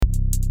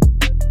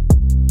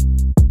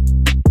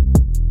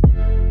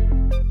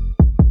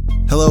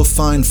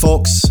fine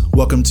folks?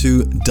 Welcome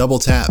to Double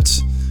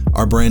Tapped,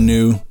 our brand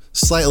new,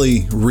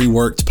 slightly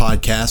reworked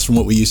podcast from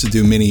what we used to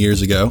do many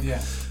years ago.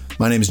 Yeah.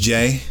 My name is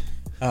Jay.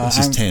 This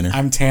is Tanner.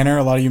 I'm Tanner.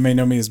 A lot of you may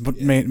know me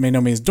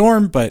as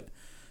Dorm, but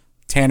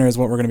Tanner is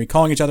what we're going to be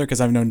calling each other because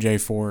I've known Jay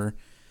for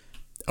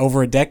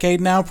over a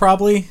decade now,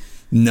 probably.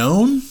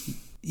 Known?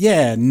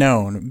 Yeah,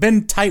 known.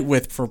 Been tight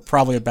with for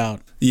probably about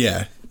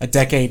a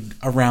decade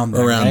around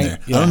there. Around right? there.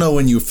 Yeah. I don't know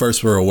when you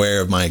first were aware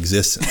of my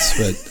existence,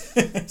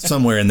 but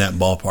somewhere in that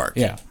ballpark.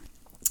 Yeah.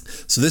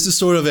 So this is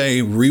sort of a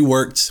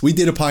reworked. We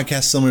did a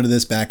podcast similar to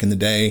this back in the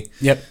day.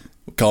 Yep.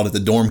 We called it the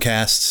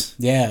Dormcast.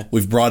 Yeah.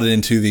 We've brought it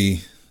into the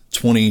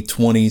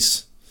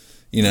 2020s.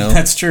 You know,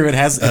 that's true. It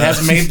has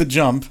made the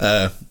jump.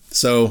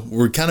 So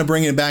we're kind of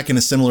bringing it back in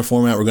a similar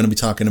format. We're going to be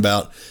talking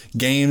about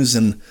games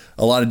in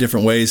a lot of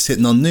different ways,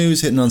 hitting on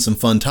news, hitting on some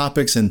fun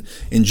topics, and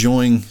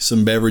enjoying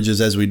some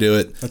beverages as we do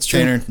it. That's true.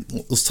 Tanner,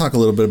 let's talk a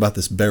little bit about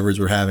this beverage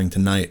we're having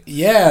tonight.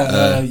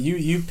 Yeah,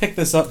 you picked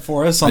this up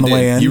for us on the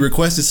way in. You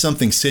requested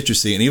something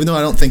citrusy, and even though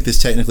I don't think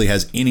this technically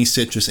has any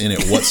citrus in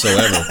it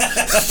whatsoever,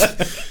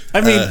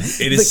 I mean,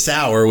 it is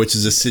sour, which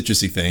is a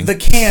citrusy thing. The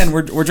can,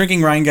 we're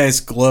drinking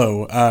Rheingeist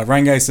Glow.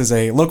 Rheingeist is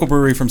a local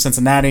brewery from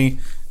Cincinnati.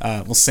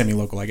 Well,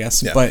 semi-local, I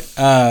guess. Yeah. But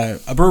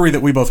a brewery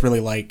that we both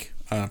really like.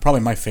 Probably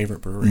my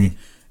favorite brewery.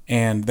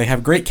 And they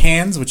have great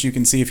cans, which you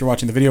can see if you're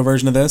watching the video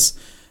version of this.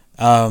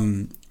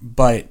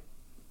 But,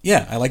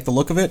 yeah, I like the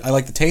look of it. I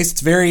like the taste.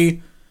 It's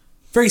very,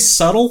 very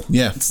subtle.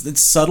 Yeah.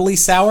 It's subtly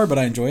sour, but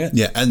I enjoy it.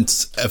 Yeah, and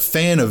a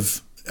fan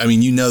of... I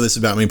mean, you know this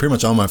about me. Pretty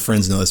much all my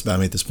friends know this about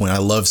me at this point. I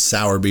love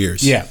sour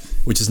beers. Yeah.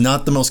 Which is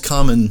not the most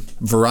common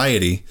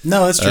variety.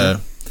 No, that's true.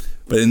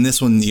 But in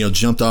this one,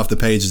 jumped off the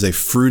page as a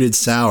fruited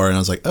sour, and I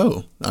was like,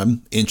 oh,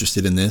 I'm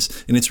interested in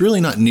this. And it's really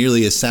not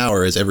nearly as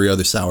sour as every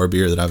other sour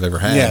beer that I've ever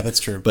had. Yeah,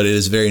 that's true. But it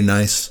is very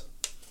nice.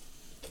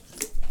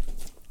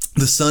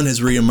 The sun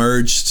has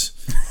reemerged.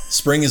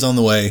 Spring is on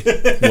the way.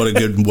 What a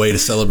good way to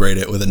celebrate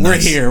it with a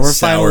nice We're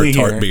sour finally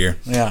tart here. beer.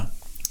 Yeah.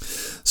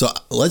 So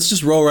let's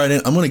just roll right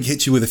in. I'm going to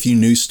hit you with a few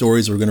news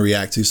stories we're going to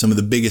react to. Some of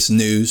the biggest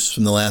news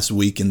from the last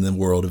week in the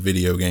world of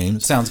video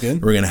games. Sounds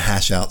good. We're going to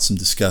hash out some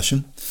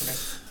discussion. Okay.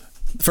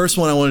 The first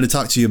one I wanted to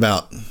talk to you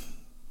about,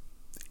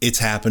 it's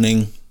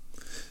happening.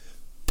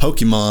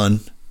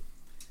 Pokemon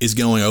is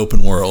going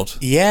open world.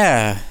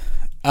 Yeah.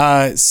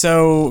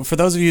 So for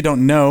those of you who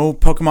don't know,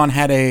 Pokemon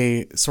had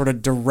a sort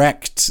of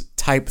direct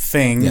type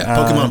thing. Yeah,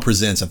 Pokemon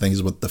Presents, I think,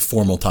 is what the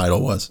formal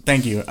title was.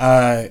 Thank you.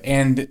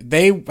 And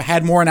they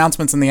had more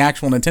announcements than the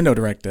actual Nintendo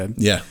Direct did.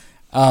 Yeah.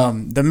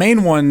 The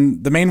main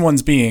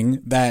ones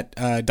being that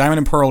Diamond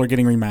and Pearl are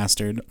getting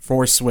remastered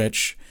for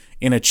Switch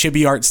in a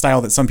chibi art style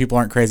that some people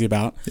aren't crazy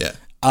about. Yeah.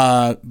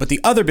 But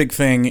the other big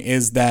thing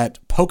is that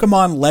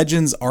Pokemon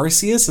Legends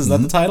Arceus, is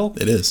that the title?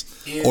 It is.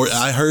 Or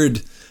I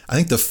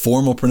think the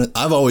formal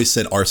I've always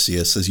said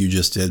Arceus, as you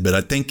just did, but I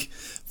think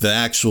the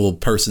actual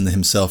person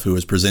himself who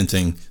was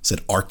presenting said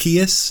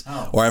Arceus,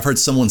 or I've heard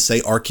someone say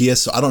Arceus,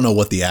 so I don't know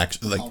what the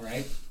actual, All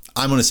right.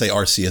 I'm going to say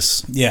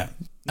Arceus. Yeah.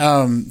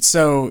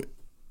 So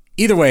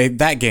either way,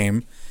 that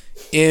game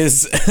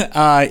is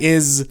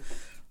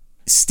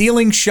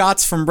stealing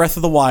shots from Breath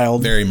of the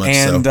Wild. Very much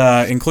and, so.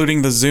 And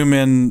including the zoom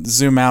in,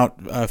 zoom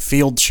out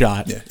field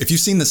shot. Yeah. If you've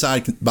seen the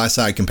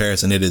side-by-side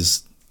comparison, it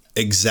is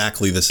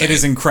exactly the same. It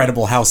is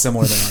incredible how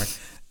similar they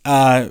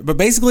are. But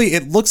basically,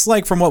 it looks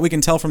like, from what we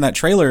can tell from that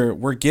trailer,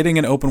 we're getting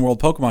an open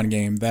world Pokemon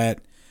game that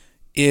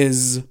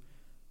is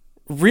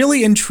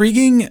really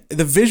intriguing.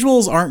 The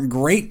visuals aren't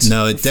great.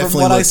 No, it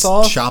definitely looks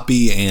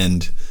choppy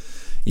and,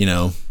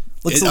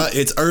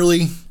 it's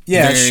early.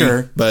 Yeah,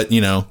 sure. But,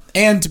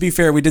 And to be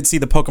fair, we did see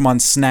the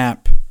Pokemon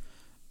Snap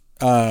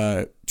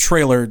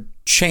trailer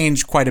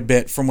change quite a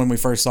bit from when we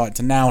first saw it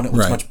to now, and it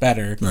looks much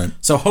better. Right.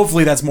 So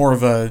hopefully that's more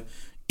of a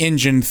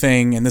engine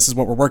thing, and this is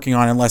what we're working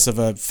on, and less of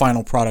a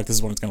final product. This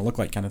is what it's going to look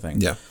like kind of thing.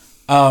 Yeah.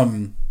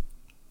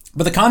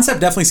 But the concept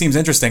definitely seems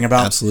interesting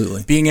about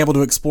Absolutely. being able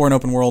to explore an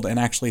open world and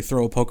actually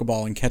throw a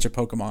Pokeball and catch a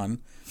Pokemon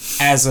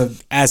as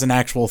an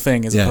actual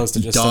thing, as opposed to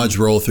just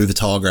roll through the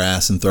tall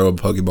grass and throw a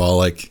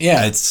Pokeball.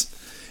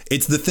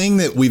 It's the thing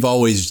that we've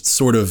always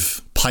sort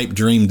of pipe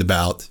dreamed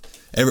about.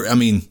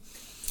 It's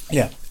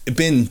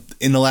been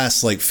in the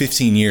last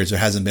 15 years, there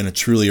hasn't been a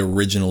truly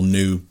original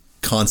new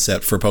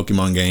concept for a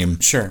Pokemon game.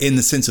 Sure. In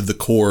the sense of the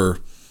core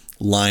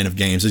line of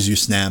games. There's your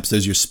snaps,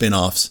 there's your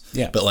spin-offs.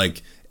 Yeah.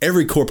 But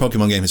every core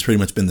Pokemon game has pretty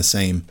much been the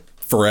same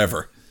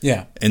forever.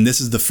 Yeah. And this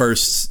is the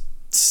first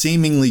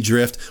seemingly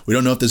drift. We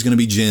don't know if there's going to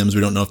be gyms.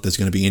 We don't know if there's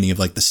going to be any of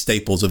the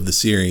staples of the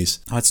series.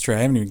 Oh, that's true.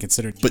 I haven't even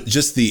considered. But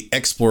just the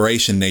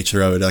exploration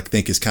nature of it, I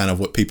think, is kind of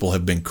what people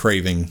have been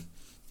craving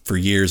for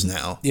years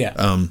now. Yeah.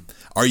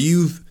 Are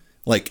you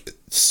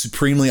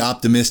supremely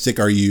optimistic?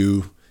 Are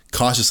you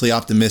cautiously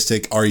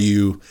optimistic? Are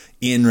you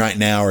in right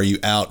now? Are you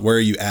out? Where are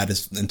you at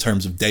in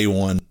terms of day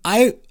one?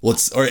 And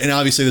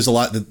obviously there's a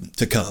lot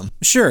to come.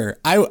 Sure.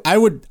 I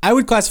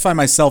would classify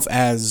myself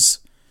as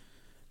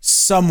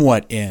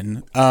somewhat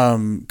in.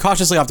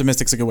 Cautiously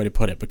optimistic is a good way to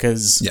put it,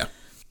 because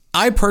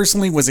I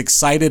personally was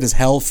excited as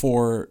hell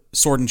for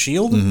Sword and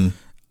Shield.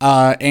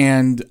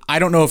 And I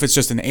don't know if it's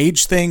just an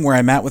age thing where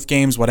I'm at with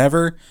games,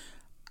 whatever.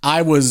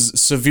 I was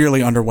severely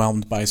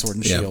underwhelmed by Sword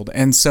and Shield.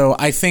 And so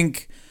I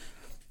think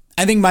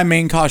my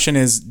main caution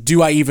is,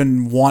 do I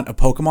even want a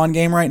Pokemon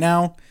game right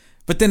now?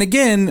 But then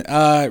again,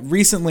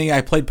 recently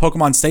I played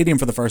Pokemon Stadium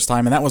for the first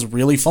time, and that was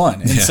really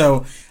fun. And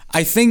so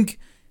I think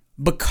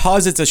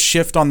because it's a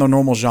shift on the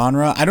normal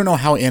genre, I don't know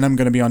how in I'm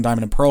going to be on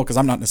Diamond and Pearl because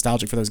I'm not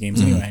nostalgic for those games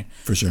anyway.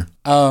 For sure.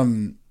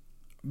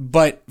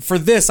 But for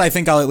this, I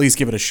think I'll at least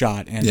give it a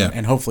shot,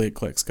 and hopefully it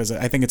clicks because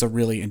I think it's a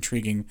really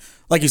intriguing.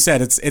 Like you said,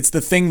 it's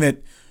the thing that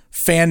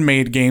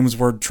fan-made games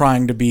were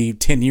trying to be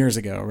 10 years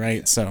ago,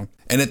 right? So,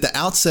 and at the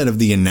outset of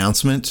the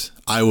announcement,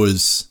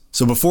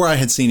 before I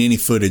had seen any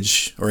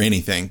footage or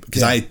anything,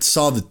 because I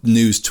saw the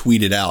news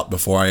tweeted out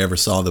before I ever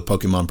saw the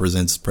Pokemon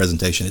Presents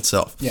presentation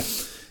itself. Yeah.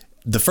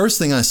 The first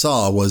thing I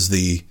saw was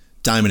the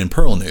Diamond and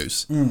Pearl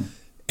news.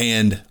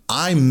 And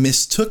I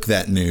mistook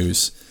that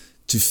news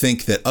to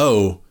think that,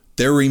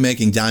 they're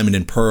remaking Diamond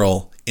and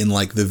Pearl in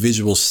like the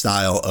visual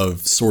style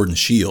of Sword and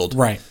Shield.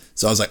 Right.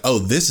 So I was like,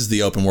 this is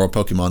the open world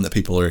Pokemon that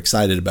people are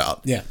excited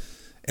about. Yeah.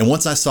 And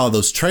once I saw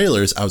those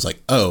trailers, I was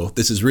like,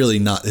 this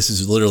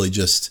is literally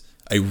just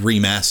a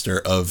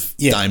remaster of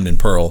Diamond and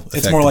Pearl.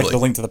 It's more like the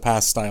Link to the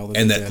Past style.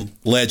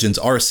 Legends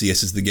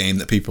Arceus is the game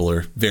that people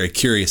are very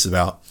curious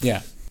about.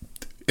 Yeah.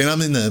 And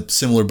I'm in a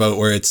similar boat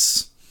where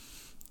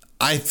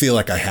I feel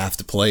like I have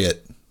to play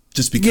it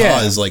just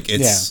because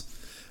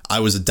I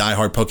was a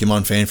diehard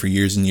Pokemon fan for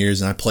years and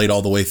years, and I played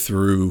all the way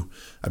through,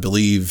 I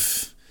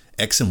believe,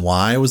 X and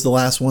Y was the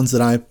last ones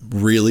that I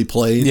really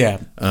played. Yeah.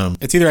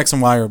 It's either X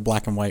and Y or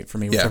Black and White for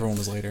me, whichever one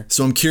was later.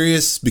 So I'm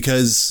curious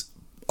because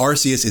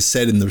Arceus is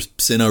set in the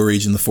Sinnoh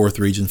region, the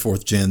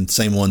 4th gen,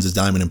 same ones as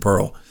Diamond and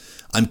Pearl.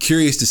 I'm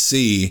curious to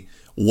see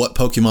what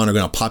Pokemon are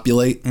going to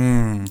populate,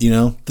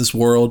 this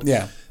world.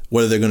 Yeah.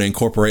 Whether they're going to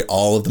incorporate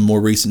all of the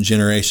more recent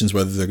generations,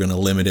 whether they're going to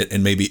limit it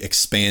and maybe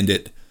expand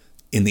it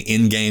in the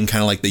end game,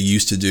 kind of like they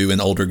used to do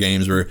in older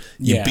games where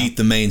you beat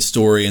the main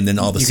story and then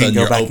all of a sudden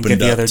you're opened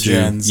up to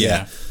gens.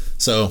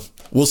 So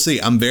we'll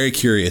see. I'm very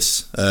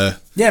curious.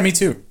 Me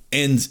too.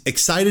 And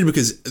excited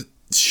because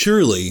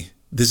surely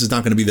this is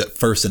not going to be the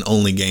first and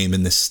only game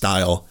in this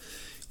style.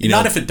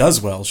 Not if it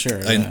does well, sure.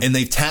 And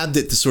they've tabbed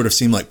it to sort of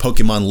seem like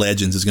Pokemon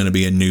Legends is going to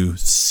be a new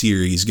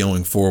series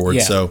going forward.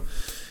 Yeah. So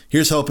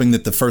here's hoping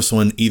that the first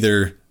one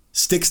either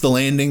sticks the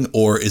landing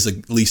or is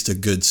at least a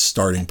good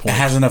starting point. It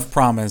has enough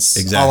promise.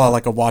 Exactly. A la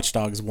like a Watch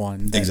Dogs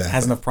 1. That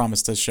has enough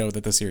promise to show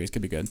that the series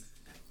could be good.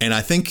 And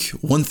I think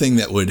one thing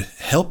that would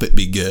help it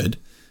be good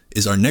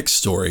is our next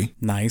story.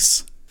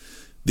 Nice.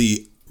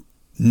 The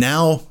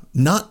now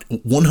not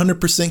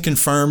 100%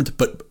 confirmed,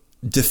 but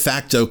de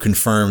facto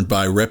confirmed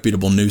by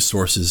reputable news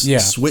sources,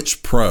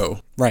 Switch Pro.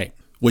 Right.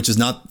 Which is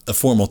not a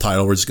formal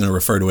title. We're just going to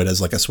refer to it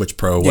as like a Switch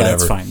Pro, whatever. Yeah,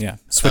 that's fine, yeah.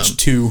 Switch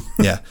 2.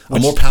 A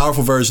more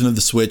powerful version of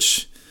the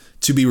Switch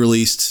to be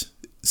released,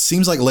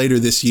 seems like later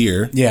this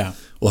year. Yeah.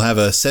 We'll have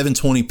a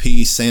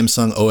 720p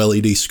Samsung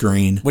OLED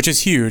screen. Which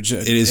is huge.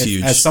 It is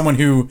huge. As someone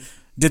who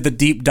did the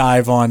deep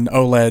dive on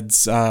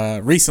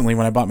OLEDs recently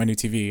when I bought my new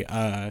TV.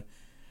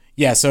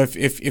 So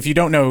if you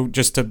don't know,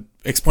 just to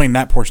explain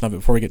that portion of it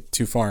before we get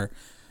too far.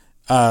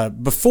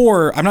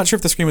 Before, I'm not sure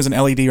if the screen was an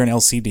LED or an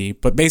LCD,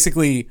 but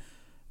basically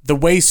the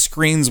way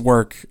screens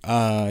work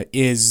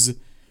is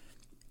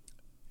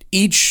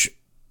each...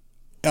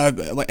 an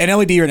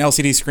LED or an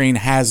LCD screen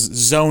has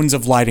zones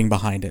of lighting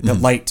behind it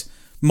that light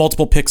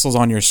multiple pixels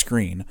on your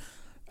screen.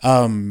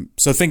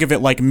 So think of it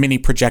like mini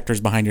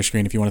projectors behind your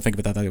screen if you want to think of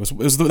it that way.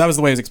 That was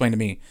the way it was explained to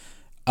me.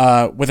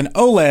 With an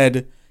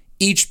OLED,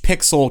 each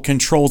pixel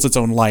controls its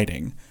own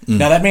lighting.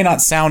 Now, that may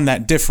not sound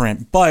that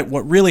different, but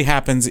what really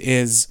happens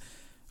is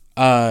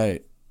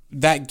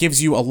that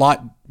gives you a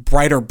lot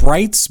brighter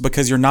brights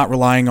because you're not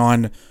relying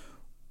on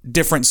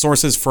different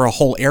sources for a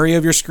whole area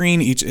of your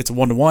screen. It's a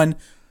one-to-one.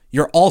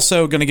 You're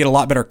also going to get a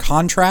lot better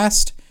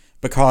contrast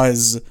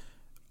because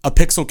a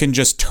pixel can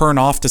just turn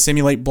off to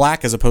simulate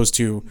black as opposed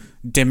to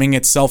dimming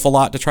itself a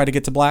lot to try to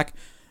get to black,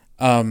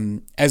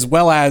 as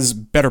well as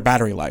better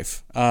battery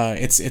life.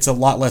 It's a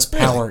lot less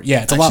power. Really?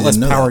 Yeah, it's a lot less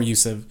power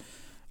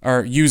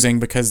using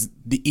because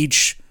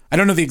I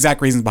don't know the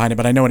exact reasons behind it,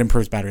 but I know it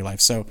improves battery life.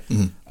 So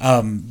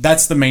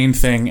that's the main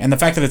thing. And the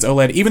fact that it's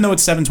OLED, even though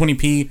it's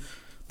 720p,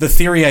 the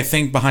theory I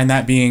think behind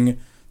that being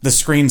the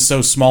screen's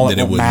so small that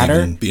it won't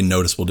matter. Even be a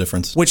noticeable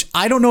difference. Which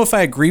I don't know if I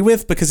agree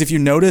with, because if you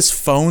notice,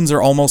 phones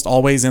are almost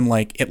always in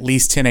like at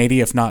least 1080,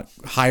 if not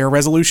higher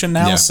resolution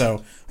now. Yeah.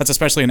 So that's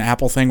especially an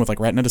Apple thing with like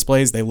Retina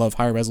displays. They love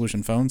higher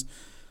resolution phones.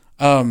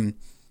 So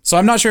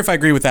I'm not sure if I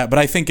agree with that, but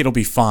I think it'll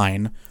be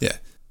fine. Yeah.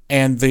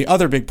 And the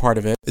other big part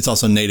of it, it's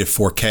also native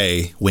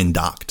 4K when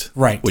docked.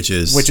 Right. Which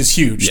is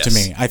huge to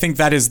me. I think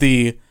that is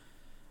the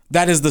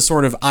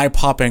sort of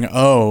eye-popping,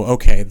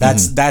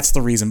 that's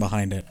the reason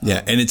behind it.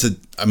 Yeah, and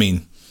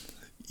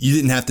you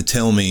didn't have to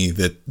tell me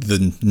that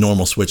the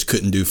normal Switch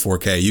couldn't do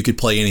 4K. You could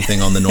play anything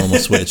on the normal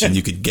Switch and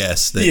you could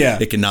guess that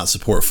it cannot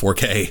support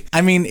 4K. I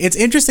mean, it's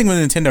interesting with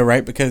Nintendo,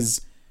 right? Because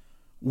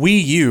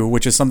Wii U,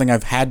 which is something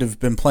I've had to have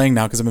been playing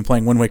now because I've been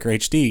playing Wind Waker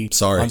HD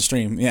Sorry. on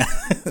stream. Yeah,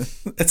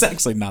 it's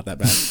actually not that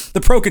bad.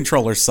 The Pro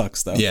controller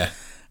sucks though. Yeah.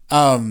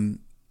 Wii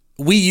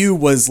U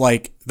was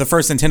like the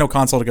first Nintendo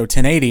console to go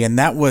 1080, and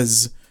that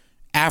was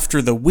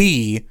after the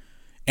Wii,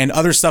 and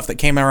other stuff that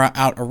came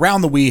out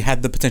around the Wii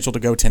had the potential to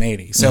go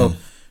 1080. So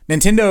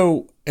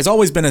Nintendo has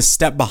always been a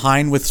step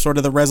behind with sort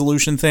of the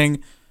resolution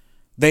thing.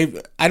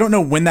 I don't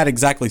know when that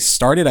exactly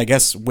started, I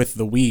guess with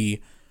the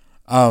Wii,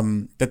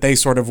 that they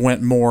sort of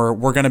went more,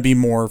 we're going to be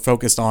more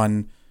focused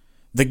on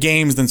the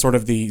games than sort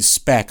of the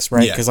specs,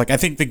 right? Yeah. Because like I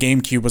think the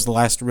GameCube was the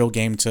last real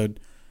game to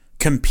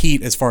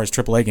compete as far as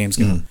AAA games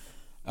go.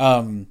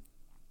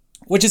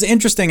 Which is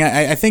interesting.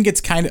 I think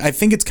it's kind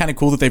of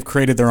cool that they've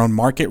created their own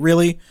market,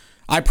 really.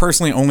 I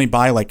personally only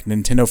buy like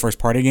Nintendo first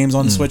party games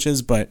on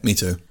Switches, but Me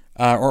too.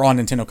 or on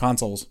Nintendo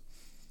consoles.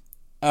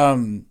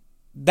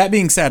 That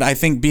being said, I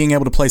think being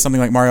able to play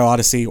something like Mario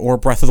Odyssey or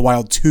Breath of the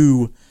Wild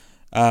 2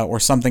 or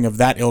something of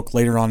that ilk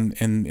later on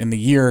in the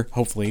year,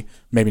 hopefully,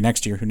 maybe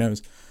next year, who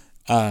knows,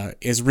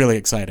 is really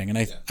exciting. And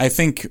I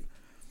think,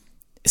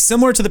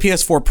 similar to the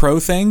PS4 Pro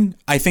thing,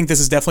 I think this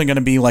is definitely going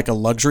to be like a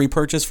luxury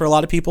purchase for a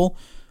lot of people.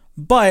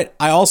 But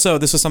I also,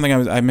 this was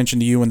something I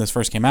mentioned to you when this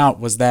first came out,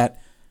 was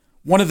that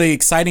one of the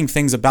exciting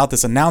things about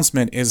this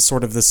announcement is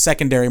sort of the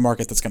secondary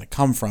market that's going to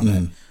come from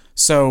it.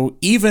 So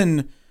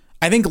even,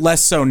 I think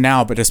less so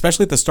now, but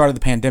especially at the start of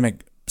the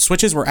pandemic,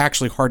 Switches were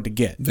actually hard to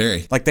get.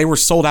 Very. Like they were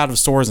sold out of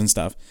stores and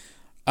stuff.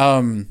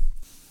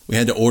 We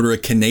had to order a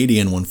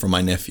Canadian one for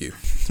my nephew.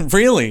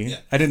 Really? Yeah.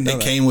 I didn't know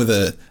that. It came with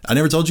I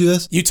never told you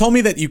this? You told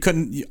me that you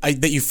couldn't,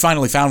 that you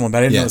finally found one, but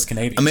I didn't know it was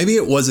Canadian. Maybe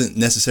it wasn't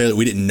necessarily,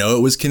 we didn't know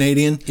it was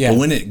Canadian. Yeah. But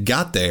when it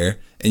got there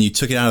and you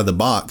took it out of the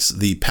box,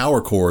 the power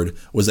cord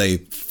was a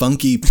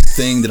funky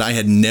thing that I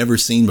had never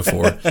seen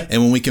before.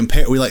 And when we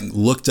like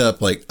looked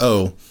up like,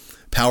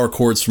 power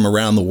cords from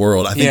around the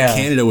world. I think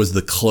Canada was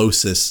the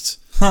closest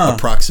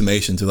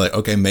approximation to like,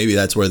 okay, maybe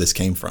that's where this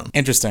came from.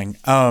 Interesting.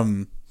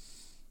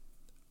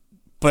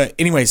 But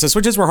anyway, so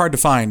Switches were hard to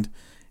find.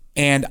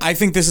 And I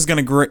think this is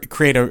going to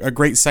create a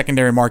great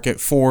secondary market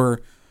for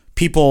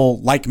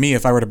people like me,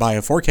 if I were to buy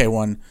a 4K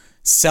one,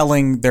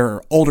 selling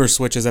their older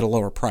Switches at a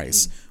lower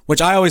price,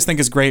 which I always think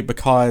is great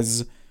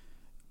because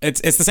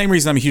it's the same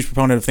reason I'm a huge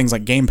proponent of things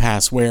like Game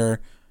Pass,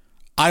 where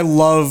I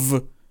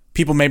love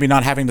people maybe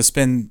not having to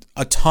spend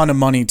a ton of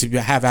money to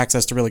have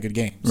access to really good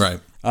games. Right.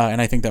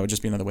 And I think that would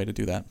just be another way to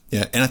do that.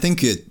 Yeah, and I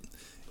think it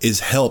is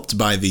helped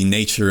by the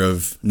nature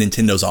of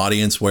Nintendo's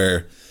audience,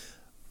 where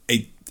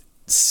a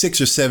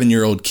 6 or 7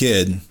 year old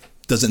kid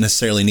doesn't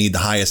necessarily need the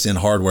highest end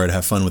hardware to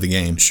have fun with a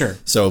game. Sure.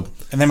 So,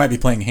 and they might be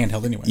playing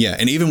handheld anyway. Yeah,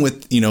 and even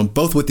with,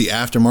 both with the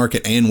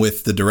aftermarket and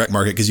with the direct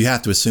market, because you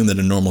have to assume that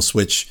a normal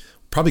Switch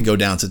probably go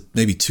down to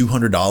maybe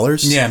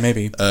 $200. Yeah,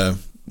 maybe.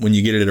 When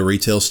you get it at a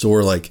retail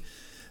store, like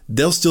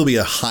there'll still be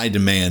a high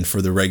demand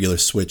for the regular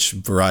Switch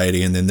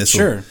variety, and then this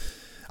will,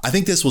 I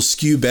think this will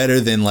skew better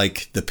than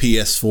like the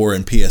PS4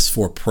 and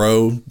PS4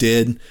 Pro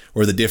did,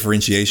 where the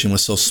differentiation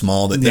was so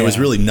small that there was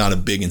really not a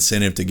big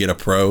incentive to get a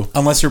Pro.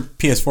 Unless your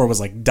PS4 was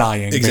like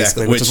dying,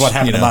 basically, which is what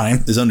happened to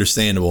mine. Is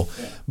understandable.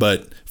 Yeah.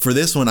 But for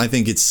this one, I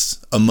think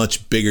it's a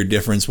much bigger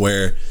difference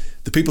where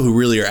the people who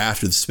really are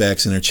after the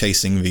specs and are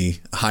chasing the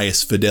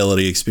highest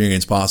fidelity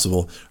experience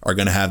possible are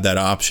going to have that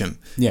option.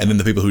 Yeah. And then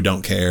the people who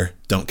don't care,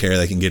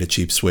 they can get a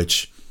cheap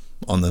Switch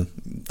on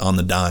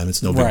the dime.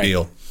 It's no big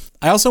deal.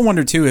 I also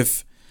wonder too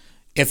if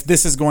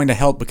this is going to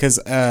help, because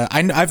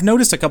I've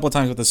noticed a couple of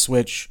times with the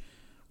Switch,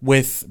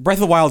 with Breath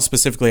of the Wild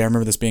specifically, I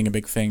remember this being a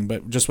big thing,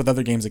 but just with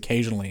other games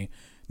occasionally,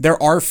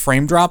 there are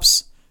frame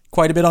drops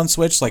quite a bit on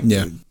Switch. Like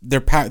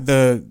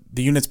the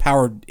unit's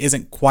power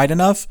isn't quite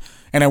enough,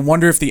 and I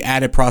wonder if the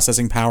added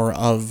processing power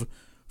of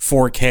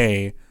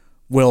 4K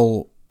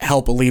will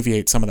help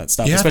alleviate some of that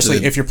stuff,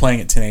 especially if you're playing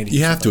at 1080.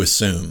 You have to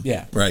assume.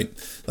 Yeah. Right.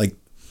 Like,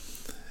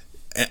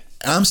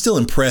 I'm still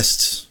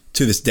impressed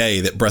to this day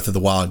that Breath of the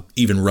Wild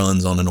even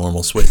runs on a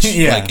normal Switch.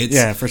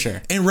 Yeah, for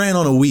sure. And ran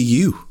on a Wii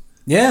U.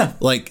 Yeah.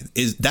 Like,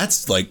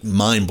 that's like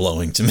mind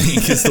blowing to me,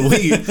 because the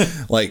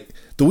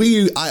Wii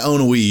U, I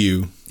own a Wii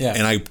U. Yeah.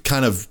 And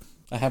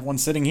I have one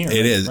sitting here.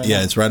 It is. Right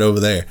now. It's right over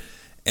there.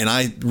 And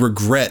I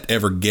regret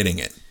ever getting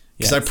it,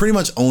 because I pretty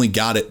much only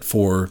got it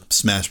for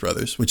Smash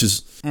Brothers, which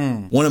is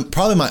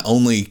probably my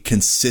only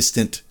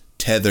consistent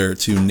tether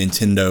to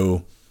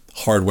Nintendo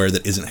hardware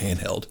that isn't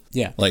handheld.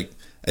 Yeah. Like,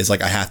 it's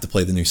like I have to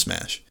play the new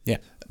Smash. Yeah.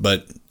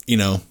 But,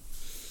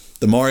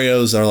 the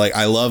Marios are like,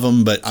 I love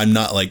them, but I'm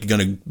not like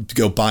going to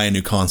go buy a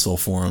new console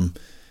for them.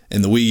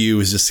 And the Wii U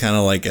is just kind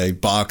of like a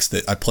box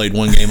that I played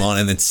one game on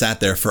and then sat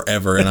there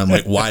forever. And I'm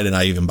like, why did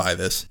I even buy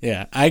this?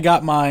 Yeah. I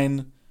got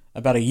mine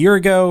about a year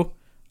ago.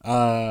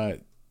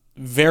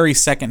 Very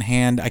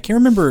secondhand. I can't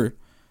remember.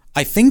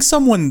 I think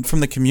someone from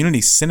the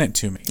community sent it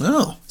to me.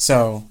 Oh.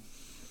 So,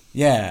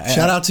 yeah.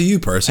 Shout out to you,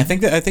 person. I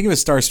think it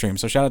was Starstream,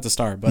 so shout out to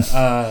Star. But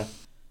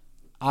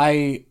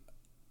I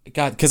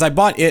God, because I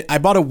bought a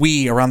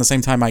Wii around the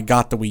same time I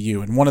got the Wii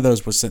U, and one of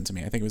those was sent to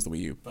me. I think it was the Wii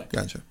U. But,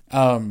 Gotcha.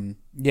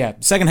 Yeah,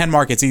 secondhand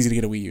market, it's easy to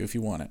get a Wii U if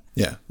you want it.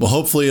 Yeah. Well,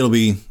 hopefully it'll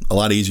be a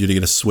lot easier to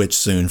get a Switch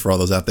soon for all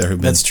those out there who've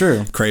been That's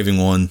true. craving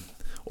one.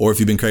 Or if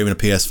you've been craving a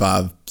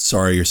PS5,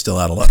 sorry, you're still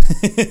out of luck.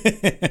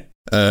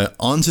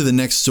 On to the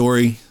next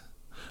story.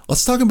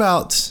 Let's talk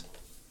about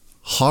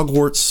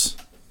Hogwarts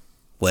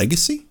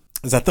Legacy.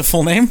 Is that the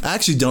full name? I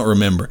actually don't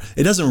remember.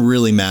 It doesn't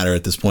really matter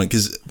at this point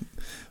because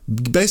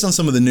based on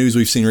some of the news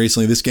we've seen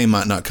recently, this game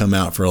might not come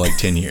out for like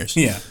 10 years.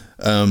 Yeah.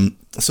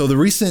 So the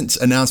recent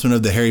announcement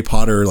of the Harry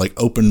Potter like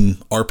open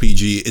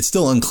RPG, it's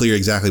still unclear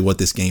exactly what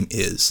this game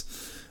is.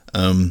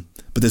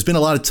 But there's been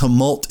a lot of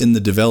tumult in the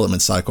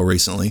development cycle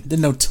recently. Didn't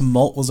know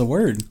tumult was a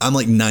word. I'm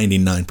like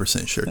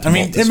 99% sure. I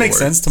mean, it makes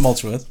sense,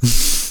 tumultuous.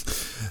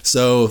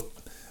 So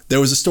there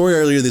was a story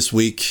earlier this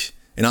week,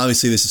 and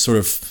obviously this is sort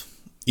of,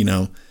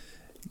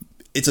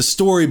 it's a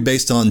story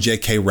based on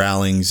J.K.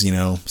 Rowling's,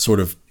 sort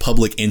of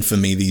public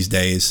infamy these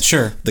days.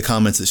 Sure. The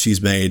comments that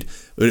she's made.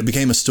 But it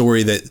became a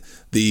story that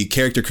the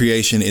character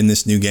creation in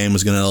this new game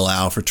was going to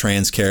allow for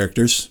trans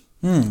characters,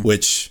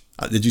 which...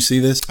 did you see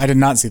this? I did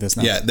not see this.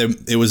 No. Yeah,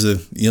 it was a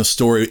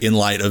story in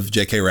light of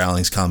J.K.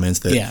 Rowling's comments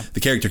that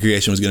the character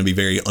creation was going to be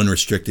very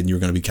unrestricted. You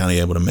were going to be kind of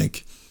able to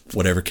make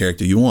whatever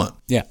character you want.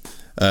 Yeah.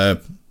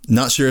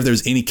 Not sure if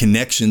there's any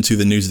connection to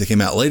the news that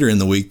came out later in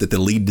the week that the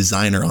lead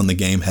designer on the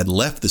game had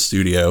left the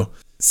studio.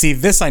 See,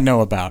 this I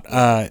know about.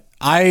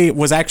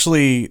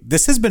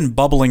 This has been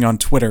bubbling on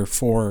Twitter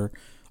for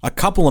a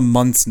couple of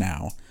months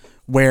now,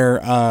 where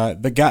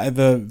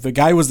the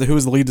guy who was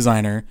the lead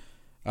designer.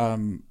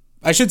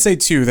 I should say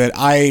too that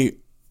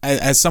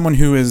as someone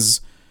who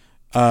is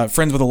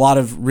friends with a lot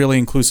of really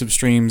inclusive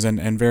streams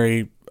and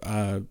very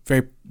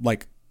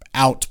like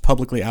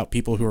publicly out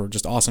people who are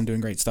just awesome, doing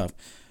great stuff.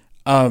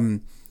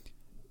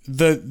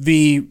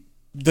 The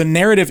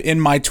narrative in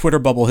my Twitter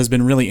bubble has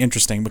been really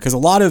interesting because a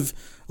lot of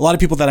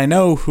people that I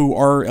know who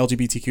are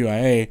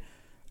LGBTQIA,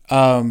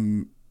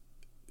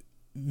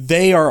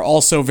 they are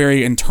also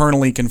very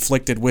internally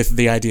conflicted with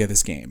the idea of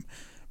this game.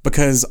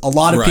 Because a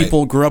lot of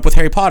people grew up with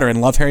Harry Potter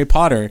and love Harry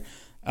Potter.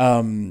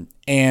 And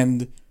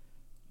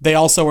they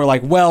also were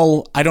like,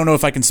 well, I don't know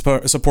if I can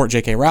support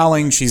J.K.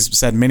 Rowling. She's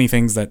said many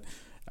things that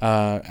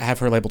have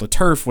her labeled a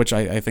TERF, which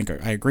I think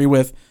I agree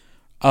with.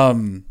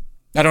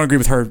 I don't agree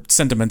with her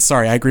sentiments.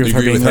 Sorry, I agree with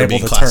her being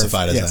labeled a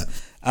classified TERF.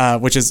 As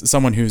that. Which is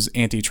someone who's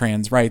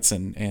anti-trans rights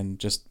and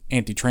just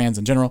anti-trans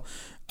in general.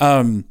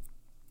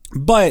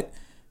 But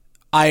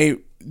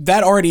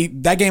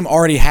that game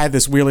already had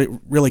this really,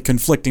 really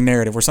conflicting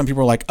narrative where some people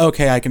were like,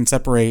 okay, I can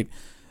separate,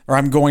 or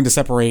I'm going to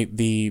separate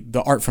the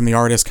art from the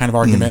artist kind of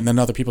argument. And then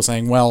other people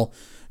saying, well,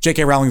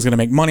 J.K. Rowling's going to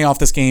make money off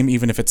this game,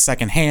 even if it's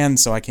secondhand,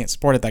 so I can't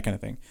support it, that kind of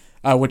thing.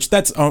 Which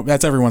that's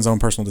everyone's own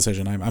personal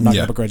decision. I'm not going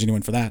to begrudge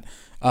anyone for that.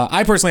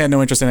 I personally had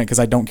no interest in it because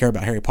I don't care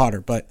about Harry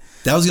Potter, but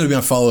that was going to be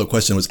my follow-up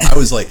question. I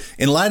was like,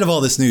 in light of all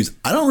this news,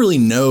 I don't really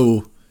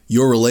know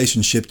your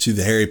relationship to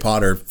the Harry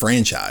Potter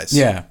franchise.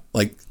 Yeah.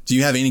 Like, do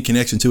you have any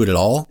connection to it at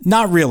all?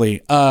 Not really.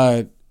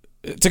 To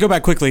go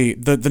back quickly,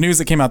 the news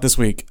that came out this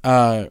week,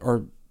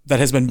 or that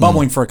has been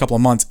bubbling for a couple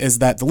of months, is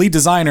that the lead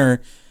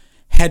designer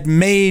had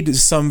made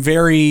some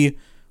very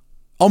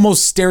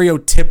almost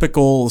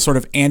stereotypical sort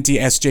of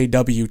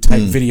anti-SJW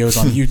type videos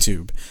on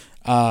YouTube.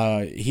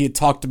 He had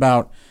talked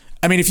about,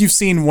 I mean, if you've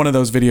seen one of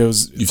those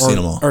videos, you've seen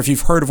them all. Or if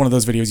you've heard of one of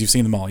those videos, you've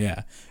seen them all.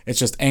 Yeah. It's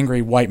just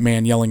angry white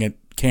man yelling at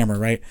camera,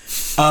 right?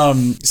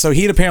 So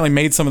he had apparently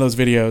made some of those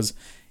videos,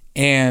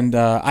 and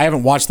I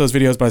haven't watched those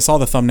videos, but I saw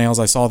the thumbnails.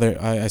 I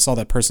saw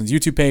that person's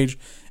YouTube page,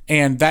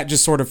 and that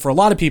just sort of, for a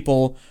lot of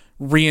people,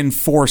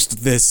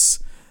 reinforced this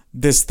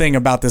thing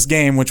about this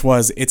game, which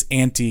was it's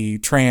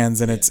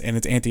anti-trans and it's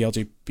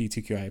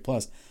anti-LGBTQIA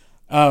plus.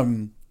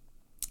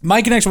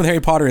 My connection with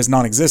Harry Potter is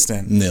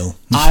non-existent. Nil.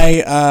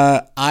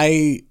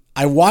 I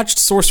watched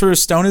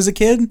Sorcerer's Stone as a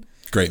kid.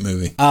 Great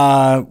movie.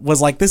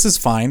 Was like, this is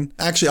fine.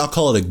 Actually, I'll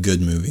call it a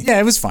good movie. Yeah,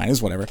 it was fine. It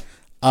was whatever.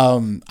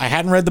 I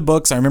hadn't read the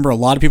books. I remember a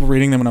lot of people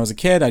reading them when I was a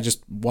kid. I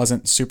just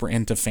wasn't super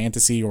into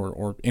fantasy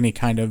or any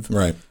kind of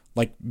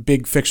like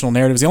big fictional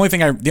narratives.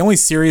 The only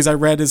series I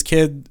read as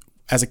kid.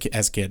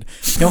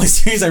 The only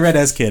series I read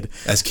as Kid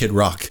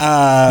Rock.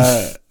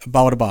 Was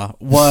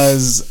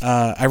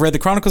I read the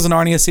Chronicles of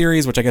Narnia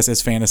series, which I guess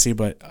is fantasy,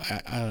 but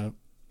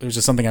it was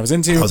just something I was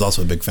into. I was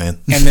also a big fan.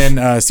 And then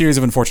a series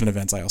of Unfortunate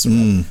Events I also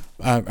read.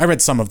 I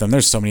read some of them.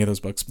 There's so many of those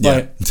books.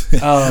 But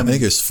I think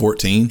there's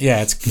 14.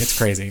 Yeah, it's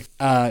crazy.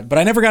 But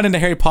I never got into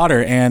Harry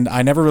Potter, and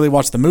I never really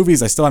watched the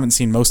movies. I still haven't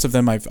seen most of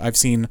them. I've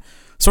seen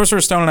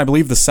Sorcerer's Stone and I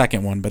believe the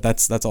second one, but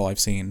that's all I've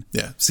seen.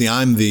 Yeah. See,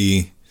 I'm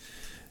the,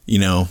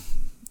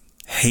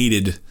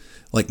 hated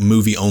like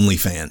movie only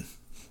fan.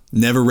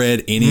 Never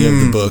read any of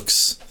the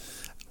books.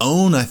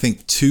 Own I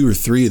think 2 or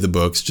 3 of the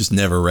books, just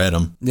never read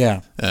them.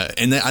 Yeah.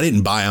 And I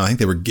didn't buy them. I think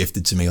they were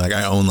gifted to me. Like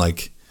I own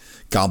like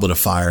Goblet of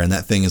Fire, and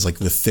that thing is like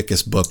the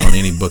thickest book on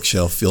any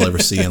bookshelf you'll ever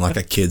see in like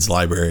a kid's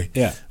library.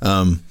 Yeah.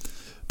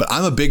 But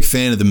I'm a big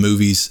fan of the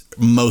movies.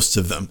 Most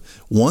of them,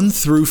 1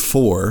 through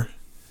 4,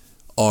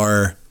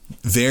 are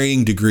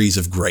varying degrees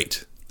of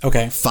great.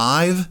 Okay.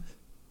 5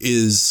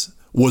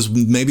 was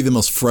maybe the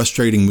most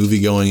frustrating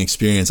movie going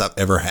experience I've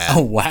ever had.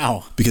 Oh,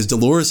 wow. Because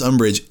Dolores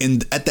Umbridge,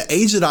 and at the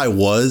age that I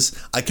was,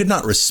 I could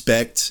not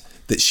respect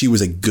that she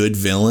was a good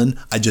villain.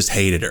 I just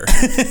hated her.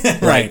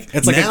 Right.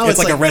 It's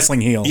like a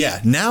wrestling heel. Yeah.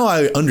 Now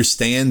I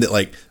understand that,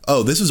 like,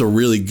 oh, this was a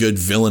really good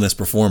villainous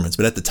performance.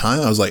 But at the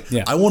time, I was like,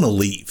 I want to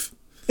leave.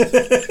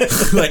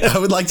 Like, I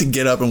would like to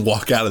get up and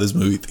walk out of this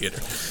movie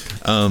theater.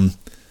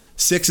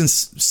 6 and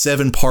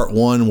 7 part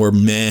 1 were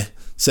meh.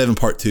 7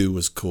 part 2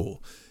 was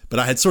cool. But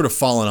I had sort of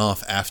fallen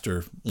off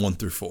after 1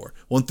 through 4.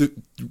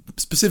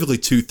 Specifically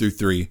 2 through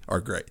 3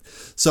 are great.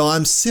 So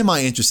I'm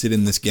semi-interested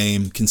in this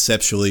game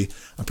conceptually.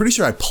 I'm pretty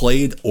sure I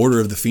played Order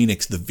of the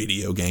Phoenix, the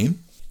video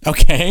game.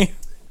 Okay.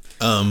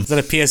 Is that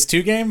a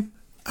PS2 game?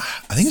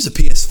 I think it was a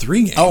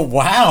PS3 game. Oh,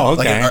 wow.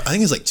 Okay. I think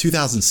it was like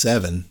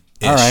 2007.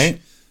 All right.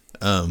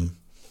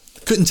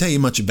 Couldn't tell you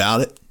much about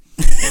it.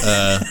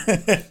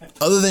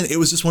 Other than it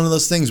was just one of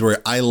those things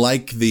where I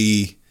like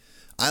the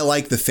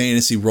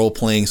fantasy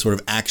role-playing sort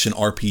of action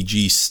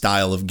RPG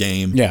style of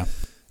game. Yeah.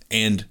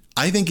 And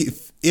I think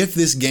if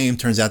this game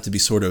turns out to be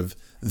sort of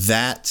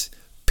that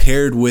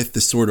paired with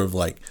the sort of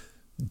like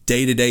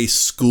day-to-day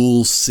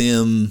school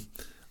sim,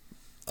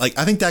 like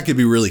I think that could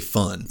be really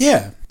fun.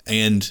 Yeah.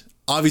 And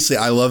obviously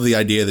I love the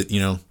idea that, you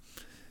know,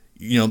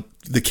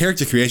 the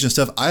character creation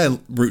stuff, I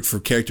root for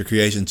character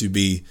creation to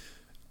be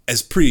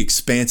as pretty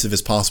expansive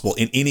as possible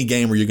in any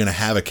game where you're going to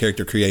have a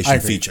character creation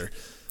feature.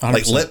 100%.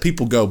 Like, let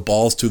people go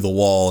balls to the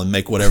wall and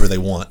make whatever they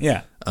want.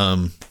 Yeah.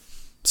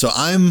 So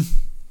I'm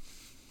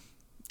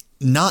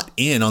not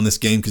in on this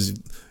game because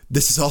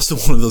this is also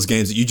one of those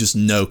games that you just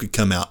know could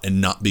come out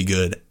and not be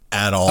good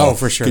at all. Oh,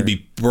 for sure. Could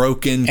be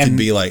broken. And could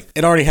be like...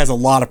 It already has a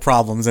lot of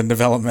problems in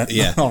development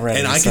already.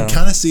 And I could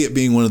kind of see it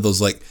being one of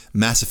those like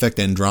Mass Effect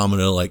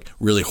Andromeda, like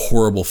really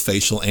horrible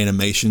facial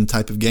animation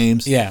type of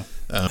games. Yeah.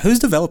 Who's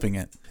developing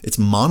it? It's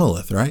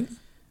Monolith, right?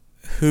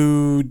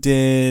 Who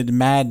did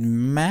Mad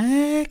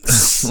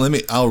Max?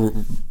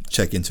 I'll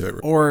check into it.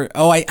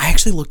 I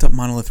actually looked up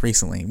Monolith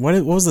recently.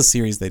 What was the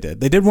series they did?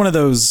 They did one of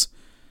those.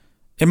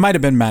 It might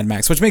have been Mad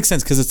Max, which makes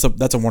sense because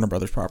that's a Warner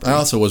Brothers property. I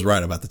also was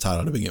right about the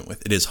title to begin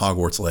with. It is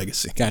Hogwarts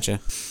Legacy. Gotcha.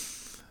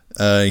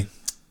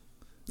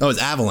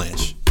 It's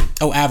Avalanche.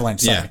 Oh,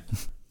 Avalanche. Sorry. Yeah.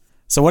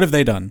 So what have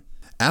they done?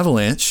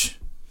 Avalanche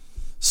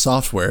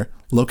Software,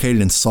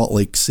 located in Salt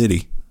Lake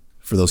City,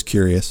 for those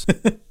curious.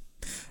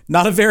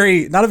 Not a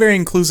very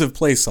inclusive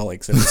place, Salt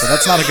Lake City. So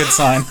that's not a good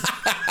sign.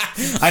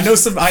 I know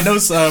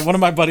one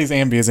of my buddies,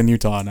 Ambi, is in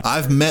Utah.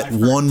 I've met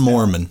one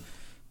Mormon.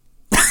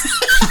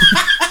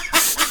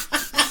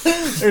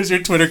 There's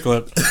your Twitter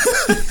clip.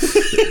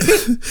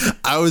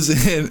 I was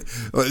in.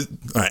 All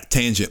right,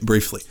 tangent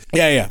briefly.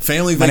 Yeah.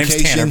 Family My vacation.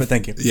 name's Tanner, but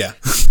thank you. Yeah,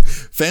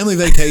 family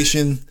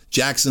vacation,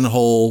 Jackson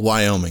Hole,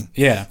 Wyoming.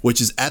 Yeah,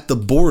 which is at the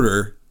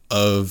border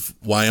of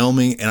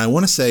Wyoming, and I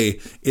want to say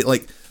it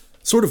like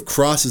sort of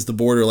crosses the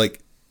border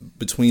like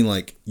between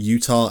like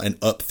Utah and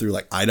up through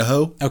like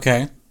Idaho.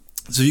 Okay.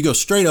 So you go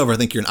straight over. I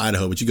think you're in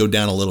Idaho, but you go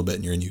down a little bit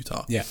and you're in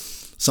Utah. Yeah,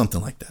 something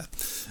like that.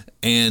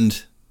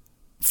 And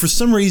for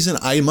some reason,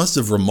 I must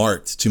have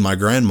remarked to my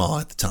grandma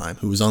at the time,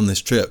 who was on this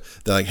trip,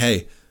 that like,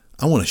 hey,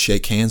 I want to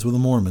shake hands with a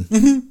Mormon.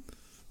 Mm-hmm.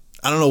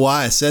 I don't know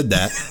why I said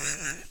that.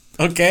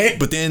 Okay.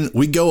 But then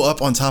we go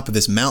up on top of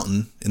this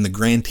mountain in the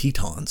Grand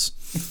Tetons.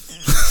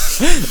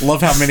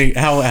 Love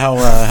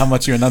how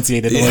much you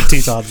enunciated the word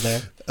Tetons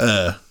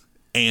there.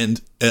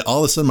 And all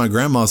of a sudden, my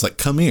grandma's like,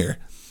 come here.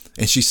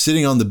 And she's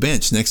sitting on the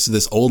bench next to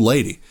this old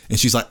lady. And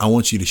she's like, I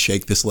want you to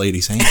shake this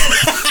lady's hand.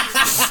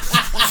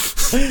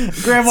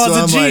 Grandma's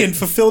a G and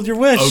fulfilled your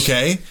wish.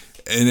 Okay.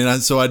 And then I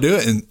do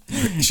it, and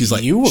she's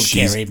like, you will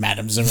carry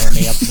Madame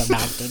Zeroni up the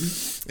mountain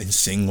and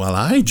sing while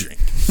I drink.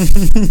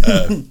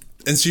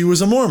 And she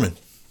was a Mormon.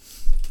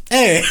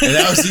 Hey. And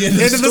that was the end of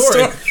the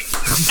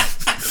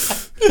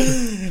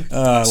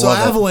story. So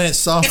Avalanche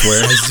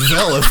Software has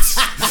developed.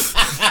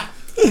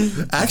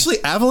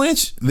 Actually,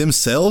 Avalanche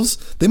themselves,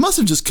 they must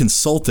have just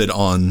consulted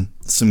on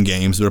some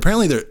games, but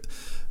apparently they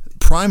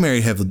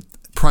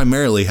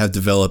primarily have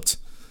developed.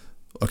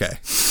 Okay.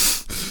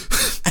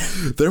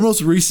 Their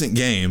most recent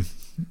game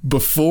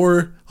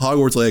before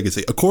Hogwarts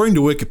Legacy, according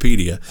to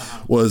Wikipedia,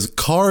 was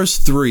Cars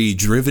 3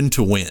 Driven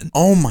to Win.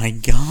 Oh my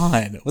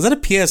God. Was that a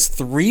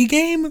PS3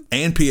 game?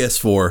 And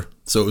PS4,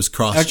 so it was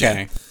cross-gen.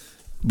 Okay.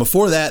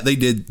 Before that,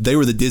 they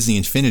were the Disney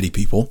Infinity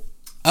people.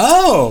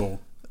 Oh.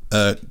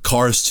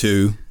 Cars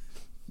 2.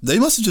 They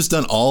must have just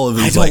done all of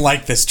these. I don't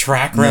like this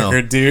track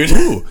record, dude.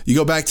 Ooh, you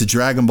go back to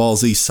Dragon Ball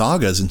Z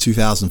Sagas in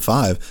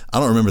 2005. I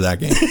don't remember that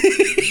game.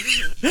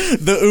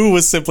 The ooh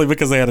was simply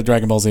because they had a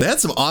Dragon Ball Z. They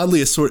had some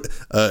oddly assorted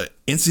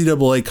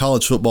NCAA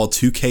College Football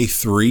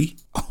 2K3.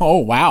 Oh,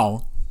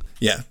 wow.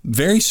 Yeah,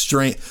 very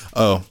strange.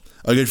 Oh,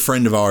 a good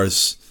friend of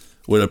ours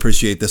would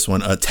appreciate this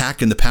one.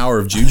 Attack and the Power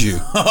of Juju.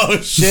 Oh,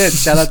 shit.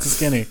 Shout out to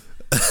Skinny.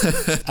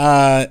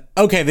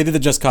 Okay, they did the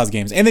Just Cause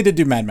games, and they did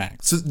do Mad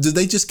Max. So did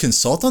they just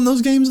consult on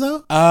those games,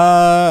 though?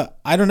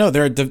 I don't know.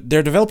 They're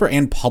developer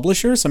and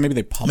publisher, so maybe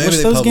they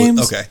published those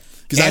games. Okay.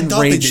 Because I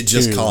thought they did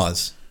Just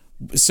Cause.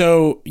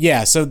 So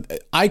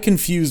I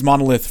confuse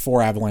Monolith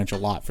for Avalanche a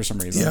lot for some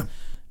reason.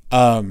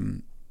 Yeah.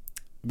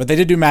 But they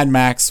did do Mad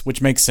Max,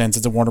 which makes sense.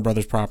 It's a Warner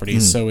Brothers property.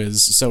 So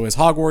is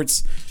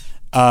Hogwarts.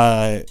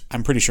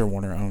 I'm pretty sure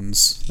Warner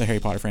owns the Harry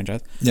Potter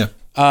franchise. Yeah.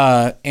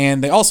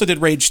 And they also did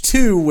Rage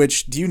 2,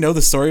 which, do you know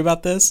the story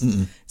about this?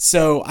 Mm-mm.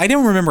 So I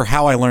don't remember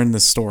how I learned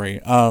this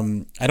story.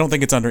 I don't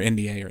think it's under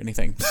NDA or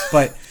anything,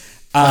 but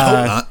I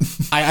hope not.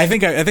 I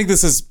think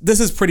this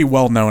is pretty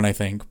well known, I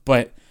think.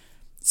 But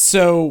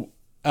so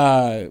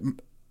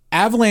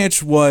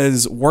Avalanche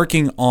was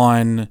working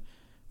on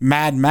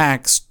Mad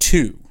Max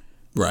 2.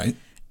 Right.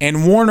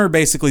 And Warner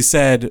basically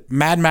said,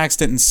 Mad Max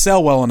didn't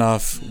sell well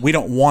enough. We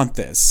don't want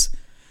this.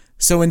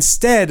 So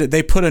instead,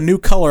 they put a new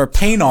color of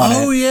paint on it.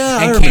 Oh,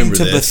 yeah, and I came remember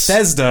to this.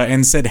 Bethesda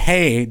and said,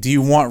 hey, do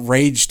you want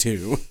Rage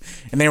 2?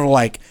 And they were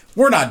like,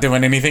 we're not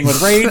doing anything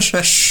with Rage.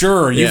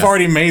 Sure, you've Yeah.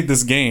 already made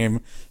this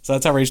game. So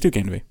that's how Rage 2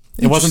 came to be.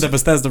 It wasn't that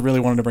Bethesda really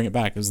wanted to bring it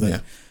back. It was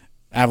that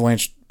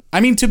Avalanche... I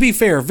mean, to be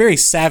fair, very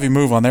savvy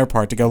move on their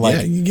part to go like...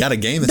 Yeah, you got a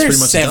game that's they're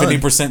pretty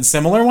much 70% done.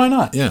 similar. Why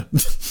not? Yeah.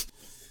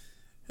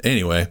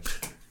 Anyway,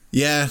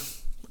 yeah,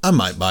 I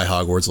might buy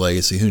Hogwarts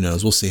Legacy. Who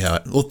knows? We'll see how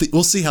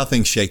we'll see how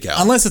things shake out.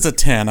 Unless it's a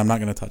 10, I'm not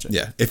going to touch it.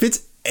 Yeah, if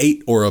it's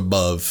 8 or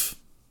above,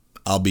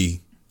 I'll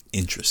be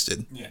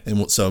interested. Yeah.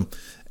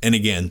 And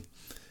again,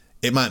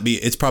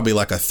 it's probably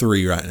like a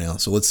 3 right now.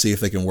 So let's see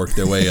if they can work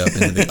their way up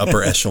into the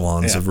upper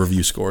echelons of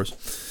review scores.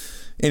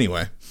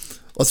 Anyway,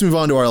 let's move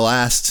on to our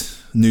last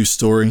news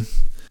story.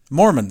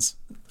 Mormons.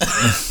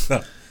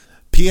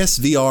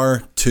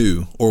 PSVR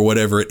 2, or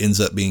whatever it ends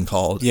up being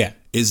called,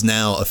 is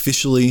now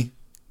officially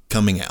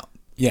coming out.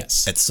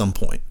 Yes. At some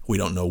point. We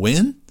don't know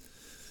when,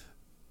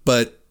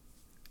 but,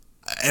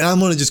 and I'm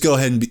going to just go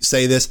ahead and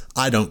say this,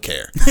 I don't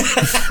care.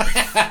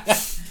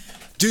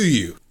 Do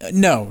you?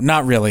 No,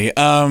 not really.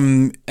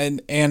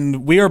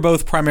 And we are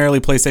both primarily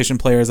PlayStation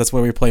players. That's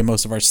where we play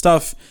most of our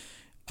stuff.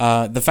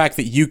 The fact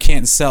that you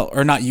can't sell,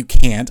 or not you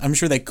can't, I'm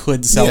sure they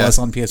could sell us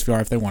on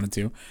PSVR if they wanted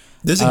to.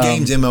 There's a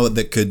game demo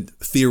that could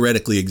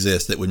theoretically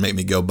exist that would make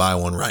me go buy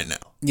one right now.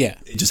 Yeah.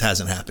 It just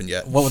hasn't happened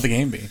yet. What would the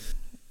game be?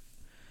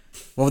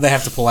 What would they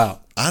have to pull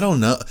out? I don't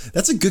know.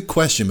 That's a good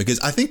question, because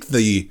I think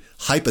the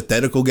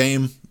hypothetical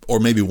game, or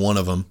maybe one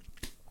of them,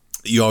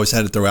 you always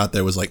had to throw out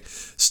there was like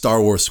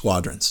Star Wars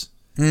Squadrons,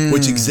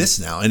 which exists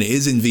now and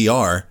is in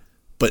VR,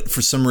 but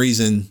for some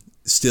reason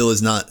still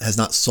has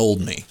not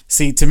sold me.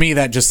 See, to me,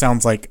 that just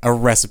sounds like a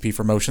recipe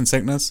for motion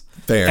sickness.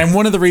 Fair. And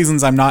one of the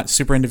reasons I'm not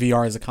super into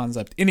VR as a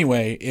concept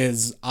anyway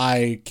is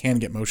I can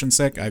get motion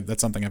sick.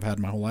 That's something I've had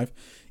my whole life.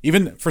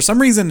 Even for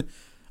some reason,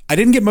 I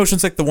didn't get motion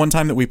sick the one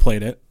time that we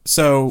played it.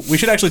 So we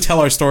should actually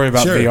tell our story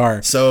about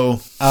VR.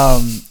 So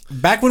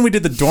back when we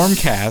did the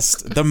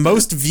Dormcast, the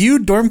most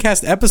viewed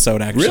Dormcast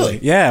episode, actually, really?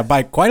 Yeah,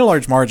 by quite a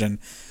large margin,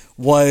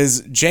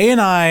 was Jay and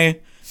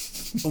I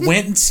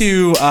went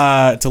to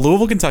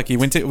Louisville, Kentucky.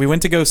 We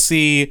went to go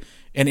see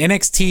an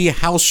NXT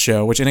house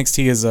show, which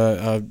NXT is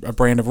a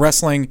brand of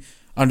wrestling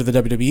under the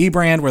WWE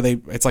brand, where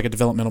it's like a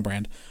developmental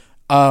brand.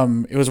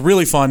 It was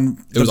really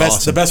fun. It was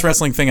awesome. The best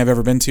wrestling thing I've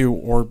ever been to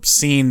or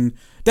seen.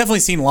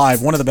 Definitely seen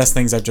live. One of the best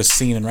things I've just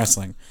seen in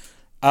wrestling.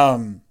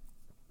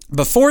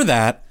 Before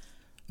that,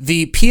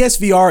 the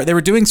PSVR, they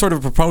were doing sort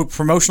of a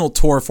promotional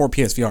tour for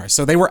PSVR.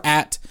 So they were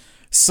at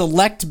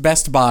select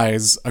Best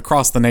Buys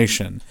across the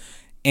nation.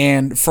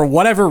 And for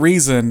whatever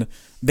reason,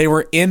 they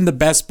were in the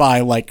Best Buy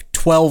like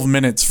 12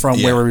 minutes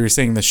from where we were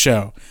seeing the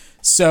show.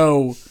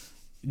 So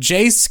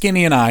Jay,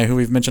 Skinny, and I, who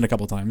we've mentioned a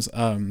couple times,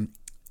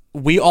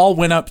 we all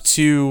went up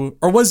to,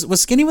 or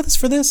was Skinny with us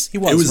for this? He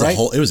was, it was right?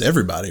 it was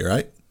everybody,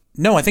 right?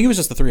 No, I think it was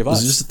just the three of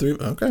us. Was it just the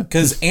three? Okay.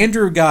 Because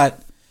Andrew got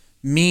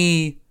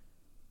me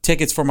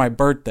tickets for my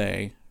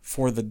birthday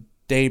for the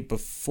day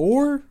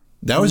before.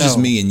 That was just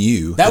me and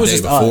you. That the was day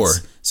just before.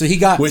 us. So he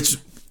got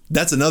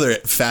That's another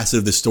facet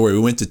of the story. We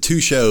went to 2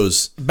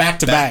 shows back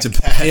to back.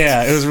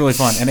 Yeah, it was really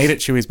fun, and ate at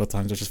Chewy's both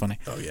times, which is funny.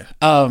 Oh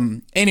yeah.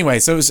 Anyway,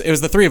 so it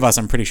was the three of us,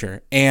 I'm pretty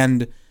sure,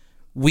 and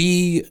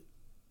we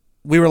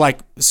were like,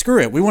 screw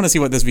it, we want to see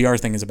what this VR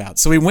thing is about.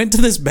 So we went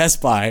to this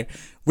Best Buy.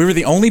 We were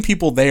the only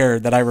people there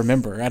that I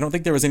remember. I don't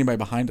think there was anybody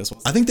behind us.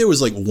 I think there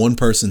was like one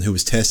person who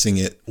was testing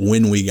it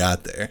when we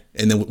got there,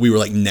 and then we were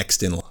like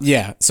next in line.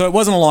 Yeah, so it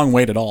wasn't a long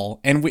wait at all,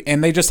 and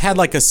they just had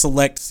like a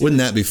select. Wouldn't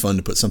that be fun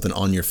to put something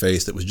on your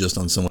face that was just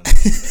on someone?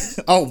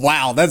 Oh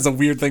wow, that's a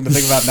weird thing to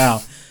think about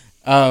now.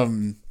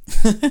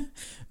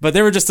 But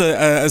there were just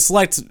a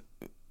select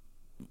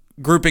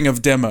grouping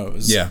of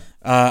demos. Yeah.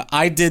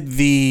 I did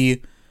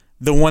the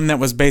one that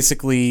was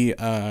basically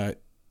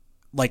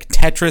like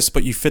Tetris,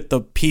 but you fit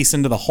the piece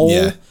into the hole.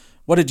 Yeah.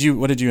 What did you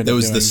end up doing? There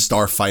was the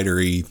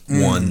Starfighter-y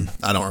one.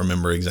 I don't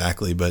remember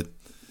exactly, but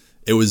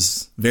it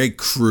was very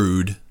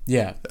crude.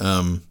 Yeah.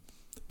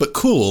 But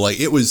cool.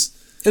 Like it was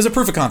a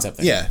proof of concept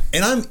thing. Yeah.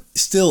 And I'm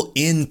still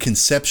in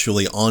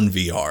conceptually on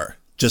VR,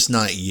 just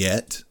not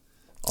yet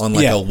on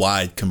like a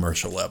wide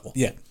commercial level.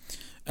 Yeah.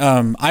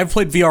 I've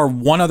played VR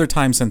one other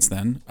time since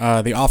then.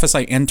 The office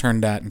I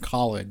interned at in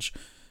college,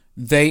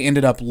 they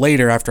ended up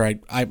later after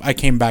I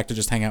came back to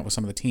just hang out with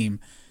some of the team.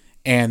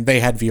 and they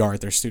had VR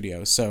at their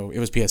studio, so it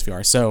was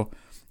PSVR. So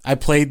I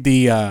played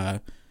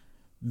the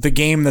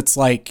game that's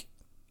like,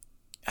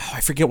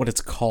 I forget what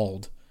it's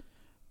called,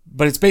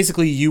 but it's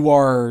basically you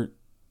are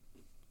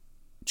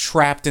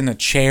trapped in a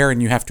chair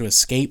and you have to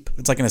escape.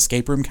 It's like an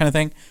escape room kind of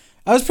thing.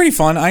 It was pretty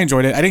fun. I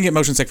enjoyed it. I didn't get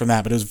motion sick from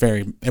that, but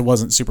it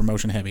wasn't super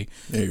motion heavy.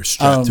 Yeah, you're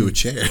strapped to a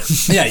chair.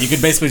 Yeah, you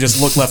could basically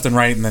just look left and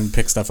right and then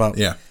pick stuff up.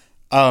 Yeah.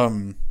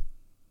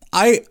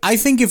 I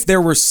think if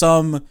there were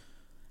some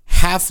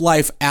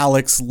Half-Life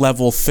Alyx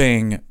level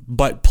thing,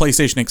 but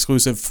PlayStation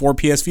exclusive for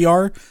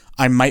PSVR,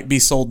 I might be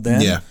sold then.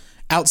 Yeah.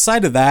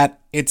 Outside of that,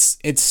 it's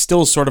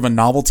still sort of a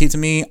novelty to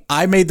me.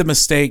 I made the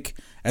mistake,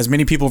 as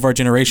many people of our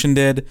generation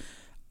did,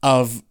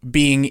 of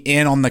being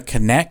in on the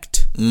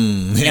Kinect.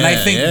 And I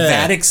think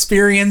that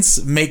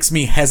experience makes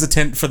me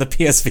hesitant for the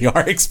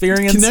PSVR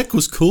experience. Kinect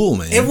was cool,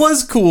 man. It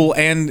was cool,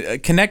 and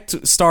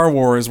Kinect Star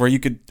Wars, where you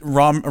could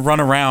run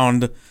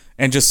around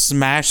and just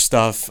smash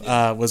stuff,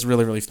 was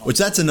really, really fun. Which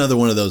that's another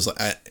one of those.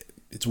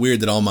 It's weird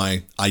that all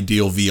my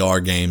ideal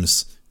VR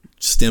games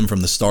stem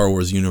from the Star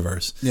Wars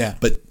universe. Yeah.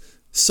 But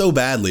so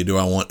badly do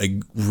I want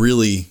a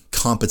really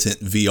competent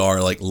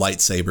VR like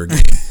lightsaber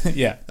game.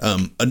 Yeah.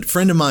 A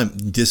friend of mine,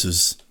 this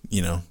was,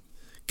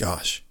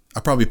 gosh, I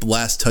probably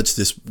last touched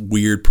this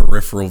weird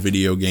peripheral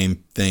video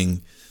game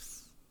thing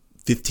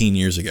 15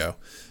 years ago.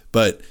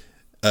 But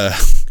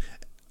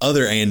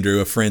other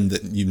Andrew, a friend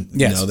that you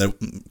know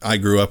that I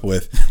grew up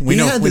with, we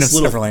know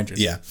several Andrews.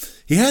 Yeah,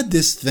 he had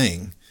this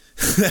thing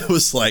that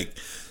was like,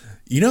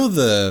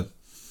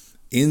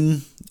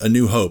 in A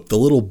New Hope, the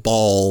little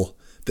ball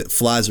that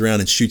flies around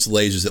and shoots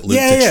lasers at Luke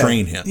to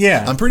train him.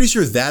 Yeah, I'm pretty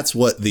sure that's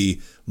what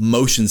the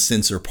motion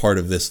sensor part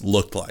of this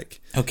looked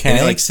like. Okay, and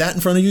it like sat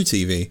in front of your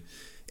TV,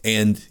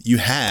 and you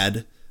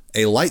had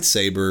a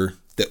lightsaber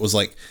that was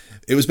like.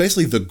 It was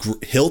basically the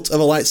hilt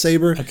of a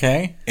lightsaber,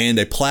 okay, and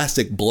a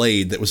plastic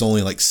blade that was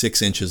only like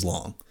 6 inches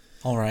long.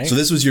 All right. So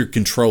this was your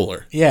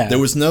controller. Yeah. That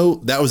was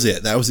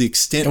it. That was the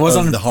extent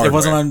of the hardware. It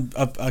wasn't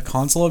on a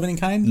console of any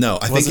kind? No,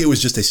 I think it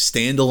was just a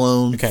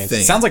standalone thing.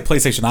 It sounds like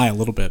PlayStation Eye a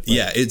little bit. But.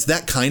 Yeah, it's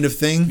that kind of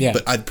thing,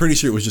 but I'm pretty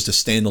sure it was just a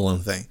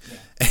standalone thing.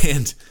 Yeah.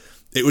 And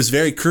it was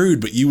very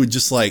crude, but you would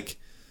just like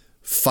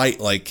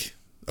fight like,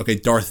 okay,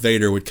 Darth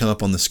Vader would come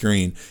up on the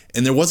screen.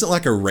 And there wasn't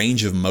like a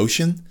range of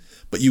motion,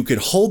 but you could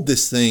hold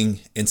this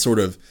thing and sort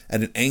of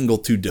at an angle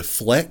to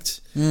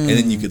deflect, and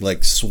then you could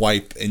like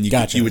swipe, and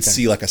you would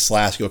see like a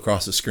slash go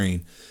across the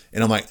screen.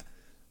 And I'm like,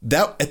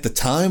 that at the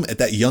time, at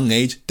that young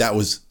age, that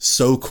was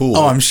so cool.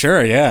 Oh, I'm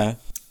sure, yeah.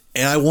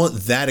 And I want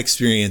that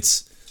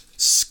experience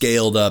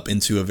scaled up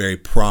into a very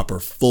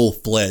proper,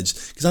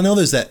 full-fledged, because I know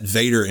there's that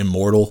Vader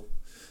Immortal,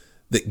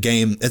 that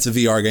game. It's a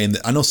VR game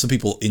that I know some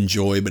people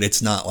enjoy, but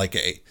it's not like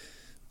a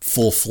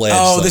full-fledged.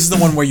 Oh, this is the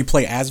one where you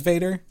play as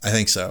Vader? I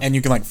think so. And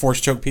you can like force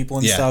choke people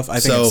and stuff. I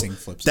think I've seen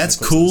flips. That's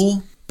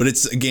cool, but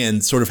it's again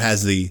sort of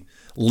has the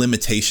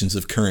limitations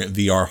of current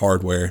VR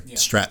hardware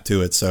strapped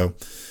to it. So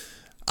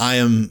I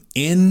am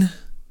in,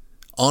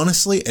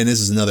 honestly, and this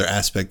is another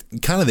aspect,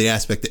 kind of the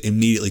aspect that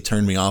immediately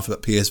turned me off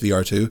about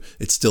PSVR 2.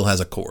 It still has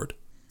a cord.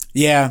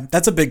 Yeah,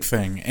 that's a big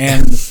thing.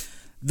 And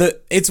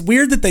it's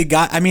weird that they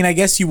got, I mean, I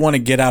guess you want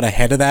to get out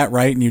ahead of that,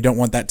 right? And you don't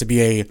want that to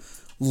be a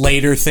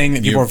later thing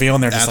that people are feeling.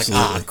 They're just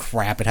like,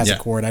 crap, it has a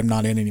cord. I'm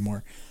not in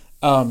anymore.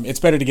 It's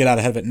better to get out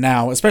ahead of it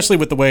now, especially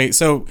with the way.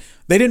 So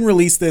they didn't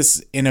release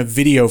this in a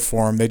video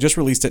form. They just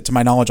released it, to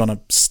my knowledge, on a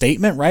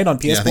statement, right? On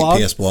PS Blog. I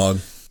think PS Blog.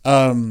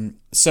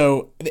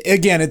 So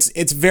again,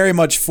 it's very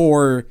much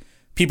for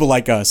people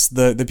like us,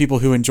 the people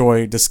who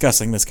enjoy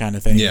discussing this kind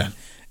of thing. Yeah.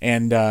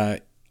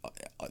 And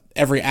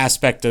every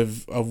aspect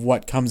of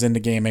what comes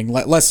into gaming,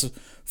 less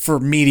for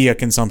media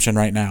consumption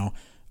right now.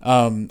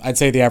 I'd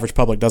say the average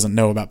public doesn't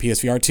know about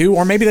PSVR 2,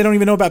 or maybe they don't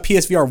even know about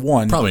PSVR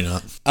 1. Probably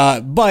not.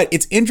 But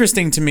it's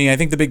interesting to me. I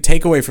think the big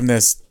takeaway from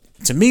this,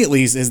 to me at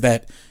least, is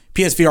that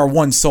PSVR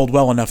 1 sold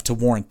well enough to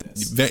warrant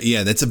this.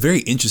 Yeah, that's a very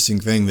interesting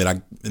thing that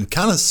I'm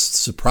kind of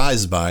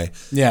surprised by.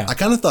 Yeah. I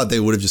kind of thought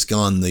they would have just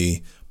gone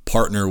the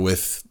partner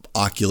with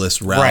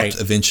Oculus route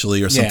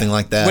eventually or something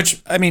like that.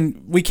 Which, I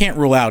mean, we can't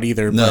rule out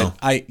either. No.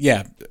 But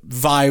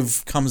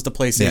Vive comes to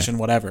PlayStation,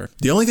 whatever.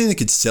 The only thing that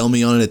could sell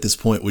me on it at this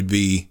point would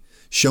be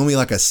show me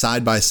like a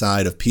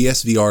side-by-side of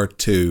PSVR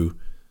 2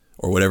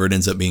 or whatever it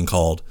ends up being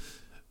called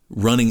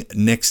running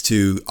next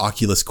to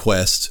Oculus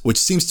Quest, which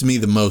seems to me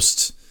the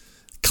most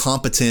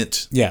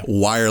competent,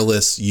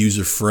 wireless,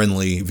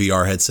 user-friendly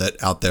VR headset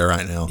out there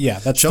right now. Yeah,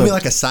 show me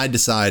like a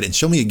side-to-side and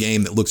show me a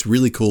game that looks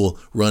really cool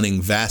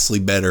running vastly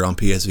better on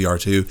PSVR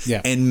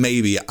 2, and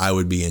maybe I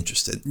would be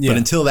interested. But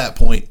until that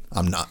point,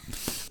 I'm not.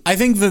 I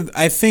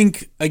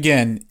think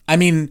again, I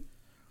mean,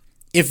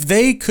 if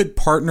they could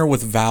partner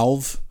with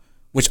Valve,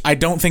 which I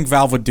don't think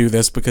Valve would do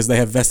this because they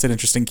have vested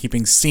interest in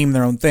keeping Steam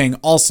their own thing.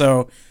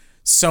 Also,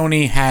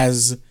 Sony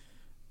has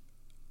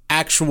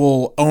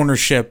actual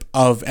ownership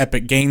of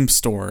Epic Games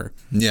Store.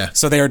 Yeah.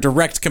 So they are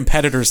direct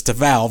competitors to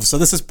Valve. So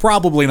this is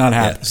probably not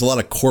happening. There's a lot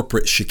of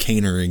corporate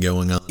chicanery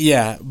going on.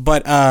 Yeah,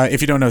 but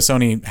if you don't know,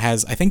 Sony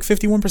has, I think,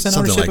 51%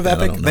 ownership of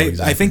Epic.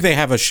 I think they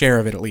have a share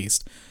of it at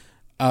least.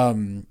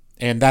 And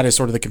and that is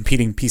sort of the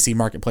competing PC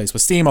marketplace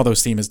with Steam, although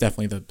Steam is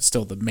definitely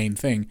still the main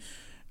thing.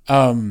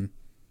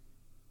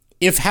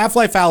 If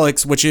Half-Life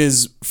Alyx, which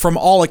is from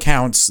all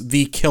accounts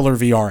the killer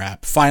VR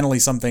app, finally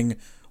something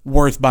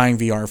worth buying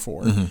VR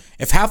for.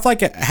 If Half-Life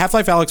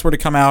Alyx were to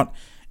come out,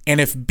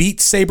 and if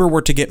Beat Saber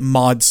were to get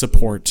mod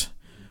support,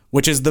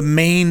 which is the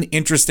main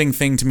interesting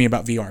thing to me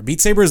about VR. Beat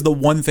Saber is the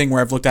one thing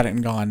where I've looked at it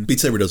and gone, Beat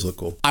Saber does look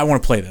cool. I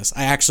want to play this.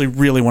 I actually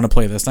really want to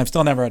play this, and I've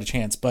still never had a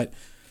chance. But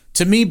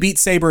to me, Beat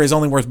Saber is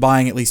only worth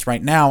buying, at least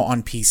right now,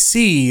 on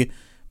PC,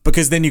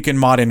 because then you can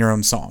mod in your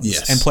own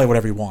songs and play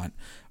whatever you want.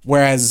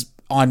 Whereas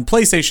on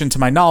PlayStation, to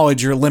my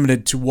knowledge, you're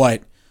limited to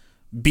what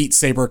Beat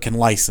Saber can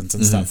license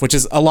and stuff, which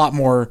is a lot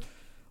more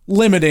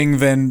limiting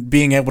than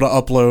being able to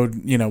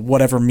upload,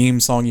 whatever meme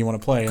song you want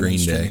to play. Green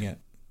and Day. streaming it.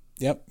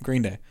 Yep,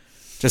 Green Day.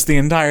 Just the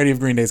entirety of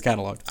Green Day's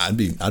catalog.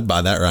 I'd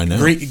buy that right now.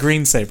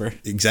 Green Saber.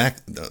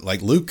 Exact,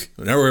 like Luke.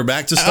 Whenever we're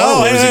back to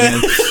Star Wars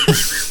again.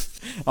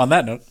 On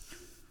that note.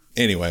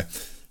 Anyway,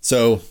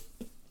 so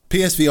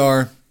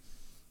PSVR,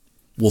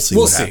 we'll see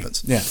what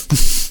happens. Yeah.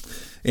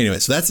 Anyway,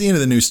 so that's the end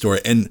of the news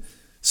story. And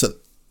so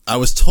I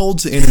was told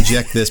to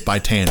interject this by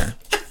Tanner.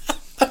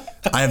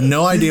 I have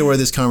no idea where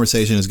this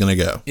conversation is going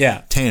to go.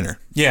 Yeah. Tanner.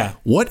 Yeah.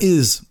 What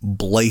is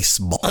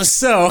Blaseball?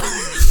 So,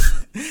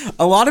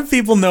 a lot of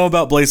people know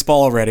about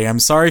Blaseball already. I'm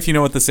sorry if you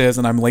know what this is,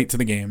 and I'm late to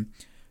the game.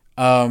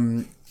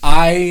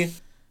 I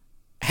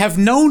have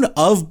known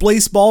of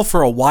Blaseball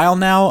for a while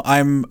now.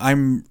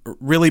 I'm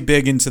really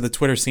big into the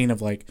Twitter scene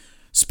of like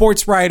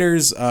sports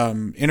writers,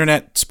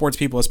 internet sports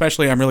people,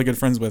 especially. I'm really good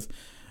friends with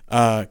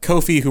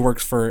Kofi, who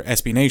works for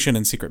SB Nation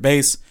and Secret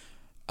Base.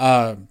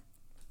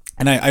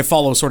 And I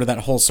follow sort of that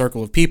whole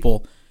circle of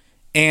people.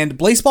 And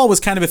Blaseball was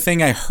kind of a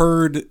thing I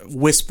heard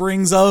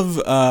whisperings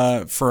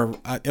of for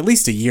at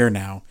least a year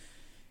now.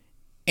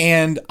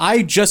 And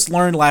I just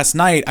learned last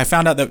night, I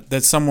found out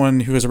that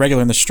someone who is a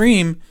regular in the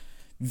stream,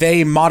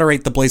 they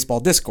moderate the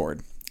Blaseball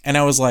Discord. And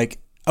I was like,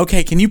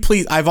 okay, can you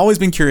please, I've always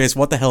been curious,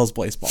 what the hell is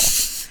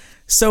Blaseball?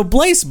 So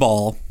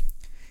Blaseball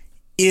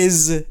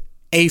is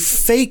a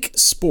fake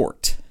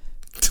sport,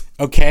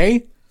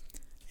 okay?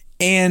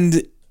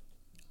 And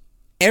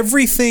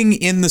everything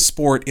in the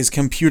sport is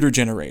computer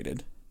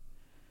generated.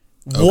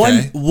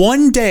 Okay.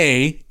 One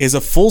day is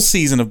a full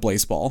season of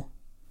Blaseball.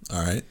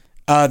 All right.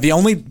 The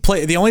only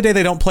day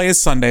they don't play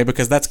is Sunday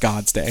because that's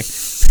God's day.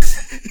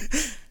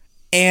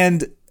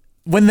 And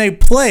when they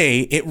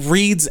play, it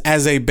reads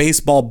as a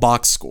baseball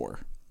box score.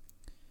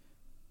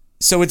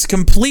 So it's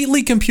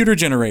completely computer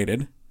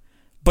generated,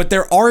 but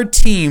there are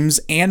teams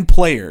and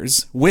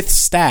players with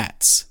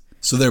stats.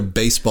 So they're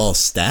baseball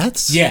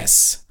stats?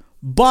 Yes.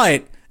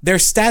 But their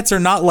stats are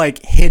not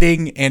like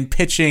hitting and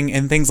pitching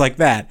and things like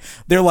that.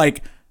 They're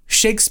like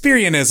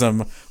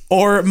Shakespeareanism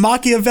or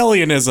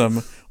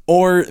Machiavellianism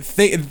or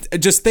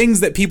just things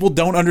that people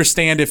don't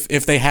understand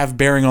if they have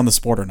bearing on the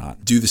sport or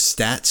not. Do the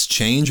stats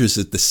change, or is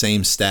it the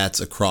same stats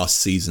across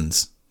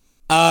seasons?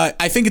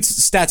 I think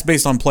it's stats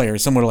based on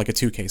players, similar to like a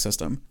 2K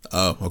system.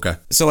 Oh, okay.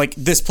 So like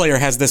this player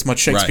has this much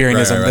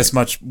Shakespeareanism, right. this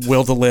much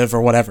will to live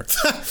or whatever.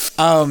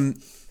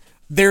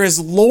 There is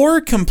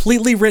lore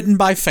completely written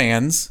by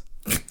fans.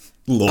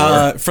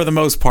 Lore. For the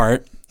most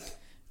part.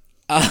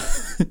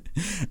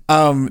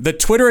 The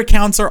Twitter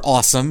accounts are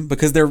awesome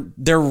because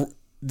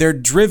they're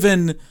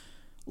driven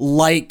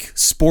like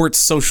sports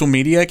social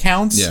media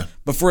accounts. Yeah.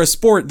 But for a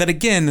sport that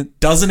again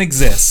doesn't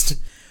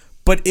exist.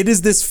 But it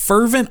is this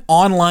fervent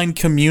online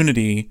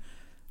community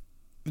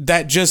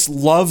that just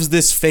loves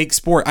this fake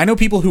sport. I know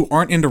people who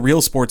aren't into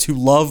real sports who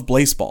love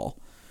Blaseball.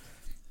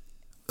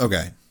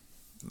 Okay.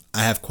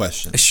 I have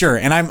questions. Sure,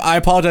 and I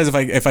apologize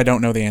if I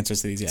don't know the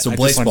answers to these yet. So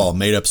Blaseball,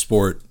 made up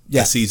sport,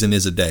 Yeah. a season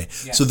is a day.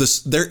 Yeah. So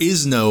there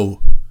is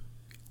no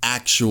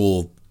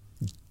actual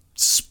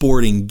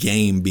sporting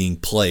game being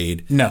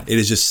played. No. It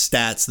is just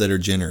stats that are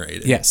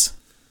generated. Yes.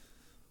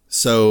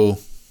 So...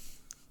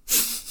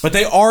 But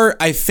they are,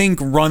 I think,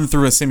 run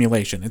through a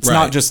simulation. It's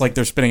not just like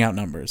they're spitting out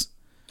numbers.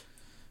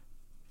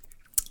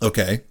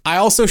 Okay. I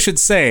also should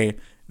say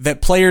that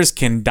players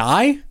can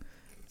die.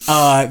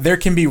 There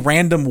can be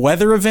random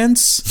weather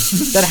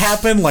events that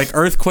happen, like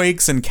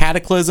earthquakes and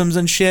cataclysms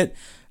and shit.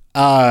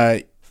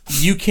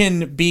 You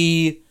can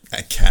be...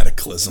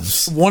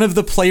 Cataclysms. One of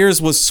the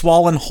players was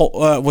swollen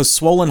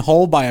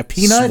whole by a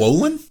peanut.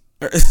 Swollen?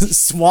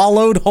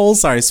 Swallowed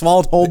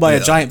whole by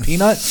a giant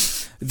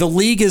peanut. The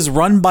league is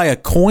run by a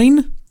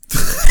coin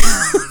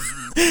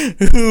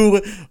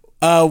who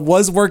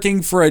was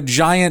working for a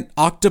giant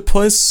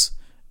octopus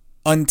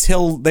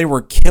until they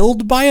were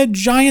killed by a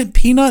giant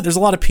peanut. There's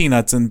a lot of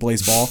peanuts in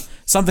Blaseball.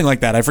 Something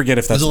like that. I forget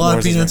if that's... There's a lot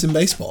of peanuts in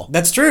baseball.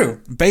 That's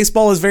true.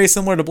 Baseball is very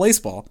similar to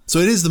Blaseball. So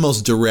it is the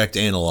most direct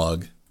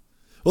analog.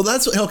 Well,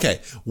 that's... Okay.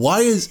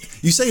 Why is...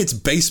 You say it's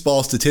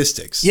baseball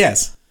statistics.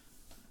 Yes.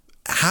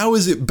 How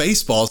is it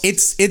baseball?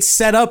 It's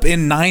set up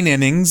in 9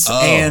 innings,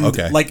 and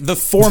okay. like the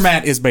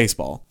format is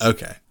baseball.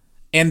 Okay.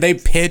 And they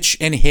pitch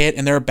and hit,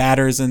 and there are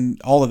batters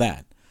and all of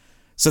that.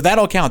 So that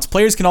all counts.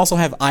 Players can also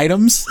have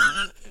items.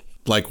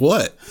 Like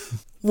what?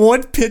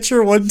 One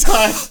pitcher, one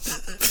time.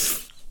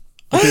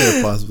 What could it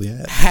have possibly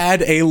had?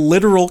 had a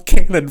literal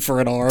cannon for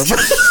an arm.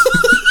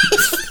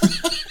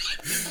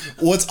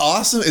 What's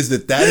awesome is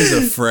that is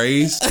a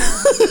phrase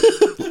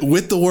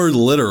with the word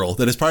literal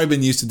that has probably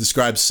been used to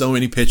describe so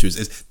many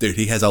pitchers. Dude,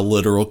 he has a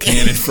literal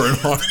cannon for an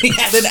arm. He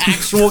had an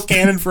actual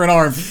cannon for an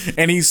arm,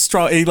 and he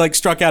struck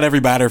out every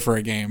batter for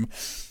a game.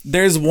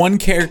 There's one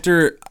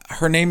character,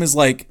 her name is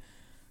like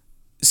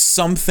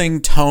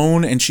something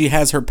Tone, and she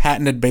has her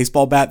patented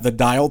baseball bat, the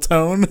Dial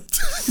Tone.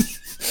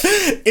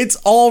 It's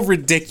all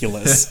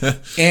ridiculous.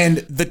 And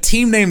the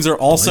team names are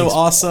also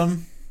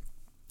awesome.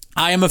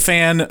 I am a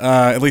fan,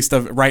 at least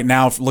of right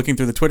now, looking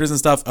through the Twitters and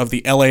stuff, of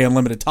the LA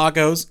Unlimited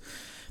Tacos.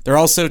 There are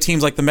also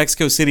teams like the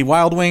Mexico City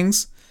Wild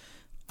Wings.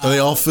 Are they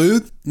all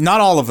food?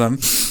 Not all of them.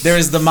 There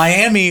is the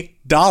Miami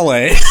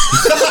Dale.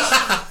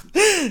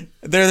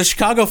 They're the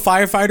Chicago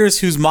Firefighters,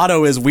 whose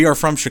motto is "We are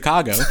from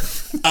Chicago."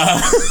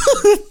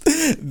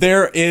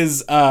 There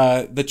is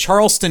the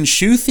Charleston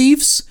Shoe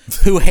Thieves,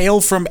 who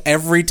hail from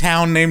every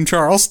town named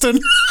Charleston.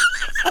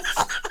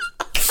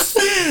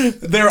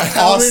 They're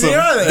awesome. many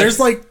are there? There's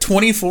like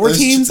 24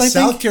 teams, I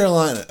South think.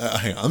 Carolina.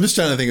 Hang on, I'm just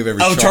trying to think of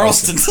every. Oh,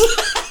 Charleston.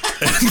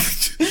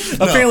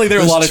 Apparently, there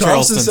are a lot of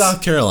Charleston, Charlestons.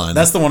 South Carolina.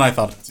 That's the one I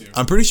thought of too.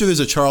 I'm pretty sure there's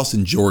a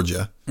Charleston,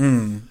 Georgia.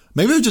 Maybe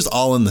they're just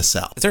all in the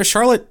South. Is there a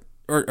Charlotte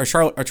or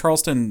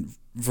Charleston,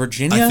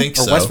 Virginia? I think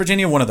or so. West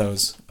Virginia? One of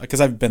those,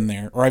 because I've been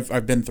there, or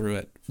I've been through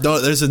it. No,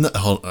 there is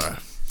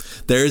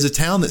a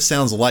town that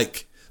sounds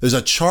like there's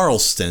a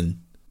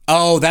Charleston,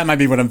 Oh, that might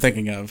be what I'm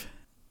thinking of.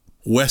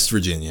 West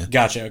Virginia.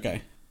 Gotcha.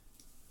 Okay.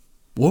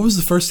 What was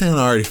the first town?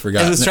 I already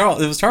forgot. It was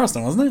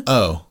Charleston, wasn't it?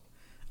 Oh,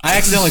 I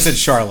accidentally said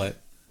Charlotte.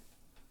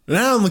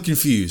 now I'm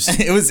confused.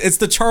 It's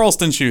the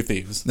Charleston Shoe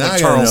Thieves. Now Like I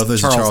gotta know if there's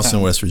a Charlestown.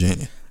 Charleston, West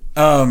Virginia.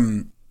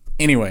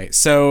 Anyway,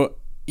 so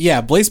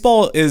yeah,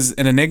 Blaseball is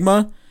an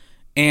enigma,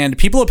 and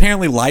people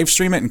apparently live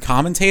stream it and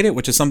commentate it,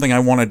 which is something I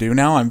want to do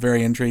now. I'm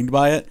very intrigued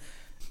by it.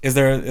 Is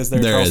there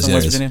Charleston,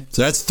 West Virginia?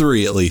 So that's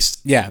 3 at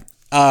least. Yeah,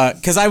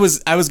 because I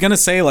was gonna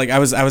say, like, I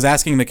was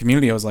asking the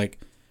community. I was like,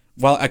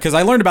 well, because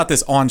I learned about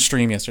this on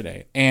stream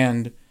yesterday,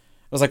 and I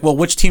was like, well,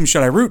 which team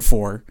should I root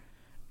for?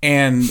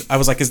 And I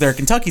was like, is there a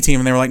Kentucky team?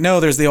 And they were like, no,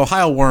 there's the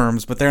Ohio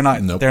Worms, but they're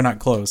not. Nope. They're not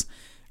close,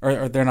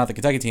 or they're not the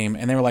Kentucky team.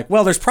 And they were like,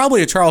 well, there's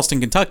probably a Charleston,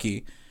 Kentucky.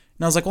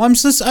 And I was like, well,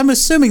 I'm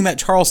assuming that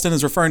Charleston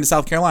is referring to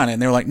South Carolina.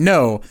 And they were like,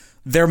 no,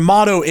 their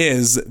motto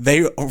is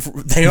they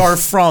are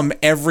from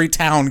every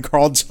town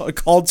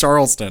called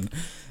Charleston.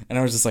 And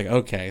I was just like,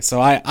 okay. So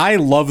I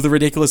love the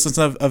ridiculousness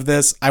of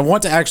this. I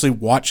want to actually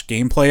watch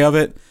gameplay of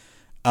it,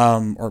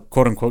 or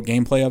quote unquote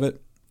gameplay of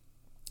it,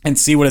 and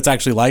see what it's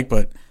actually like.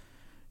 But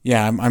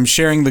yeah, I'm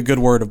sharing the good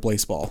word of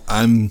Blaseball.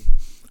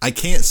 I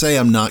can't say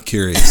I'm not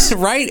curious.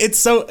 Right? It's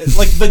so,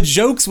 like, the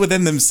jokes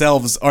within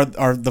themselves are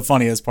the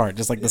funniest part,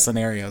 just like the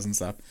scenarios and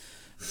stuff.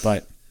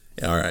 But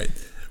All right,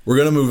 we're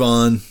gonna move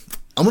on.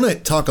 I'm gonna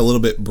talk a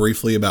little bit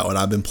briefly about what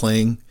I've been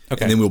playing,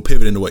 Okay. and then we'll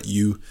pivot into what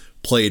you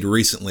played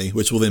recently,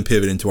 which will then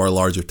pivot into our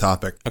larger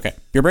topic. okay,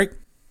 beer break.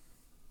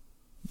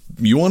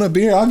 You want a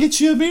beer? I'll get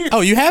you a beer.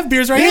 Oh, you have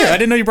beers right Yeah. here. I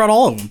didn't know you brought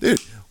all of them. Dude,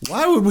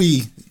 why would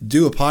we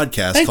do a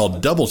podcast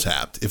called Double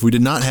Tapped if we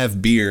did not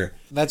have beer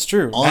That's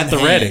true. on At the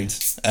hand ready.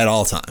 at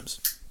all times?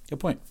 Good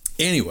point.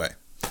 Anyway,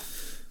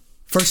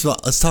 first of all,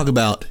 let's talk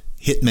about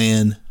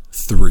Hitman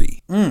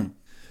 3,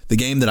 the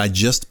game that I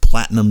just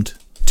platinumed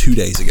 2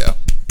 days ago.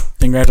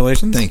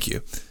 Congratulations. Thank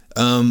you.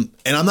 And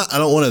I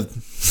don't want to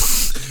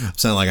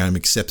sound like I'm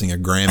accepting a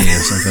Grammy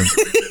or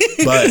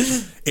something, but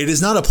it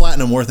is not a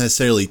platinum worth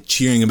necessarily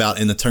cheering about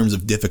in the terms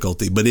of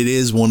difficulty, but it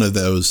is one of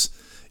those,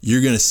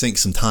 you're going to sink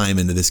some time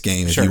into this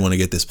game if Sure. you want to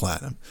get this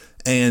platinum.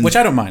 And Which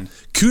I don't mind.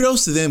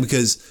 kudos to them,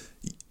 because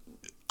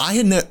I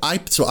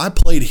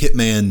played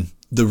Hitman,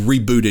 the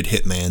rebooted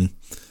Hitman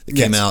that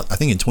came Yes. out, I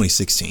think in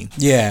 2016,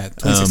 Yeah,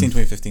 2016,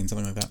 2015,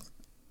 something like that.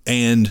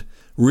 and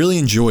really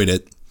enjoyed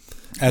it.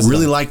 As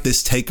Really well. liked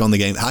this take on the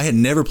game. I had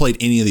never played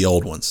any of the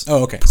old ones.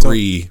 Oh, okay.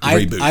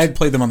 Pre-reboot. I had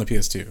played them on the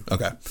PS2.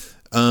 Okay.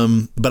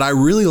 But I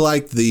really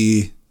liked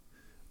the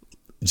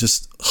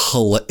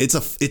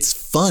it's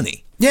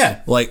funny.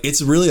 Yeah. Like,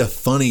 it's really a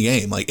funny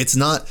game. Like, it's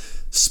not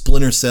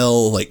Splinter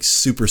Cell, like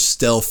super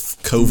stealth,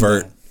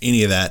 covert,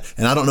 any of that.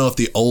 And I don't know if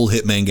the old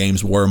Hitman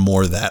games were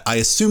more of that. I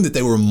assume that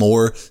they were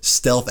more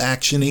stealth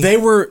actiony. They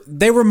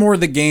were more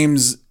the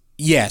games.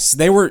 Yes,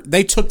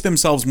 they took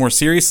themselves more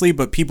seriously,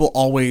 but people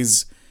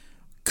always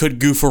could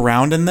goof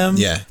around in them.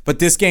 Yeah. But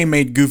these games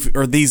made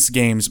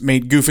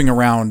goofing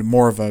around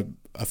more of a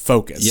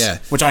focus. Yeah.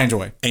 Which I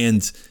enjoy.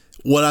 And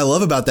what I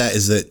love about that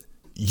is that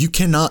you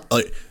cannot,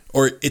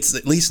 or it's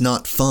at least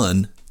not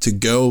fun to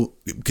go,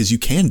 because you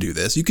can do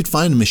this. You could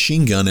find a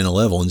machine gun in a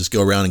level and just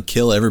go around and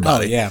kill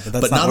everybody. Oh, yeah, but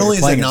that's not not what only you're is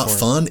that playing it not for.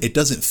 fun, it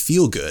doesn't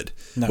feel good,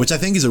 No. which I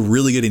think is a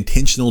really good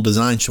intentional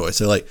design choice.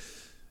 So, like,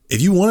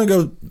 if you want to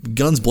go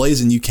guns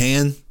blazing, you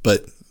can,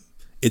 but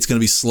it's going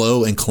to be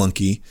slow and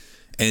clunky,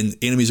 and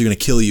enemies are going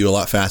to kill you a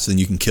lot faster than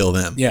you can kill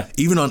them. Yeah.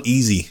 Even on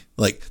easy,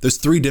 like, there's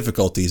 3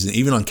 difficulties, and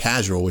even on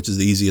casual, which is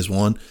the easiest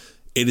one,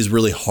 it is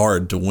really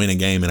hard to win a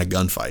game in a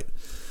gunfight.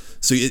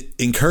 So it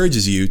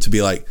encourages you to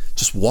be like,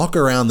 just walk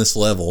around this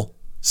level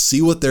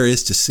see what there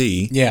is to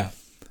see. Yeah.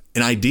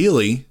 And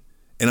ideally,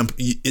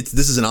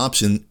 this is an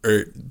option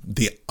or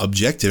the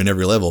objective in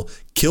every level.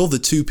 Kill the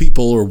 2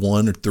 people or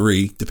 1 or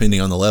 3,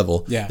 depending on the level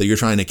that you're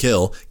trying to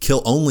kill.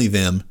 Kill only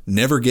them,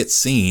 never get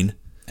seen.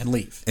 And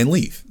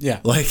leave. Yeah.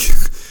 Like,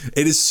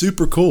 it is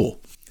super cool.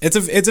 It's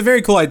a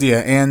very cool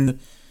idea. And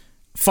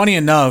funny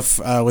enough,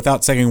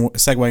 without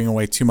segueing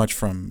away too much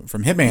from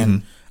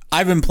Hitman,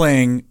 I've been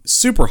playing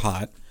Super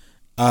Hot,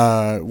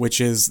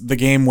 which is the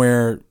game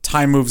where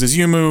time moves as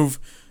you move.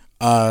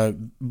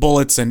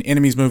 Bullets and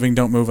enemies moving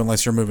don't move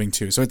unless you're moving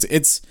too. So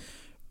it's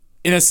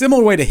in a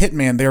similar way to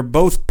Hitman, they're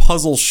both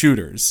puzzle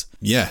shooters.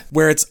 Yeah.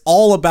 Where it's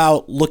all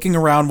about looking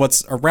around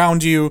what's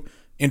around you,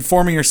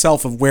 informing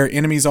yourself of where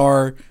enemies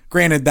are.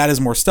 Granted, that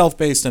is more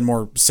stealth-based and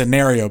more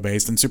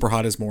scenario-based, and Super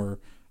Hot is more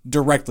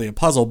directly a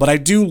puzzle. But I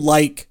do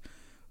like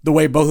the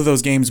way both of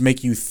those games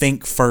make you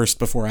think first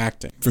before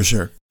acting. For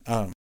sure.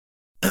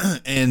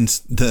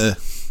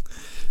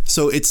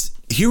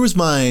 Here was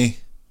my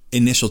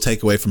initial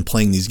takeaway from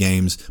playing these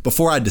games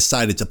before I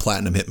decided to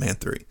platinum Hitman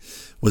 3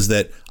 was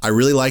that I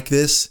really like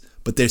this,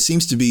 but there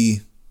seems to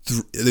be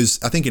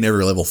there's I think in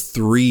every level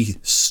 3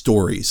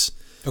 stories,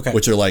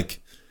 which are like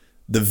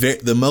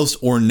the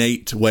most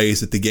ornate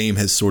ways that the game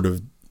has sort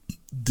of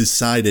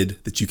decided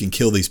that you can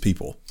kill these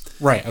people,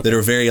 right? Okay. That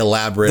are very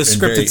elaborate, the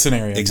scripted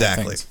scenario,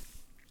 exactly.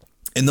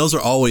 And those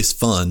are always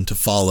fun to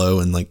follow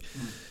and like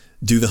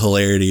do the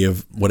hilarity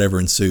of whatever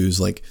ensues.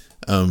 Like,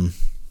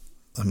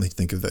 let me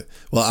think of it.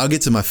 Well, I'll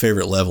get to my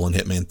favorite level in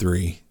Hitman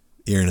 3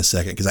 here in a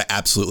second because I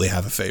absolutely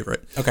have a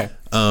favorite. Okay.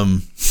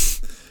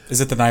 Is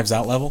it the Knives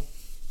Out level?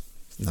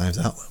 Knives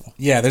Out level.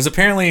 Yeah, there's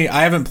apparently,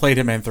 I haven't played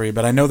Hitman 3,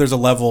 but I know there's a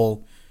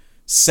level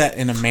set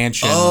in a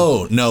mansion.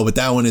 Oh, no, but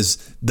that one is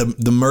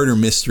the murder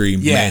mystery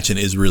mansion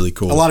is really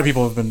cool. A lot of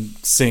people have been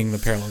seeing the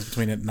parallels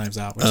between it and Knives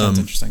Out, which sounds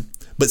interesting.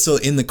 But so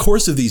in the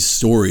course of these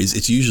stories,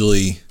 it's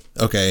usually,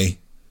 okay,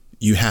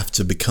 you have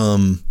to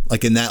become,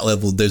 like in that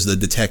level, there's the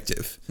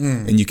detective.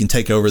 And you can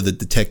take over the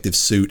detective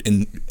suit.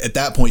 And at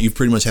that point, you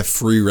pretty much have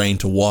free reign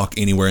to walk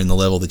anywhere in the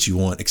level that you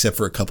want, except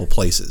for a couple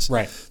places.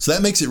 Right. So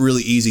that makes it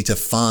really easy to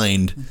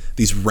find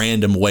these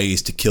random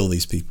ways to kill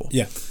these people.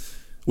 Yeah.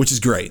 Which is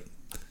great.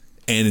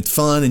 And it's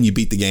fun, and you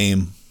beat the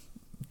game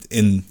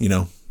in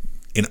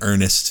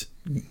earnest.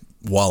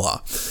 Voila.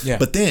 Yeah.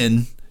 But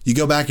then you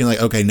go back and you're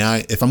like, okay, now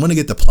if I'm going to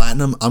get the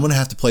platinum, I'm going to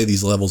have to play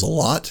these levels a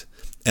lot.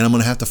 And I'm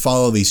going to have to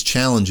follow these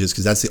challenges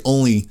because that's the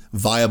only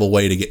viable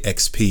way to get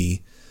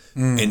XP.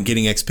 And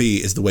getting XP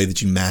is the way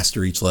that you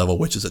master each level,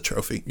 which is a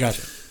trophy.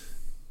 Gotcha.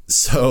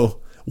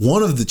 So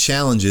one of the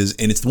challenges,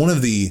 and it's one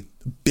of the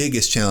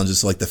biggest challenges,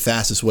 so like the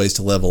fastest ways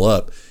to level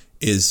up,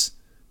 is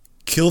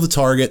kill the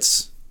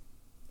targets,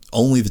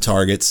 only the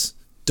targets,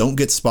 don't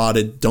get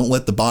spotted, don't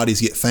let the bodies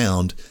get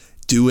found,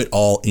 do it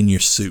all in your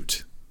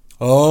suit.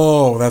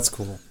 Oh, that's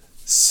cool.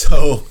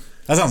 So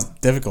that sounds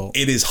difficult.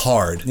 It is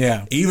hard.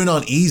 Yeah. Even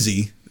on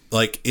easy,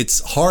 like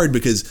it's hard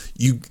because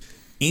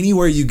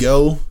anywhere you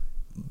go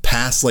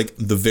past like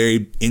the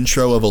very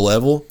intro of a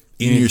level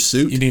in your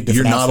suit,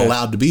 you're not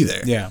allowed to be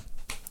there. Yeah.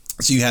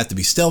 So you have to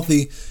be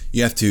stealthy.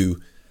 You have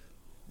to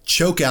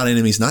choke out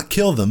enemies, not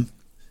kill them,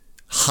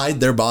 hide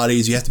their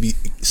bodies. You have to be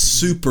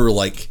super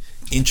like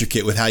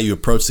intricate with how you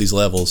approach these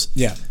levels.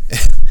 Yeah.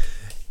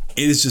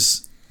 It is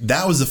just,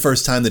 that was the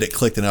first time that it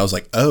clicked and I was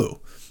like, oh,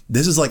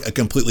 this is like a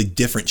completely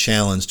different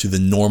challenge to the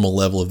normal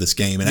level of this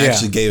game, and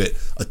actually gave it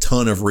a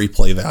ton of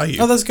replay value.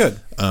 Oh, that's good.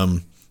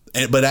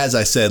 But as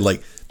I said,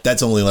 like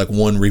that's only like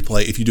one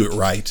replay. If you do it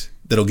right,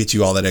 that'll get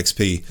you all that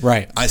XP.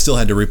 Right. I still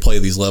had to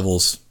replay these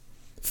levels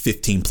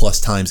 15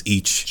 plus times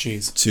each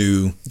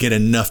to get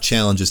enough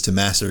challenges to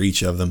master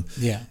each of them.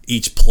 Yeah.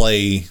 Each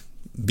play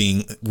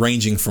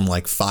ranging from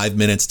like 5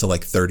 minutes to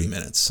like 30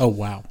 minutes. Oh,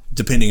 wow.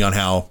 Depending on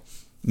how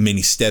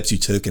many steps you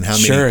took and how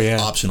many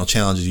optional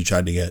challenges you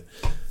tried to get.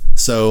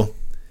 So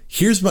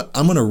here's what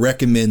I'm going to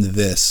recommend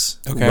this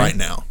right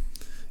now.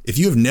 If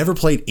you have never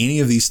played any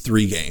of these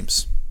 3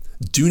 games,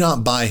 do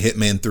not buy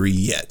Hitman 3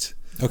 yet.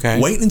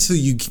 Okay. Wait until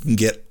you can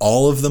get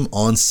all of them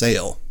on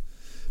sale,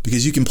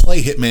 because you can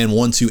play Hitman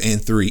 1, 2,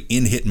 and 3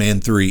 in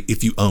Hitman 3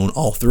 if you own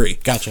all 3.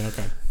 Gotcha.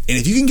 Okay. And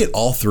if you can get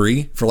all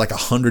 3 for like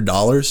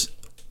 $100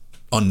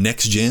 on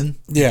next gen,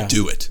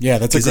 do it. Yeah,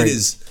 that's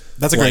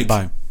a great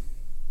buy.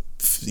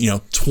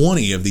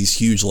 20 of these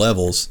huge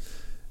levels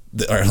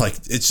that are like,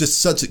 it's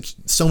just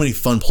so many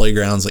fun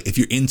playgrounds. Like if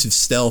you're into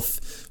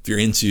stealth, if you're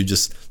into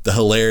just the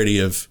hilarity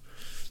of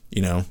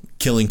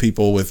killing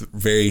people with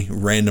very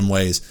random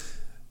ways,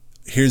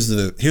 here's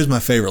my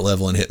favorite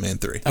level in Hitman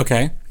 3.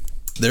 Okay.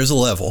 There's a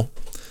level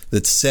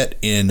that's set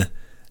in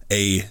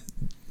a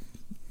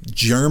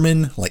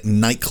German like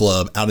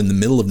nightclub out in the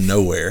middle of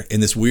nowhere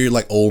in this weird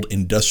like old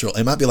industrial,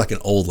 it might be like an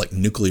old like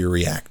nuclear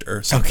reactor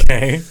or something,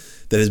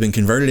 that has been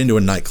converted into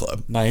a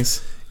nightclub.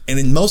 Nice. And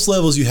in most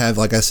levels you have,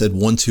 like I said,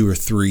 1, 2, or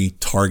 3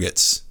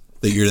 targets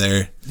that you're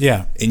there.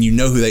 Yeah. And you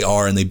know who they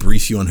are and they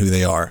brief you on who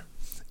they are.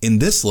 In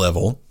this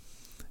level,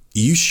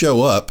 you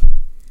show up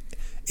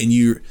and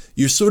you're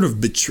sort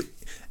of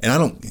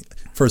and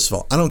First of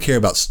all, I don't care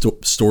about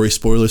story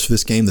spoilers for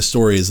this game. The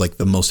story is like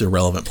the most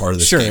irrelevant part of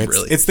this game,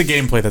 really. It's the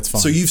gameplay that's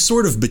fun. So you've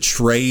sort of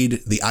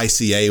betrayed the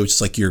ICA, which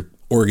is like your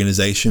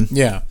organization.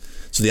 Yeah.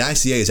 So the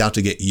ICA is out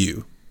to get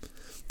you.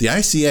 The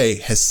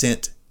ICA has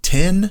sent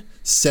 10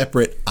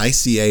 separate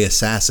ICA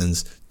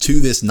assassins to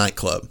this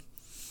nightclub.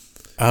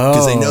 Oh.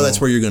 Because they know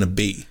that's where you're going to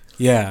be.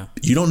 Yeah.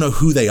 You don't know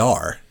who they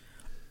are.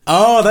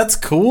 Oh, that's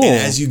cool. And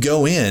as you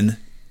go in,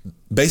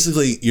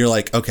 basically you're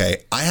like,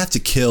 okay, I have to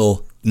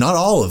kill not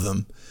all of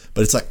them,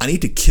 but it's like I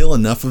need to kill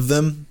enough of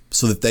them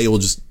so that they will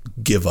just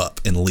give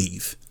up and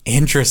leave.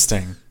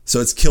 Interesting. So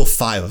it's kill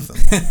 5 of them.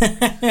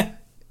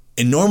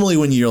 And normally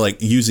when you're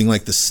like using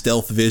like the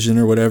stealth vision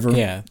or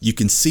whatever, you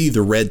can see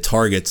the red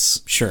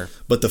targets. Sure.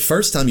 But the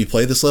first time you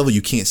play this level,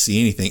 you can't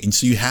see anything. And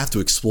so you have to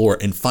explore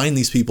and find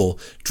these people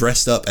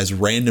dressed up as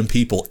random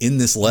people in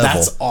this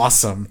level. That's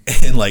awesome.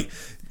 And like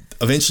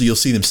eventually you'll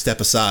see them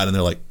step aside and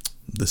they're like,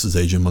 this is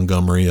Agent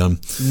Montgomery.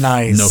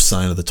 Nice. No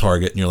sign of the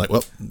target. And you're like,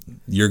 well,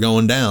 you're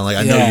going down. Like,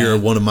 I know you're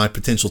one of my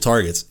potential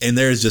targets. And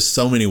there's just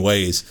so many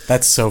ways.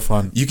 That's so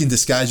fun. You can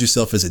disguise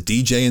yourself as a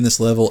DJ in this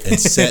level and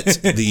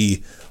set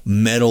the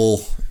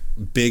metal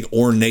big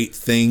ornate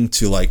thing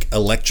to like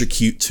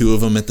electrocute 2 of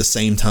them at the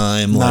same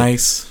time.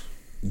 Nice.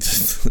 Like,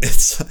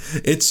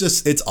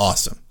 it's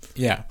awesome.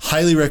 Yeah.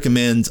 Highly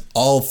recommend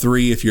all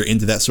 3 if you're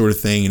into that sort of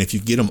thing. And if you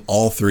get them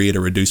all 3 at a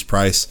reduced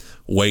price,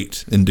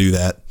 wait and do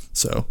that.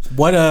 So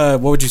what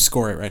would you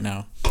score it right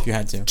now if you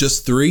had to?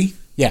 Just 3?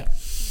 Yeah.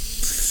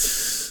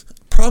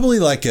 Probably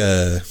like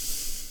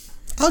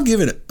I'll give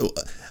it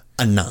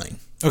a 9.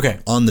 Okay.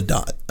 On the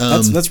dot.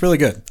 That's really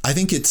good. I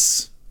think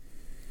it's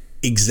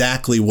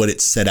exactly what it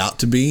set out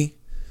to be.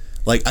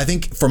 Like, I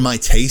think for my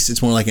taste,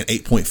 it's more like an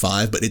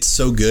 8.5, but it's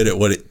so good at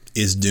what it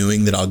is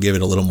doing that I'll give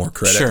it a little more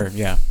credit. Sure,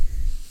 yeah.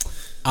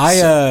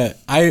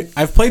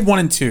 I've played 1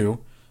 and 2.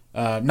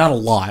 Not a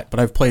lot,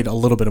 but I've played a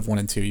little bit of 1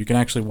 and 2. You can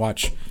actually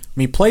watch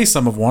me play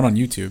some of 1 on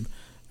YouTube,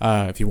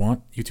 if you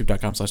want.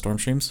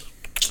 YouTube.com/stormstreams.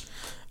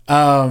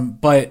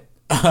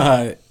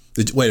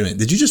 Wait a minute.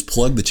 Did you just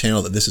plug the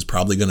channel that this is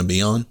probably going to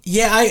be on?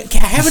 Yeah, I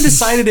haven't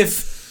decided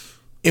if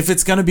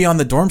it's going to be on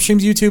the Dorm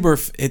Streams YouTube or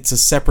if it's a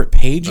separate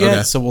page yet.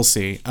 Okay. So we'll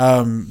see.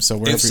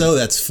 If so,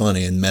 that's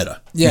funny and meta.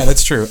 Yeah,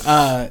 that's true.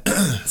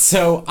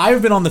 So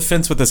I've been on the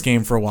fence with this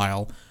game for a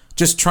while.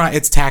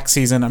 It's tax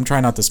season. I'm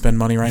trying not to spend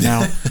money right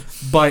now.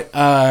 But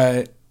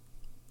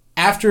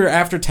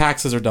after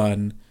taxes are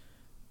done,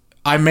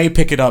 I may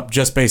pick it up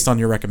just based on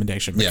your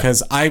recommendation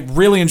because I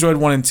really enjoyed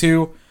 1 and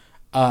 2.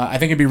 I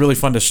think it'd be really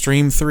fun to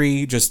stream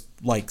 3, just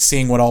like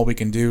seeing what all we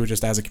can do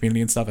just as a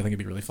community and stuff. I think it'd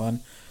be really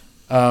fun.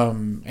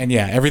 And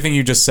yeah, everything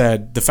you just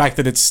said, the fact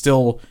that it's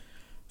still...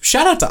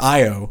 Shout out to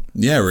IO.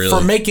 Yeah, really.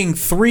 For making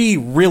 3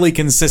 really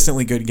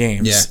consistently good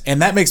games. Yeah.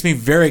 And that makes me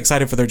very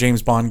excited for their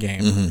James Bond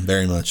game. Mm-hmm,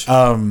 very much.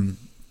 And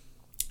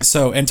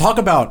talk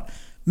about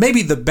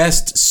maybe the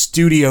best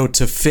studio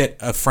to fit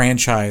a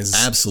franchise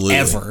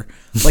ever.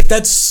 Like,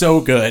 that's so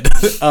good.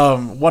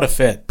 What a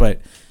fit. But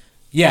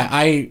yeah,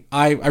 I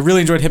really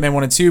enjoyed Hitman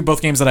 1 and 2,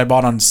 both games that I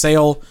bought on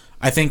sale.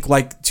 I think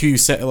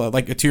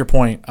to your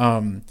point,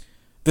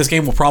 this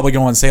game will probably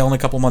go on sale in a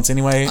couple months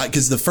anyway.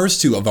 Because the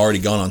first 2 have already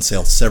gone on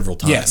sale several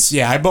times. Yes,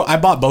 yeah. I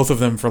bought both of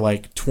them for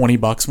like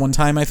 $20 one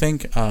time, I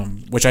think,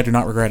 which I do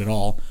not regret at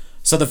all.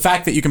 So the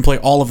fact that you can play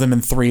all of them in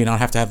 3 and not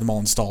have to have them all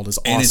installed is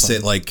awesome. And it's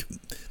at like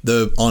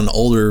on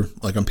older,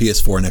 like on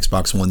PS4 and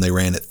Xbox One, they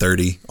ran at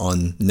 30.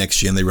 On next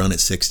gen, they run at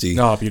 60.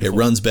 Oh, beautiful. It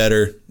runs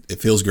better.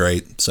 It feels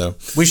great. So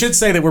we should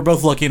say that we're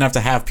both lucky enough to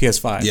have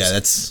PS5s. Yeah,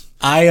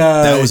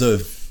 that was a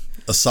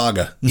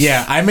saga.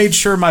 Yeah, I made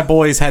sure my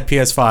boys had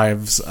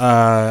PS5s.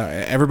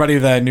 Everybody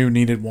that I knew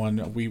needed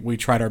one. We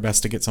tried our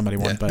best to get somebody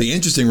one. But the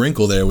interesting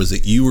wrinkle there was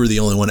that you were the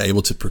only one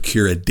able to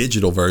procure a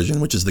digital version,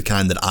 which is the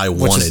kind that I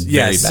wanted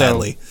very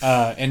badly.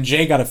 And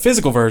Jay got a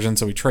physical version,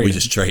 so we traded. We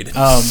just traded.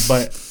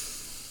 But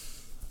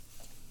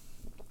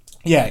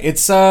yeah,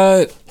 it's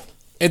a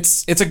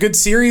good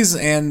series,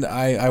 and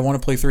I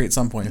want to play 3 at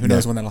some point. Who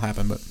knows when that'll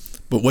happen?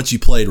 But what you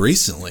played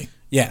recently,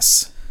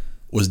 yes,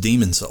 was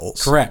Demon's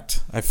Souls.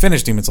 Correct. I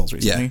finished Demon's Souls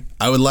recently. Yeah,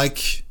 I would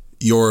like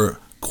your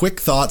quick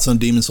thoughts on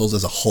Demon's Souls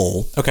as a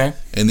whole. Okay,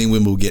 and then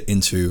we'll get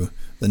into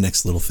the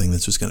next little thing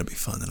that's just going to be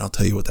fun, and I'll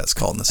tell you what that's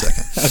called in a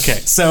second.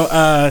 Okay,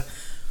 so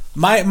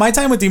my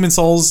time with Demon's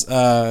Souls,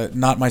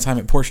 not my time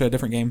at Porsche, a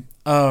different game.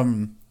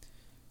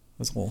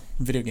 That's a whole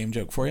video game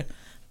joke for you.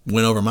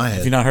 Went over my head.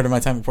 Have you not heard of my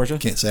time at Porsche?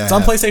 Can't say it's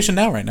on PlayStation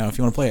Now right now if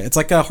you want to play it. It's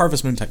like a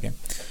Harvest Moon type game.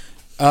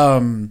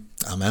 I'm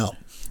out.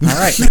 All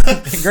right.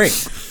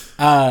 Great.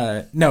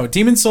 No,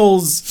 Demon's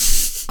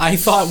Souls I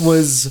thought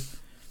was...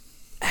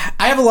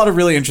 I have a lot of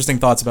really interesting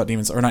thoughts about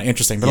Demon's Souls. Or not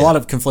interesting, but a lot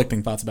of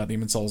conflicting thoughts about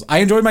Demon's Souls. I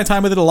enjoyed my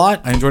time with it a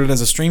lot. I enjoyed it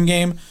as a stream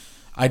game.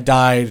 I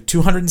died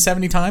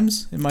 270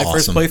 times in my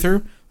first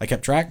playthrough. I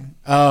kept track.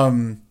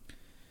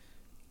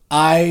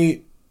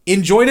 I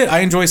enjoyed it. I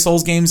enjoy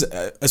Souls games,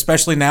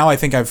 especially now. I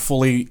think I'm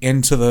fully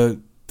into the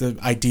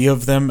idea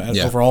of them as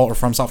overall, or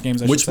FromSoft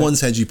games. Which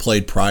ones had you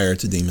played prior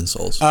to Demon's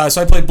Souls?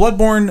 So I played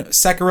Bloodborne,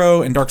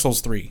 Sekiro, and Dark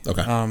Souls 3.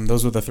 Okay.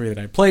 Those were the 3 that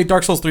I played.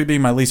 Dark Souls 3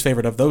 being my least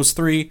favorite of those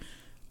 3.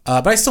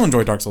 But I still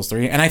enjoy Dark Souls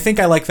 3, and I think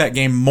I like that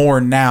game more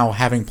now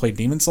having played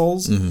Demon's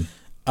Souls.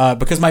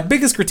 Because my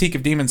biggest critique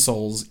of Demon's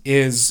Souls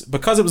is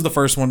because it was the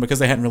first one, because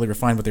they hadn't really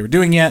refined what they were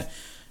doing yet.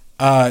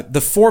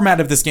 The format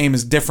of this game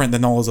is different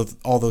than all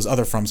those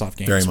other FromSoft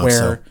games. Very much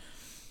so.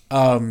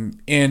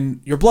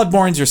 In your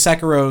Bloodborns, your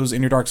Sekiros,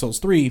 and your Dark Souls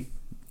 3,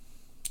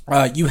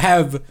 you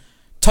have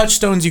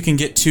touchstones you can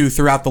get to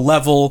throughout the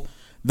level,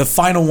 the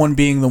final one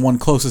being the one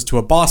closest to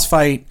a boss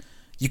fight.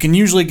 You can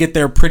usually get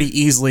there pretty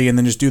easily and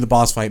then just do the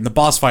boss fight, and the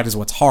boss fight is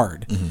what's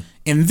hard.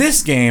 In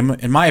this game,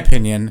 in my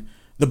opinion,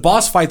 the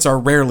boss fights are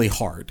rarely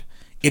hard.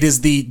 It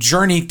is the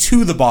journey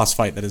to the boss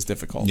fight that is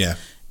difficult. Yeah.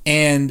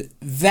 And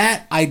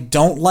that I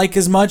don't like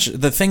as much.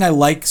 The thing I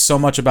like so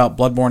much about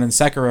Bloodborne and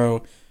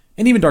Sekiro,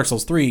 and even Dark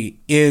Souls 3,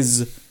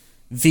 is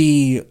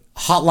the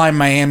Hotline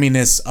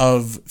Miami-ness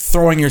of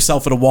throwing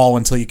yourself at a wall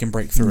until you can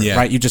break through it,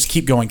 right? You just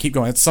keep going, keep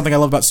going. It's something I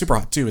love about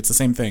Superhot, too. It's the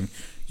same thing.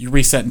 You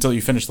reset until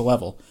you finish the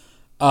level.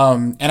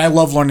 And I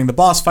love learning the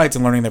boss fights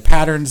and learning their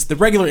patterns. The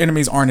regular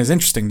enemies aren't as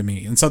interesting to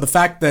me. And so the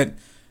fact that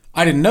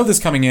I didn't know this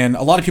coming in,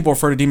 a lot of people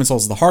refer to Demon's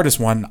Souls as the hardest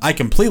one. I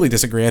completely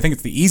disagree. I think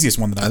it's the easiest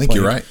one that I've played. I think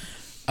you're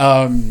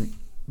right.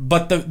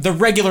 But the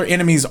regular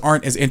enemies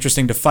aren't as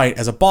interesting to fight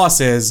as a boss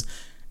is,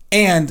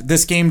 and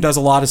this game does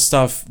a lot of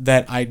stuff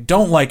that I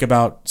don't like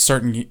about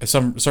certain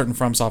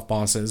FromSoft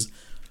bosses,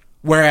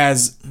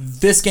 whereas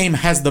this game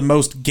has the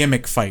most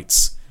gimmick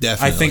fights,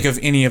 Definitely. I think, of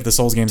any of the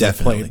Souls games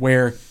Definitely. I've played,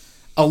 where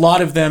a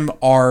lot of them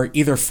are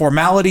either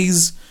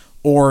formalities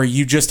or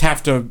you just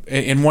have to,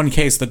 in one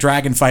case, the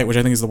dragon fight, which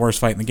I think is the worst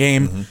fight in the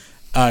game,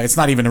 it's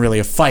not even really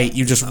a fight.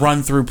 You just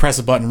run through, press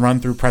a button, run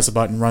through, press a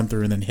button, run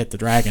through, and then hit the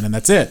dragon, and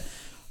that's it.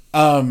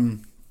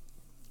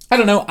 I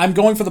don't know. I'm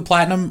going for the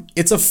platinum.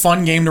 It's a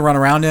fun game to run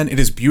around in. It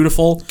is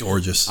beautiful.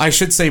 Gorgeous. I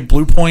should say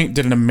Bluepoint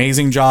did an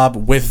amazing job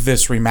with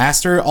this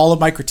remaster. All of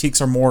my critiques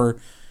are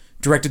more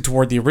directed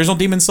toward the original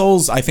Demon's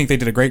Souls. I think they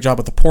did a great job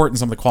with the port and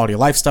some of the quality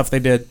of life stuff they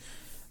did.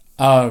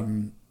 But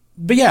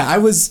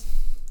yeah,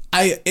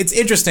 it's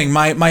interesting.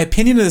 My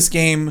opinion of this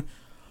game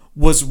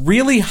was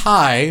really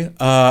high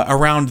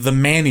around the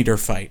Maneater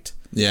fight.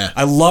 Yeah.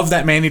 I love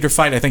that Maneater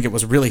fight. I think it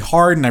was really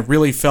hard, and I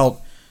really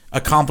felt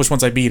accomplished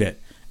once I beat it.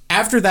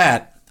 After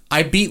that,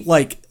 I beat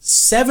like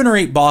 7 or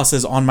 8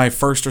 bosses on my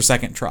first or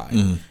second try.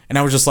 And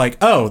I was just like,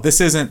 that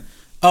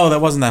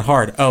wasn't that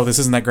hard. Oh, this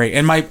isn't that great.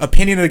 And my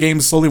opinion of the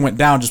game slowly went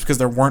down just because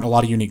there weren't a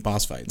lot of unique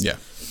boss fights. Yeah.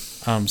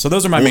 So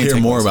those are my main takeaways. We'll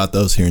hear more about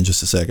those here in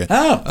just a second.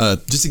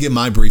 Just to give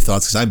my brief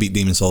thoughts, because I beat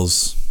Demon's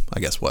Souls,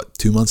 I guess,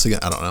 2 months ago?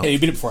 I don't know. Yeah, you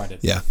beat it before I did.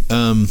 Yeah.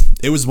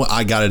 It was when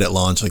I got it at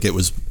launch. Like, it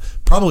was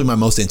probably my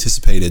most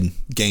anticipated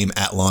game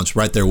at launch,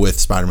 right there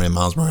with Spider-Man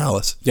Miles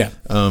Morales. Yeah.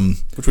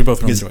 Which we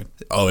both really enjoyed.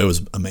 Oh, it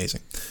was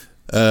amazing.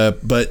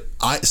 But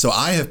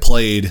I have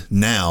played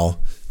now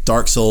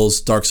Dark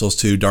Souls, Dark Souls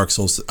 2, Dark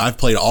Souls. I've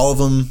played all of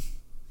them.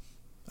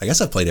 I guess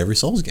I've played every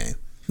Souls game.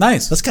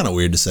 Nice. That's kind of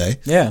weird to say.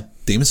 Yeah.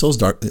 Demon's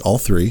Souls, all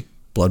 3,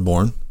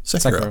 Bloodborne,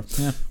 Sekiro.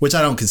 Yeah. Which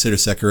I don't consider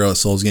Sekiro a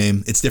Souls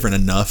game. It's different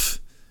enough,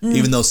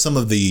 even though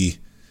it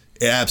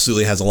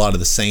absolutely has a lot of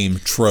the same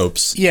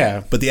tropes.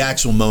 Yeah. But the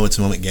actual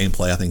moment-to-moment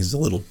gameplay, I think, is a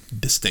little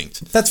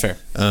distinct. That's fair.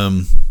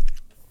 It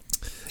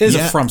is a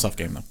FromSoft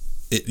game, though.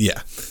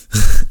 Yeah.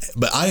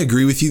 But I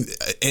agree with you,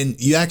 and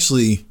you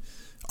actually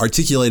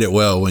articulate it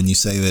well when you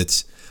say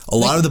that a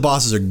lot of the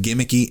bosses are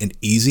gimmicky and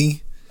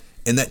easy,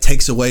 and that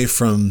takes away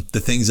from the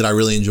things that I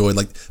really enjoyed.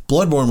 Like,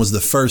 Bloodborne was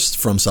the first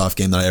FromSoft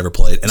game that I ever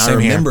played, and I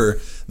remember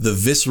the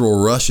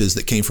visceral rushes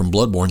that came from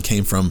Bloodborne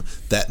came from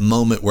that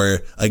moment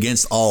where,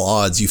 against all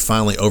odds, you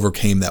finally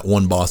overcame that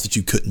one boss that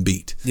you couldn't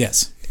beat.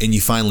 Yes. And you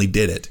finally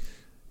did it.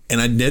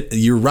 And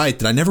you're right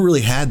that I never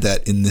really had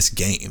that in this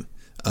game.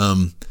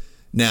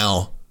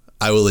 Now,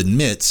 I will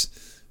admit,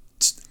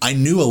 I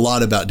knew a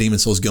lot about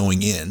Demon's Souls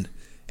going in.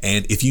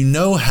 And if you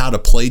know how to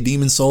play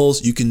Demon's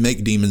Souls, you can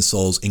make Demon's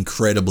Souls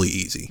incredibly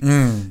easy.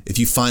 If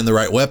you find the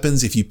right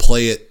weapons, if you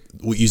play it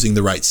using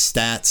the right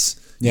stats,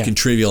 you can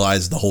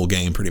trivialize the whole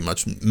game pretty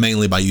much,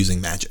 mainly by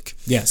using magic.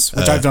 Yes,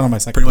 which I've done on my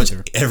second Pretty much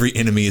playthrough. every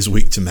enemy is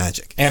weak to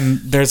magic. And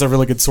there's a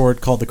really good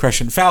sword called the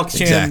Crescent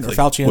Falchion. Exactly. Or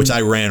Falchion. Which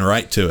I ran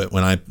right to it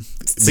when I...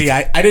 See,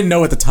 I didn't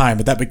know at the time,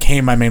 but that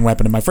became my main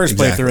weapon in my first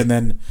playthrough, and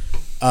then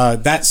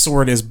that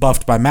sword is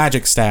buffed by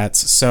magic stats,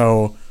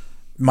 so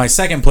my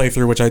second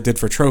playthrough, which I did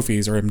for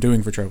trophies, or am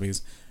doing for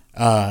trophies,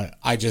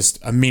 I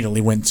just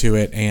immediately went to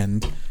it,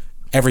 and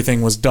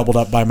everything was doubled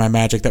up by my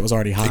magic that was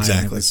already high.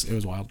 Exactly. It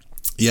was wild.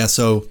 Yeah,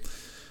 so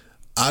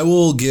I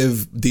will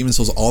give Demon's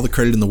Souls all the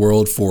credit in the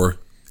world for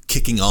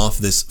kicking off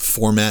this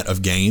format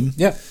of game.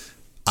 Yeah.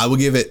 I will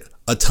give it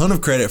a ton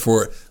of credit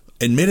for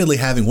admittedly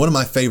having one of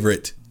my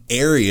favorite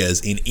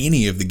areas in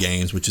any of the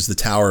games, which is the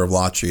Tower of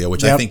Latria,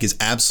 which I think is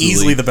absolutely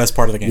easily the best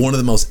part of the game. One of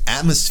the most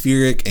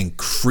atmospheric and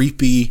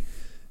creepy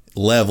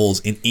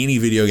levels in any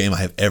video game I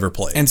have ever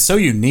played. And so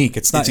unique.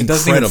 It doesn't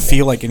incredible. even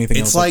feel like anything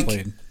else I've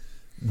played.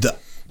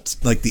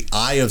 The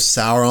Eye of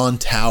Sauron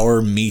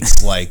tower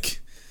meets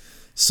like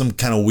some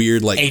kind of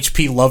weird like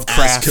HP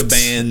Lovecraft.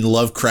 Azkaban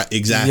Lovecraft.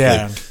 Exactly.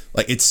 Yeah.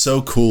 Like, it's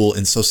so cool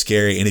and so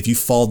scary. And if you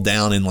fall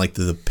down in like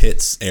the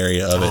pits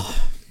area of it,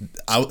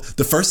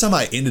 The first time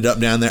I ended up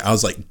down there, I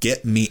was like,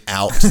 "Get me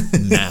out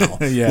now!"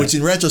 Yeah. Which,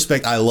 in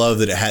retrospect, I love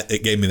that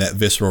it gave me that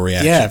visceral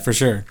reaction. Yeah, for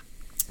sure.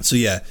 So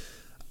yeah,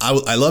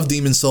 I love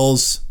Demon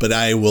Souls, but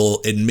I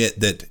will admit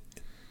that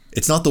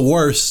it's not the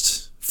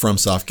worst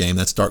FromSoft game.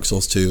 That's Dark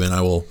Souls 2, and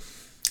I will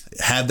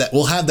have that.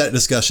 We'll have that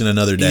discussion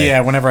anher day. Yeah,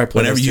 whenever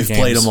those you've two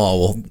played games. them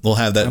all, we'll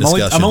have that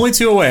discussion. I'm only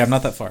 2 away. I'm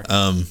not that far.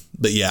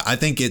 But yeah, I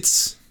think it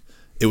set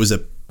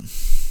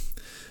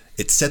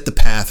the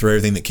path for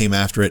everything that came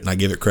after it, and I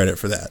give it credit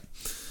for that.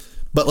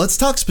 But let's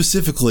talk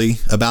specifically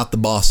about the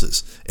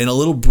bosses. In a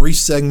little brief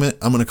segment,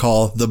 I'm going to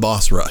call the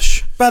boss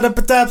rush. Boss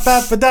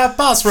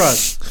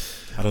rush.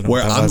 I don't know.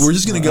 We're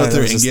just going to go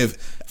through and give.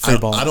 I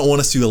don't want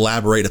us to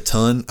elaborate a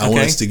ton. I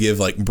want us to give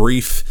like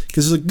brief,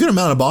 because there's a good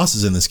amount of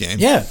bosses in this game.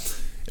 Yeah.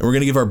 And we're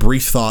going to give our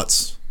brief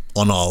thoughts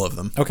on all of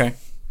them. Okay.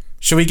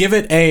 Should we give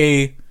it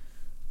a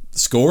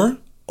score?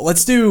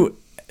 Let's do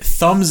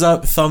thumbs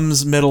up,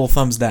 thumbs middle,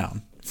 thumbs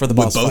down for the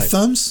boss fight. With both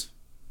thumbs?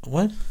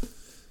 What?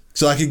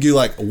 So I could do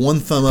like 1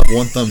 thumb up,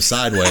 1 thumb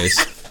sideways.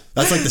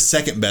 That's like the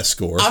second best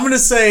score. I'm gonna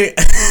say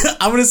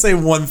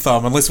 1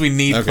 thumb unless we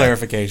need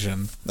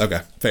clarification.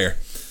 Okay, fair.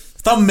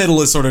 Thumb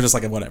middle is sort of just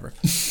like a whatever.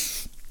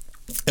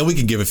 And we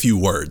can give a few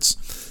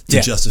words to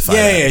justify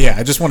that. Yeah.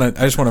 I just want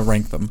to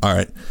rank them. All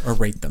right. Or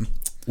rate them.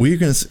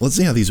 Let's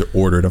see how these are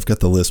ordered. I've got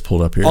the list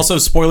pulled up here. Also,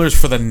 spoilers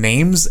for the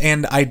names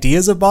and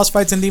ideas of boss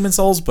fights in Demon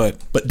Souls, but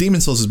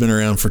Demon Souls has been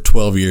around for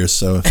 12 years,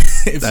 so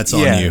that's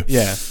on you.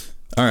 Yeah.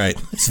 All right.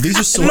 So these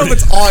are sorted. I don't know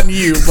if it's on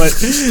you,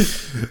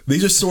 but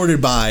these are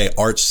sorted by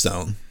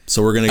archstone.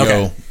 So we're going to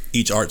go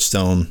each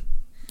archstone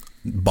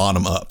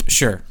bottom up.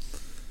 Sure.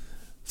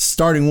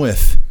 Starting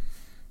with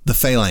the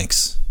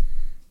Phalanx.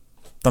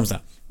 Thumbs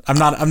down. I'm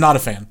not a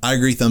fan. I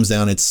agree, thumbs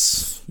down.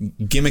 It's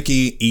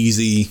gimmicky,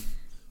 easy,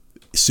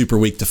 super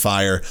weak to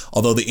fire.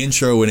 Although the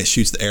intro when it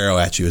shoots the arrow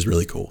at you is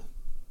really cool.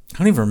 I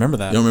don't even remember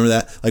that. You don't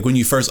remember that? Like when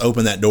you first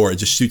open that door, it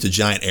just shoots a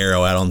giant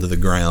arrow out onto the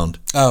ground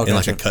in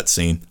like a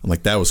cutscene. I'm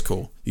like, that was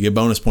cool. You get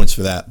bonus points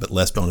for that, but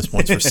less bonus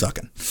points for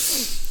sucking.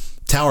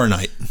 Tower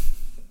Knight.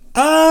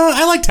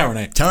 I like Tower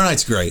Knight. Tower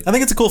Knight's great. I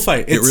think it's a cool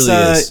fight. It really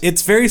is.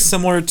 It's very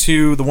similar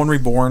to the one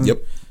Reborn. Yep.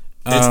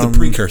 It's the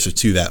precursor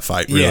to that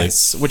fight, really.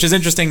 Yes, which is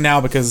interesting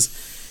now because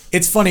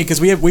it's funny because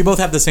we both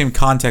have the same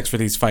context for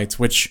these fights,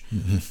 which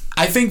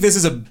I think this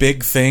is a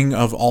big thing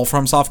of all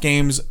FromSoft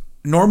games.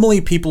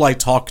 Normally, people I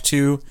talk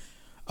to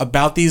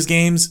about these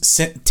games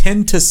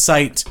tend to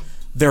cite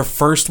their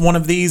first one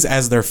of these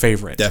as their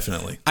favorite.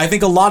 Definitely. I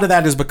think a lot of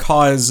that is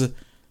because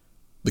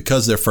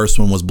their first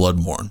one was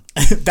Bloodborne.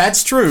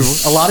 That's true.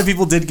 A lot of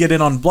people did get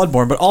in on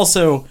Bloodborne, but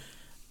also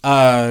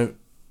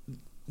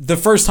the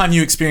first time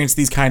you experience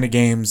these kind of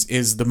games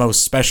is the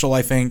most special,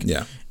 I think.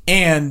 Yeah.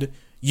 And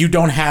you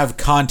don't have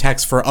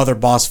context for other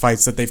boss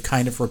fights that they've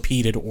kind of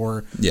repeated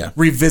or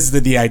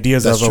revisited the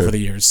ideas of over the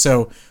years.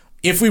 So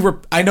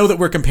I know that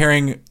we're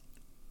comparing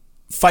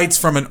fights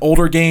from an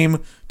older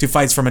game to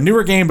fights from a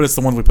newer game, but it's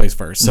the one we played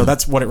first. So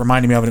that's what it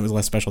reminded me of, and it was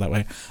less special that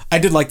way. I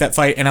did like that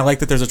fight, and I like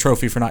that there's a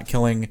trophy for not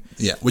killing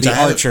the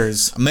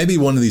archers. Maybe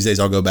one of these days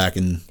I'll go back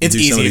and it's do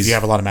easy some of these. if you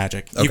have a lot of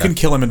magic. Okay. You can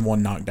kill him in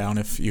one knockdown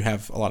if you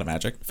have a lot of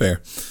magic.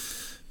 Fair.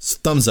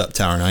 Thumbs up,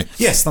 Tower Knight.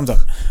 Yes, thumbs up.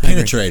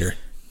 Penetrator.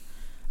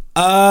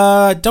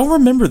 Don't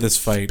remember this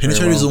fight.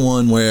 Penetrator is the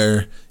one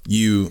where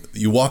you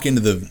walk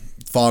into the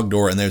fog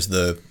door and there's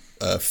the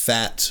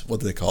fat, what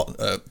do they call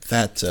it?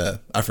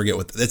 I forget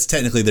what, that's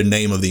technically the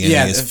name of the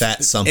enemy is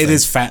Fat something. It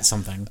is Fat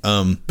something.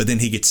 But then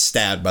he gets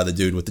stabbed by the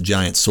dude with the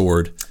giant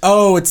sword.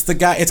 Oh, it's the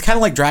guy, it's kind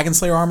of like Dragon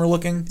Slayer armor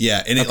looking.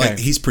 Yeah, and like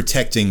he's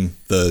protecting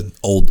the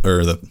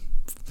the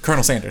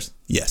Colonel Sanders.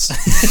 Yes.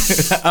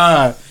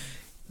 That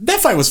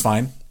fight was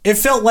fine. It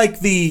felt like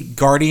the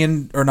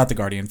Guardian, or not the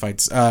Guardian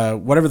fights,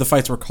 whatever the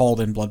fights were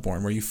called in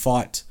Bloodborne, where you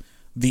fought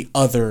the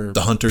hunters.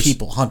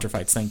 Hunter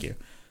fights, thank you.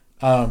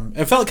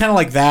 It felt kind of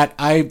like that.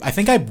 I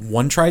think I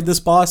one-tried this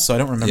boss, so I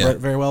don't remember it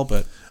very well,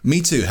 but... Me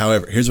too,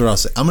 however, here's what I'll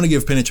say. I'm going to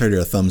give Penetrator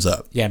a thumbs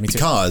up. Yeah, me too.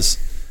 Because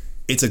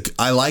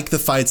I like the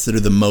fights that are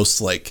the most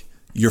like,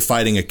 you're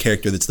fighting a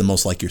character that's the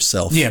most like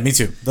yourself. Yeah, me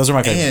too. Those are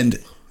my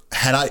favorite.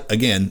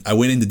 And I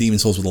went into Demon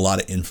Souls with a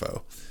lot of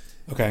info.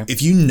 Okay.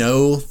 If you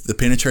know the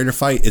Penetrator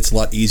fight, it's a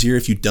lot easier.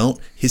 If you don't,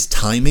 his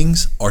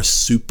timings are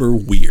super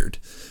weird.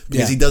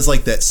 Because he does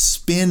like that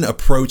spin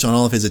approach on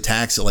all of his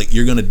attacks. That, like,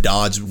 you're going to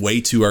dodge way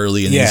too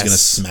early and he's going to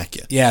smack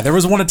you. Yeah, there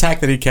was one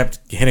attack that he kept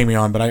hitting me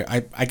on, but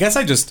I guess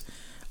I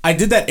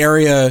did that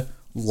area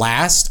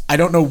last. I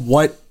don't know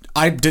what,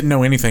 I didn't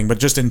know anything, but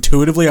just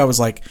intuitively I was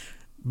like,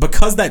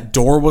 because that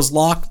door was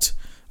locked,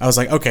 I was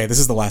like, okay, this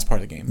is the last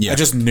part of the game. Yeah. I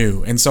just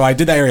knew. And so I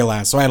did that area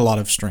last, so I had a lot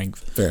of strength.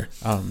 Fair.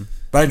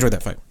 But I enjoyed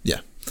that fight. Yeah.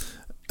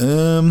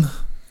 The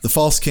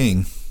False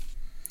King.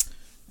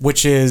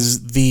 Which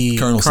is the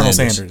Colonel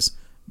Sanders.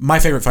 My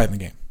favorite fight in the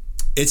game.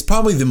 It's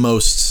probably the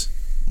most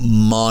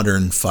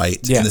modern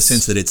fight in the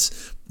sense that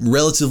it's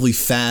relatively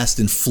fast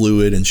and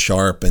fluid and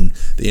sharp, and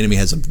the enemy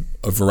has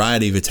a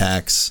variety of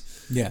attacks.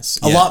 Yes.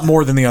 A lot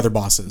more than the other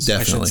bosses,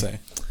 definitely. I should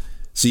say.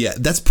 So yeah,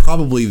 that's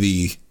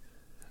probably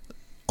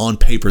on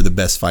paper, the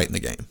best fight in the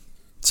game.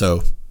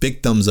 So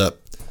big thumbs up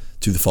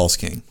to the False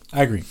King.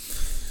 I agree.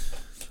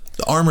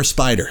 The Armor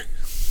Spider.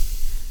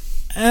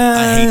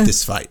 I hate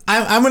this fight.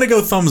 I'm going to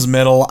go thumbs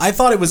middle. I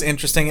thought it was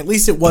interesting. At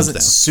least it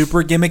wasn't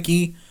super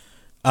gimmicky.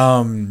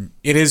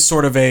 It is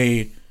sort of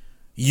a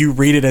you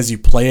read it as you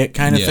play it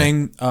kind of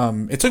thing.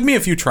 It took me a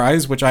few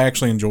tries, which I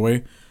actually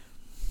enjoy.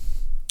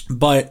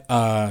 But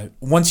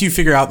once you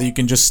figure out that you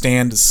can just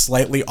stand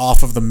slightly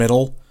off of the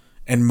middle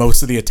and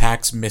most of the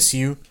attacks miss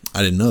you.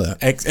 I didn't know that.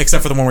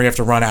 Except for the one where you have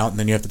to run out and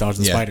then you have to dodge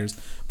the spiders.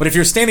 But if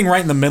you're standing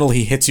right in the middle,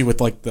 he hits you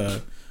with like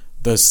the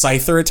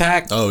scyther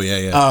attack. Oh,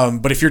 yeah.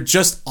 But if you're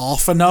just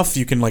off enough,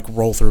 you can like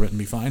roll through it and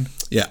be fine.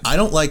 Yeah, I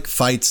don't like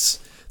fights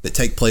that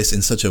take place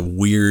in such a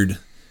weird,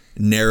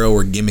 narrow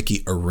or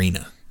gimmicky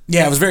arena.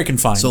 Yeah, it was very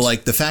confined. So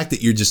like the fact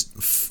that you're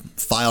just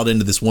filed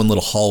into this one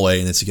little hallway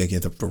and it's like you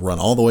have to run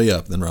all the way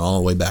up, then run all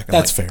the way back.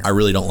 That's fair. I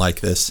really don't like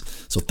this.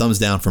 So thumbs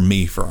down from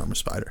me for Armor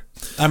Spider.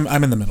 I'm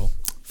in the middle.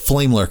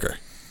 Flame Lurker.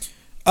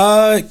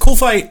 Cool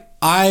fight.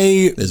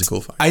 It is a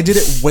cool fight. I did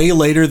it way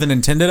later than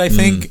intended, I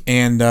think,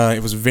 and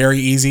it was very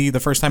easy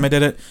the first time I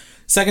did it.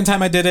 Second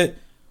time I did it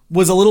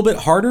was a little bit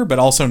harder, but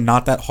also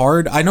not that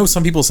hard. I know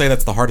some people say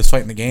that's the hardest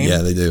fight in the game. Yeah,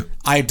 they do.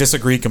 I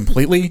disagree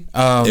completely.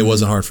 It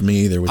wasn't hard for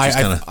me either, which is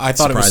kind of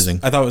surprising.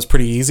 I thought it was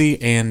pretty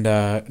easy, and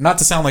not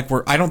to sound like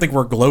I don't think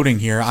we're gloating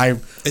here.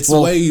 It's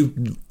the way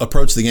you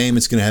approach the game.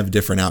 It's going to have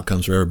different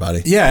outcomes for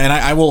everybody. Yeah, and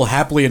I will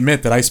happily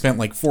admit that I spent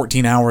like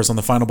 14 hours on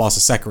the final boss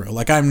of Sekiro.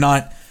 Like I'm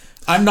not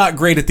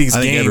great at these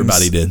games. I think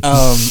everybody did.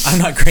 I'm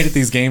not great at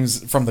these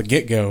games from the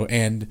get-go,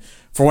 and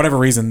for whatever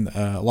reason,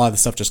 a lot of the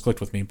stuff just clicked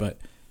with me. But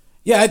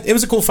yeah, it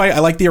was a cool fight. I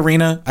like the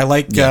arena. I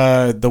like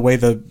the way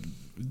the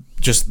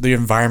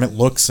environment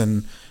looks,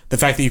 and the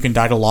fact that you can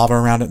die to lava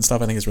around it and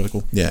stuff. I think it's really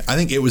cool. Yeah, I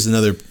think it was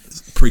another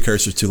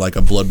precursor to like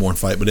a Bloodborne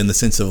fight, but in the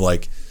sense of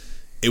like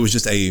it was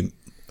just a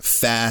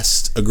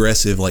fast,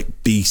 aggressive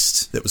like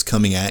beast that was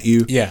coming at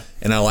you. Yeah.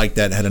 And I like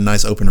that. It had a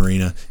nice open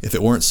arena. If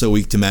it weren't so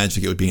weak to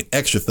magic, it would be an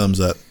extra thumbs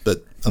up,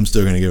 but I'm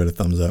still going to give it a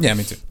thumbs up. Yeah,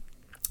 me too.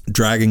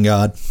 Dragon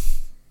God.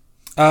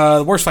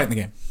 The worst fight in the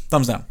game.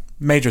 Thumbs down.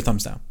 Major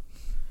thumbs down.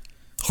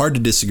 Hard to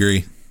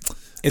disagree.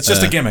 It's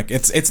just a gimmick.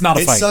 It's not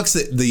a fight. It sucks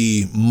that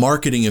the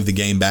marketing of the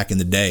game back in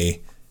the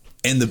day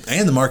and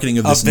the marketing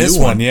of this new new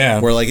one, yeah,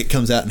 where like it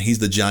comes out and he's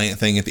the giant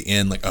thing at the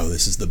end, like, oh,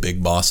 this is the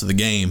big boss of the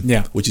game.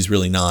 Yeah. Which he's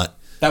really not.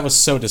 That was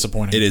so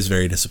disappointing. It is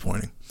very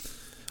disappointing.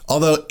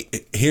 Although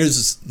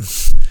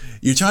if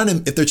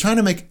they're trying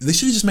to make, they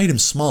should have just made him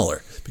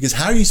smaller, because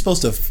how are you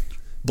supposed to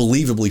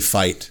believably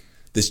fight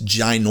this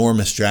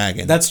ginormous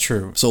dragon? That's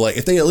true. So like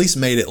if they at least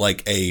made it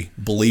like a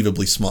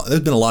believably small, there's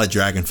been a lot of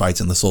dragon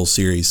fights in the Soul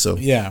series, so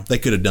yeah, they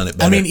could have done it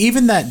better. I mean,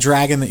 even that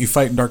dragon that you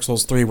fight in Dark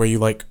Souls 3 where you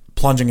like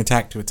plunging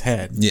attack to its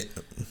head. Yeah.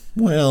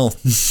 Well,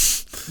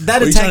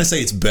 that are you trying to say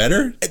it's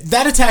better?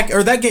 That attack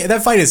or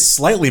that fight is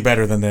slightly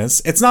better than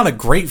this. It's not a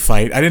great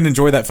fight. I didn't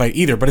enjoy that fight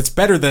either, but it's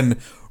better than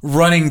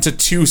running to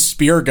 2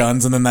 spear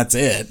guns and then that's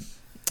it.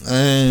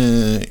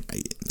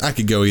 I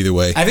could go either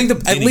way. I think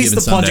at least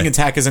the plunging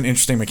attack is an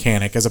interesting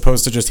mechanic as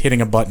opposed to just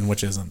hitting a button,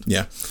 which isn't.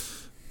 Yeah,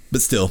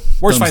 but still,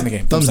 worst fight in the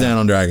game. Thumbs down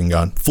on Dragon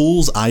God.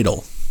 Fool's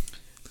Idol.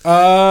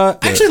 I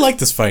actually like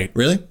this fight.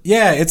 Really?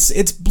 Yeah, it's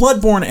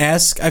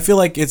Bloodborne-esque. I feel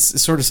like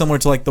it's sort of similar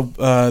to like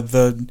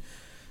the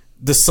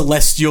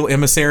celestial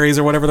emissaries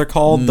or whatever they're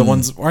called. The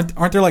ones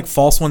aren't there like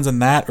false ones in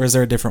that, or is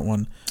there a different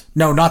one?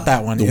 No, not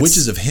that one. The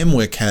Witches of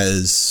Hemwick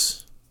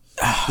has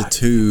the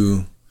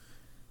 2.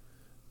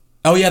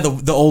 Oh yeah,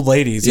 the old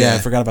ladies. Yeah, I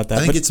forgot about that.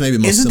 I think it's maybe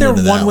most isn't similar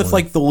there to one that with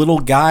like the little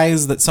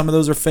guys that some of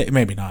those are fake?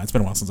 Maybe not. It's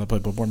been a while since I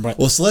played Bloodborne. But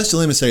well,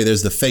 Celestial Emissary,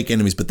 there's the fake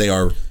enemies, but they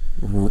are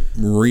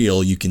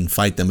real. You can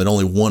fight them, but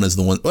only one is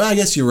the one. Well, I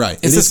guess you're right.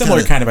 It's a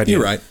similar kind of idea.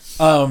 You're right.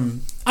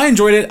 I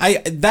enjoyed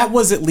it. That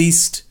was at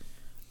least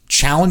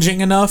challenging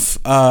enough.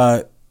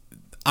 I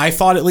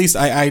thought at least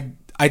I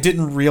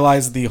didn't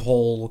realize the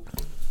whole.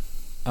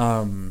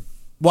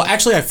 Well,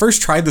 actually, I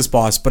first tried this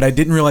boss, but I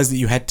didn't realize that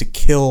you had to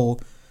kill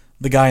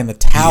the guy in the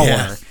tower.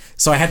 Yeah.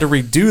 So I had to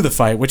redo the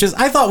fight, which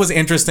I thought was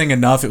interesting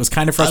enough. It was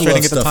kind of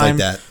frustrating at the time,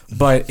 like that.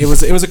 But it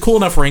was a cool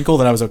enough wrinkle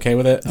that I was okay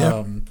with it.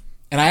 Yeah.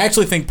 And I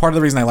actually think part of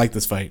the reason I like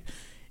this fight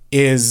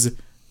is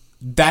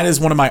that is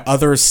one of my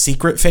other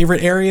secret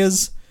favorite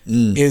areas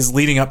is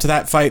leading up to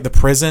that fight, the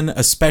prison,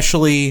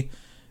 especially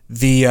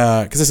the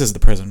because this is the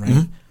prison, right?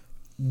 Mm-hmm.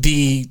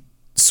 The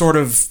sort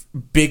of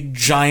big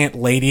giant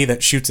lady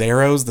that shoots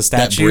arrows, the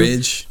statue, that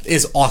bridge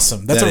is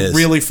awesome. That's a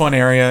really fun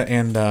area,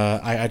 and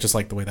I just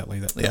like the way that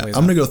lays out. Yeah,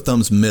 I'm gonna go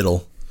thumbs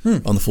middle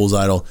on the Fool's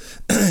Idol.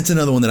 It's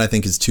another one that I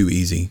think is too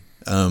easy.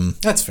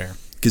 That's fair.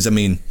 Because I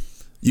mean,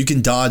 you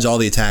can dodge all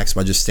the attacks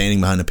by just standing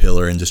behind a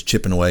pillar and just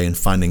chipping away and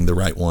finding the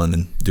right one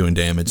and doing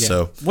damage. Yeah.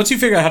 So once you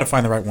figure out how to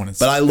find the right one,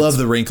 but I love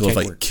the wrinkle of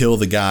like kill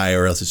the guy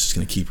or else it's just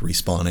gonna keep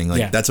respawning.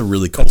 Like that's a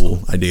really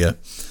cool idea.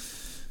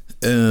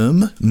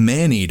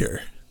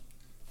 Maneater.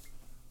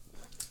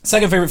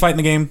 Second favorite fight in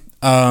the game.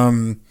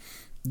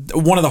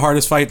 One of the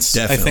hardest fights.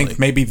 Definitely. I think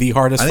maybe the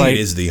hardest fight. I think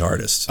it is the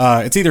hardest.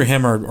 It's either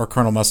him or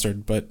Colonel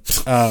Mustard, but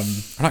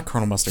not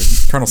Colonel Mustard,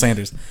 Colonel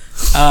Sanders.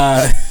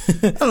 I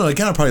don't know. It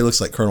kind of probably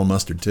looks like Colonel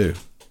Mustard too.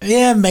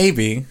 Yeah,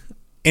 maybe.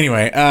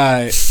 Anyway,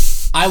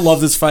 I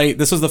love this fight.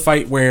 This was the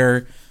fight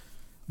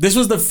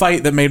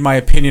that made my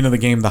opinion of the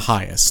game the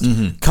highest.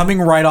 Mm-hmm.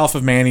 Coming right off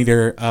of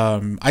Maneater,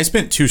 I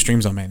spent 2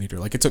 streams on Maneater.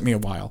 Like, it took me a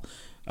while.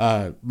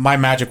 My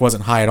magic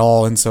wasn't high at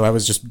all, and so I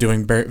was just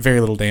doing very, very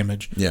little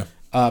damage. Yeah.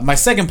 My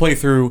second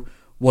playthrough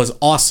was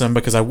awesome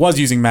because I was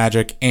using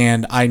magic,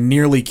 and I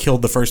nearly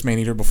killed the first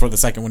Maneater before the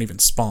second one even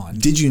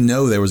spawned. Did you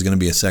know there was going to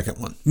be a second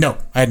one? No,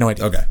 I had no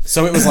idea. Okay.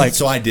 So it was like,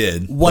 So I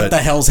did. what the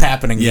hell's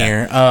happening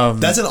here?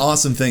 That's an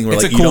awesome thing. Where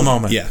it's like, a cool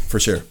moment. Yeah, for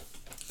sure.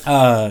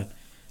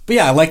 But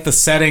yeah, I like the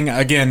setting.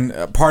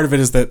 Again, part of it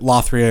is that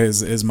Lothria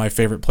is my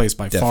favorite place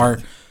by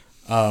far.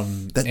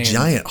 That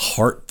giant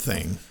heart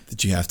thing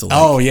that you have to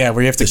oh yeah,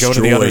 where you have to go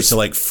to the other to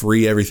like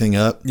free everything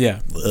up.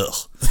 Yeah. Ugh.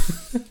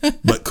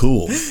 But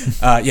cool.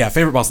 Yeah,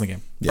 favorite boss in the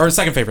game. Or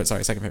second favorite,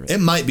 second favorite. It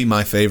might be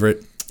my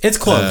favorite. It's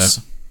close.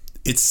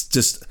 It's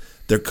just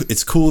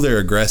it's cool, they're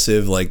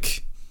aggressive,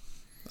 like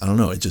I don't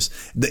know, it just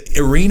the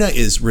arena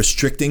is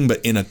restricting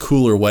but in a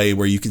cooler way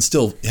where you can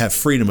still have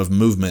freedom of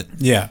movement.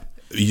 Yeah.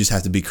 You just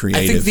have to be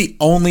creative. I think the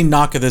only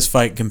knock of this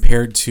fight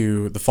compared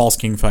to the False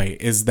King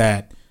fight is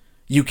that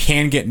you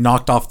can get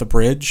knocked off the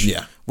bridge.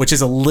 Yeah. Which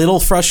is a little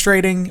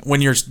frustrating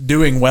when you're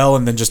doing well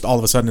and then just all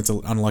of a sudden it's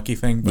an unlucky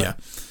thing.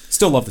 But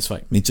still love this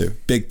fight. Me too.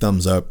 Big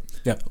thumbs up.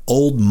 Yep.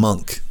 Old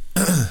Monk.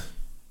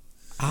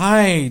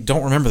 I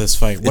don't remember this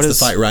fight. What it's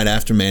the fight right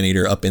after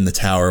Maneater up in the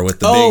tower with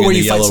the big and where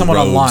the you fight yellow someone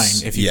robes.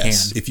 online if you can.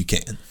 If you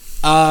can.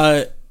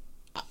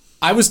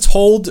 I was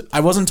told, I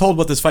wasn't told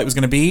what this fight was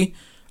going to be.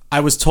 I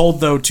was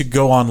told, though, to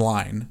go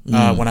online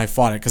when I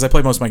fought it, because I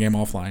played most of my game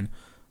offline.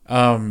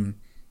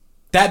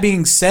 That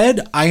being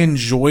said, I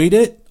enjoyed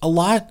it a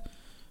lot.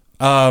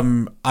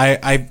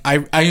 I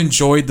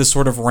enjoyed the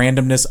sort of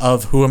randomness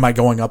of who am I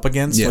going up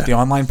against with the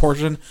online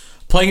portion.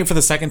 Playing it for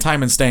the second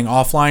time and staying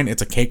offline,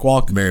 it's a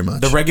cakewalk. Very much.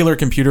 The regular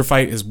computer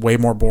fight is way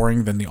more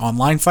boring than the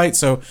online fight.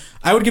 So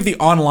I would give the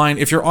online,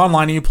 if you're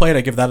online and you play it,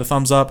 I give that a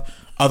thumbs up.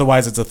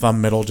 Otherwise, it's a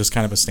thumb middle, just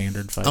kind of a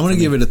standard fight. I'm going to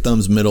give it a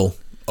thumbs middle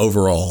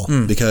overall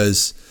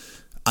because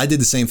I did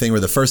the same thing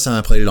where the first time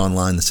I played it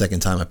online, the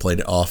second time I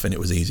played it off, and it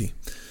was easy.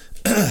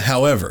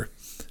 However,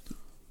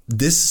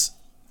 this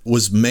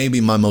was maybe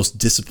my most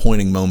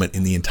disappointing moment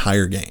in the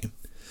entire game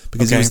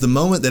because it was the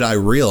moment that I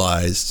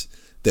realized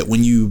that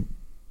when you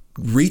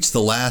reach the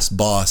last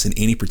boss in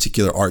any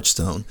particular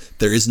Archstone,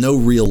 there is no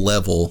real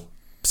level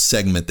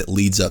segment that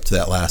leads up to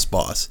that last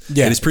boss.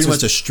 Yeah, it is pretty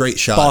much a straight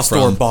shot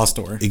from boss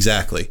door.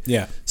 Exactly.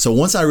 Yeah. So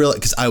once I realized,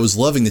 because I was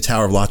loving the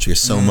Tower of Latria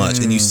so much,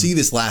 and you see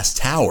this last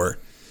tower,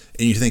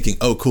 and you're thinking,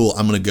 "Oh, cool!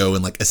 I'm gonna go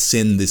and like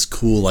ascend this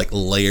cool like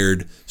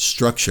layered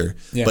structure."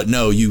 Yeah. But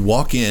no, you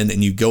walk in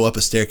and you go up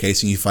a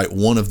staircase and you fight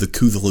one of the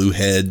Cthulhu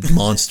head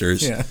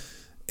monsters. Yeah.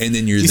 And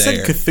then you said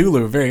there.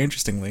 Cthulhu very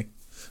interestingly.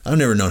 I've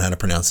never known how to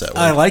pronounce that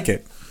word. I like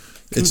it.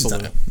 It's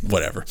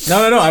whatever.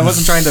 No. I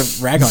wasn't trying to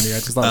rag on you. I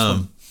just thought it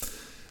was fun.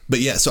 But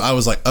yeah, so I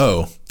was like,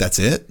 oh, that's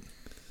it?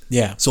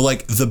 Yeah. So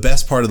like the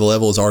best part of the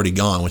level is already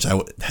gone, which I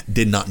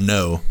did not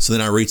know. So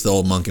then I reached the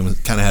Old Monk and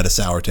kind of had a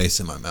sour taste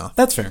in my mouth.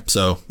 That's fair.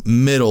 So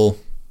middle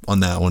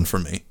on that one for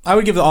me. I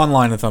would give the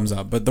online a thumbs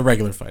up, but the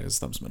regular fight is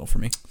thumbs middle for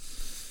me.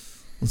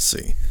 Let's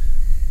see.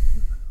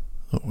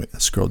 Oh, wait, I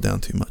scrolled down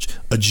too much.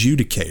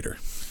 Adjudicator.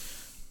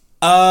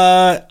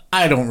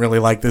 I don't really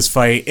like this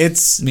fight.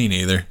 It's me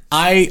neither.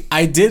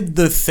 I did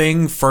the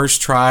thing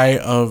first try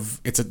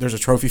of there's a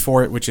trophy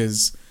for it, which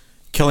is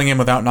killing him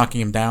without knocking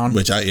him down.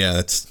 Which I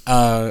just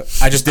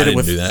did it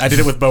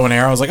with bow and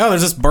arrow. I was like, oh,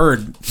 there's this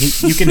bird.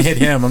 You can hit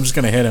him. I'm just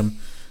gonna hit him.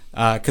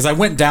 Because I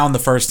went down the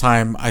first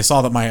time, I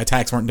saw that my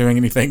attacks weren't doing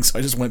anything, so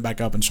I just went back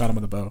up and shot him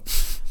with a bow.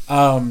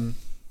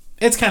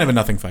 It's kind of a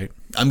nothing fight.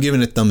 I'm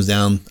giving it thumbs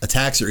down.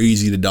 Attacks are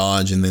easy to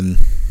dodge, and then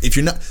if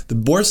you're not, the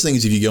worst thing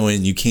is if you go in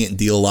and you can't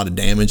deal a lot of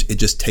damage, it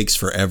just takes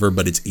forever,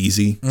 but it's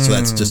easy. So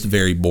that's just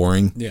very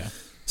boring. Yeah.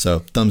 So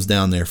thumbs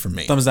down there for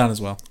me. Thumbs down as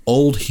well.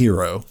 Old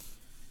Hero.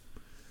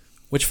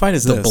 Which fight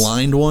is this? The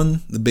blind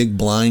one, the big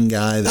blind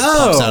guy that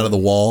pops out of the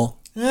wall.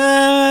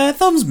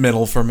 Thumbs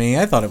middle for me.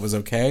 I thought it was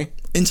okay.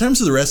 In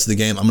terms of the rest of the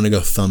game, I'm going to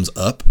go thumbs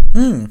up.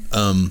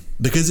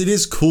 Because it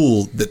is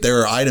cool that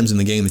there are items in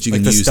the game that you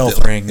can use. Like the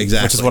stealth ring,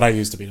 exactly. which is what I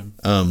used to beat him.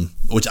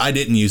 Which I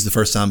didn't use the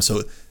first time,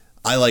 so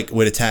I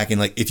would attack,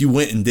 and if you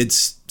went and did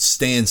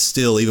stand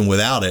still even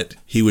without it,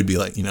 he would be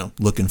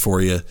looking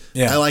for you.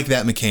 Yeah. I like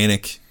that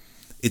mechanic.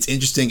 It's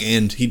interesting,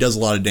 and he does a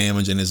lot of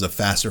damage and is a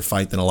faster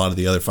fight than a lot of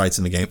the other fights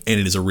in the game, and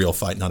it is a real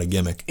fight, not a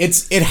gimmick. It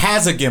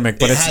has a gimmick,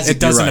 but it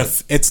doesn't.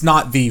 Right. It's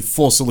not the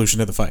full solution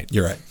to the fight.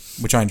 You're right.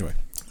 Which I enjoy.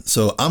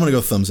 So I'm gonna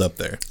go thumbs up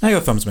there. I go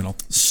thumbs middle.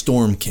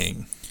 Storm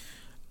King.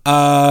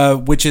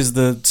 Which is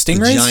the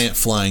stingray? The giant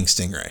flying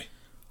stingray.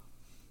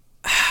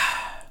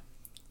 I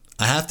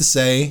have to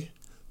say,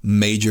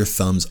 major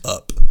thumbs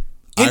up.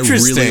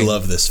 Interesting. I really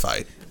love this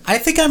fight. I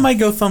think I might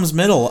go thumbs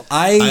middle.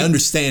 I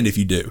understand if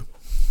you do.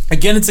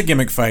 Again, it's a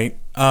gimmick fight.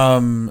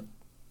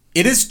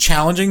 It is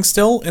challenging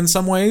still in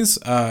some ways,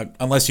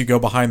 unless you go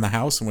behind the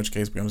house, in which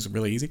case it becomes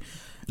really easy.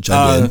 Which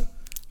I did.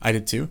 I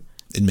did too.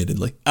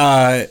 Admittedly.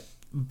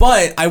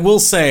 But I will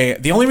say,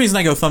 the only reason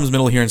I go thumbs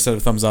middle here instead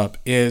of thumbs up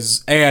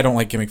is, A, I don't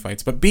like gimmick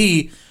fights, but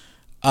B,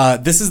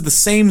 This is the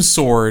same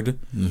sword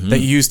that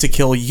you used to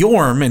kill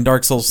Yorm in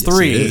Dark Souls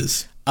 3. Yes, it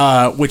is.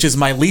 Which is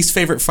my least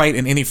favorite fight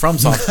in any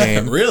FromSoft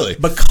game. Really?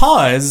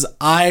 Because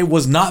I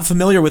was not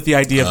familiar with the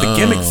idea of the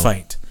gimmick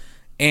fight.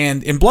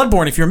 And in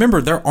Bloodborne, if you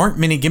remember, there aren't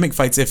many gimmick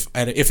fights, if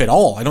at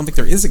all. I don't think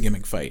there is a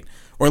gimmick fight.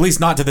 Or at least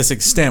not to this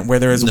extent, where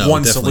there is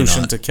one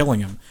solution to killing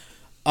him.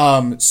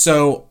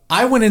 So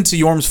I went into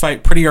Yorm's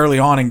fight pretty early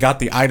on and got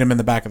the item in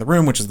the back of the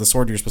room, which is the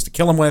sword you're supposed to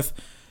kill him with.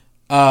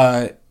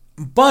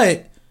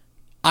 But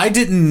I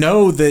didn't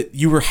know that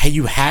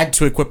you had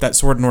to equip that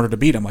sword in order to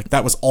beat him. Like,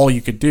 that was all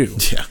you could do.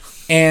 Yeah.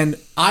 And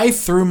I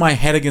threw my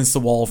head against the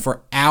wall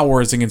for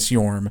hours against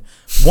Yorm.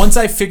 Once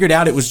I figured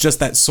out it was just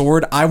that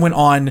sword, I went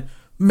on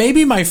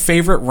maybe my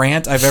favorite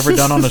rant I've ever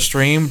done on the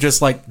stream,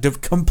 just like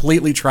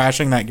completely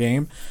trashing that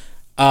game.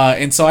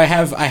 And so I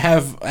have,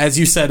 as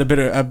you said, a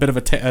bit of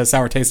a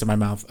sour taste in my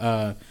mouth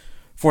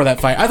for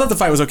that fight. I thought the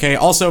fight was okay.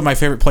 Also, my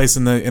favorite place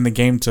in the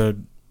game to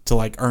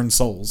like earn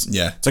souls.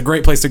 Yeah, it's a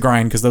great place to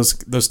grind because those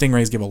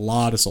stingrays give a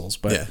lot of souls.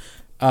 But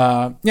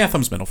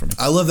thumbs middle for me.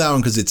 I love that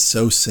one because it's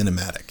so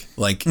cinematic.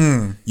 Like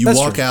you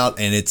walk out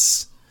and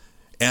it's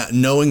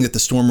knowing that the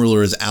Storm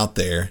Ruler is out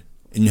there,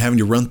 and you're having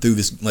to run through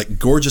this like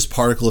gorgeous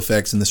particle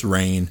effects in this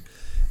rain,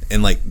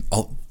 and like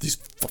all these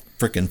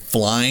freaking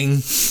flying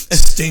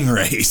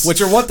stingrays,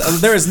 which are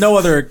there is no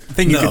other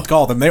thing you could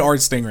call them. They are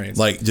stingrays,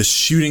 like just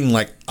shooting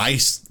like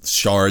ice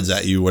shards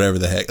at you, whatever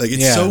the heck. Like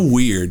it's so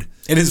weird.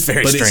 It is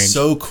very strange. But it's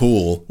so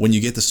cool when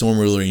you get the Storm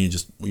Ruler and you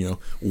just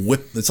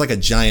whip. It's like a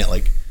giant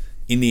like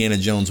Indiana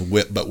Jones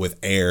whip, but with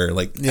air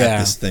at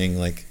this thing.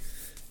 Like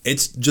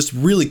it's just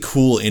really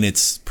cool in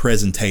its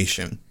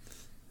presentation.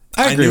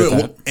 I agree with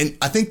that. And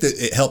I think that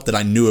it helped that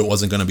I knew it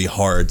wasn't going to be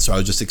hard, so I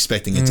was just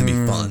expecting it to be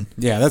fun.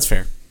 Yeah, that's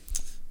fair.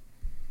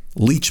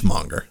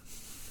 Leechmonger.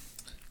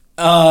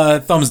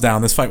 Thumbs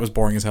down. This fight was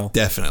boring as hell.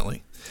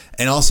 Definitely.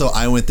 And also,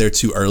 I went there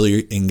too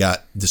early and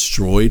got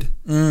destroyed,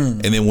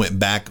 and then went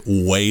back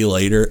way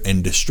later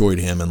and destroyed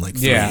him in like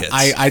 3 hits.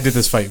 I did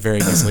this fight very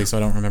easily, so I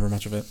don't remember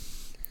much of it.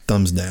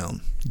 Thumbs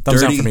down.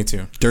 Thumbs down for me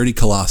too. Dirty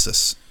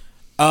Colossus.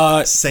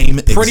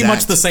 Pretty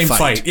much the same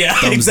fight. Yeah,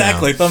 thumbs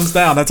exactly. Down. Thumbs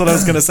down. That's what I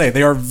was going to say.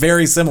 They are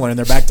very similar and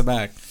they're back to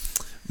back.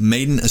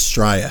 Maiden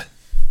Astraea.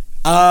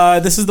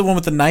 This is the one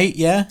with the knight,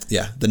 yeah?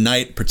 Yeah, the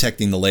knight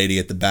protecting the lady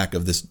at the back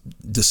of this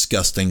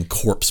disgusting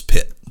corpse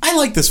pit. I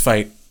like this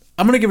fight.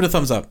 I'm going to give it a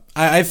thumbs up.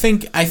 I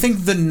think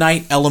the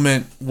knight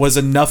element was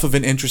enough of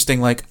an interesting,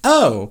 like,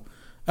 oh,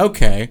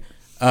 okay,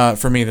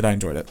 for me that I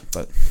enjoyed it.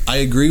 But I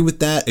agree with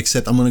that,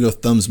 except I'm going to go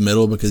thumbs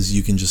middle because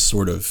you can just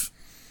sort of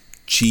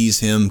cheese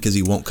him because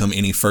he won't come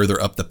any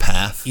further up the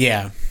path.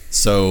 Yeah.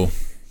 So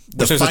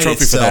there's a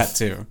trophy for that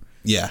too.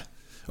 Yeah.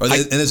 And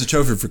there's a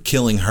trophy for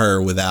killing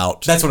her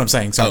without. That's what I'm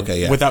saying. So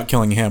without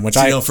killing him, which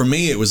for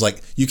me it was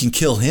like you can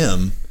kill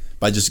him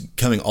by just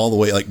coming all the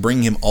way, like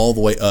bringing him all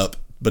the way up.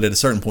 But at a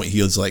certain point,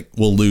 he was like,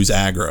 "We'll lose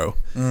aggro,"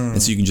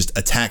 and so you can just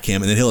attack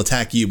him, and then he'll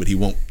attack you, but he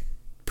won't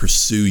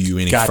pursue you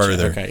any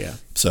further. Okay, yeah.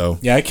 So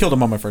I killed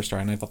him on my first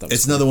try, and I thought that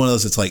was another one of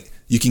those. It's like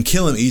you can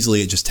kill him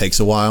easily; it just takes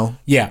a while.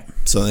 Yeah.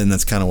 So then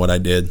that's kind of what I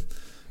did,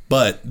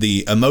 but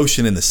the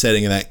emotion and the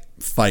setting of that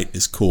fight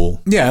is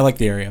cool. Yeah, I like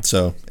the area.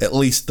 So at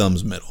least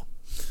thumbs middle.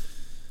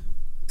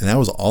 And that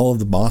was all of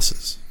the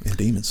bosses in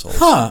Demon Souls.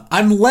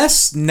 I'm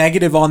less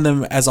negative on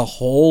them as a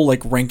whole,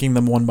 like ranking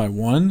them one by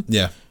one.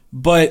 Yeah.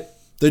 But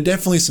there are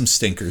definitely some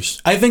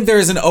stinkers. I think there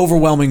is an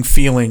overwhelming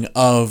feeling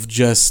of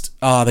just,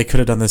 they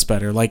could have done this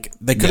better. Like,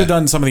 they could have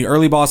done some of the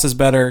early bosses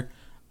better.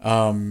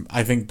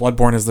 I think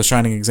Bloodborne is the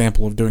shining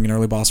example of doing an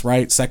early boss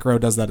right. Sekiro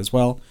does that as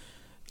well.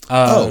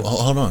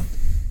 Hold on.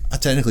 I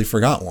technically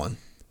forgot one.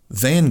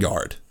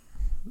 Vanguard,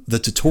 the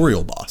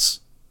tutorial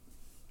boss.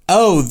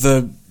 Oh,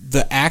 the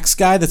axe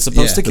guy that's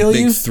supposed to kill you?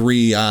 The big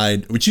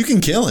three-eyed, which you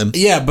can kill him.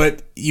 Yeah,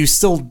 but you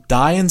still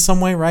die in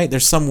some way, right?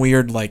 There's some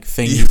weird like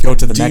thing you go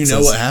to the Nexus. Do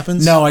you know what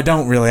happens? No, I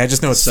don't really. I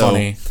just know it's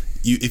funny.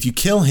 If you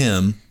kill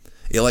him,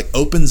 it like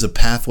opens a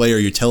pathway or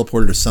you're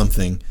teleported or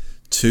something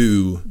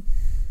to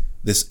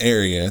this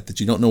area that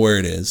you don't know where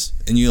it is,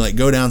 and you like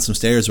go down some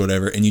stairs or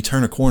whatever, and you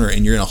turn a corner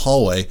and you're in a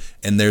hallway,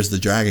 and there's the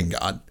dragon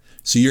god.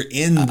 So you're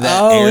in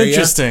that area.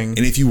 Interesting. And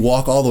if you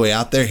walk all the way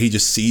out there, he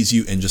just sees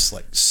you and just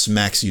like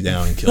smacks you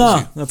down and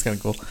kills you. That's kind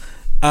of cool.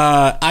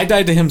 I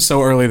died to him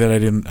so early that I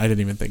didn't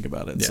even think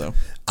about it. Yeah. So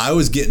I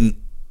was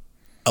getting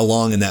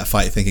along in that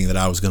fight thinking that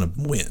I was going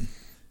to win,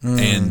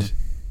 and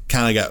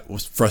kind of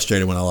was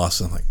frustrated when I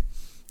lost. I'm like,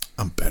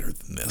 I'm better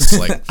than this.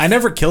 Like I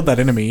never killed that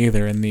enemy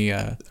either in the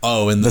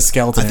in the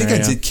skeleton. I think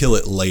area. I did kill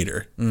it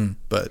later,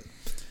 but.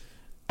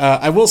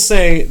 I will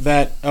say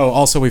that,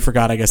 also we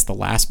forgot, I guess, the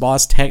last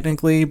boss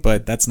technically,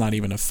 but that's not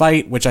even a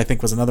fight, which I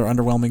think was another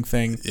underwhelming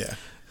thing. Yeah.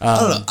 I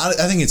don't know.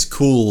 I think it's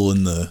cool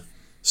in the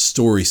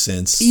story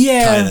sense.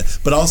 Yeah. Kinda.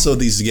 But also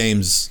these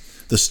games,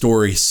 the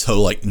story is so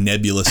like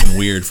nebulous and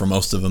weird for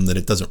most of them that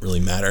it doesn't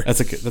really matter. That's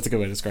a good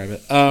way to describe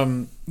it.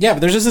 Yeah, but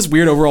there's just this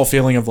weird overall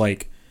feeling of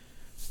like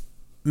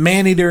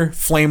Maneater,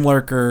 Flame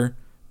Lurker,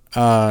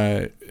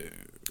 Colonel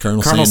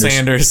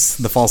Sanders,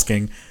 the False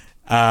King,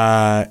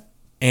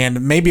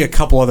 and maybe a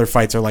couple other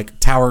fights are like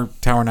Tower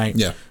Knight.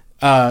 Yeah.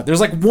 There's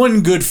like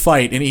one good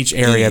fight in each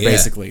area, Yeah.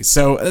 basically.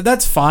 So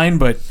that's fine,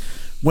 but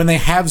when they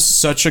have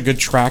such a good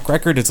track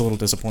record, it's a little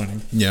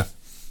disappointing. Yeah.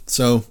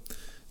 So,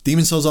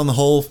 Demon's Souls on the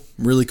whole,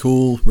 really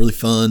cool, really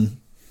fun,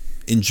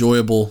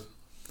 enjoyable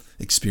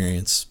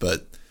experience,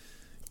 but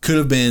could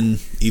have been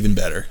even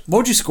better. What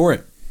would you score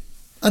it?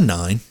 A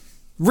 9.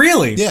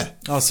 Really? Yeah.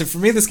 Oh, so for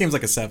me, this game's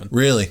like a 7.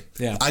 Really?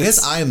 Yeah. I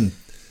guess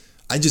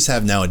I just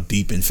have now a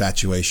deep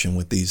infatuation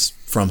with these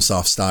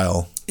FromSoft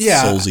style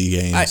Soulsy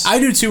games. I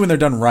do too when they're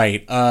done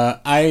right.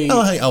 hang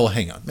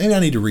on. Maybe I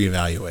need to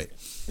reevaluate.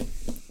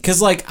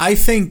 Because, like, I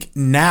think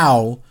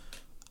now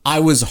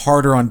I was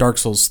harder on Dark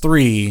Souls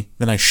 3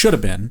 than I should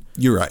have been.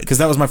 You're right. Because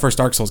that was my first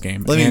Dark Souls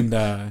game. Let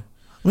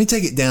me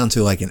take it down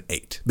to like an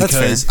 8. That's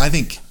Because fair. I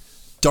think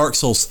Dark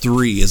Souls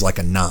 3 is like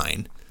a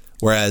 9.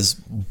 Whereas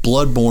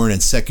Bloodborne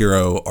and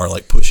Sekiro are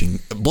like pushing.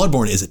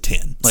 Bloodborne is a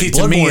 10. Like, See,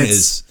 to me, Bloodborne it's-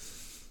 is.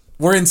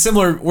 We're in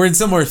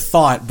similar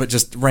thought, but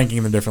just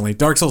ranking them differently.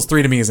 Dark Souls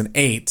 3 to me is an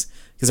 8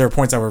 because there were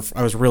points I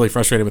was really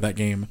frustrated with that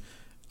game.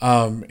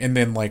 And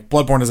then like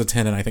Bloodborne is a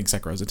 10, and I think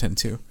Sekiro is a 10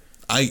 too.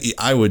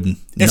 I would.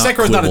 If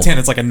Sekiro's not a 10,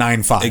 it's like a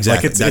 9.5.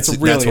 Exactly. Like it's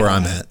really that's where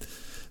I'm high. at.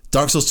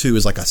 Dark Souls 2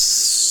 is like a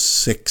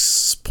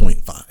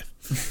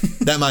 6.5.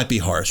 That might be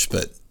harsh,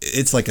 but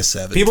it's like a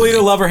 7. People to either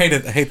me. love or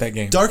hate that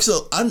game. Dark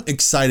Souls. I'm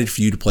excited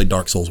for you to play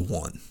Dark Souls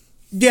 1.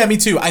 Yeah, me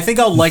too. I think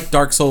I'll like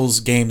Dark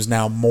Souls games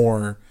now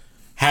more,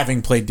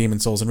 having played Demon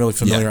Souls and really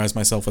familiarize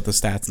myself with the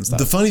stats and stuff.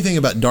 The funny thing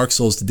about Dark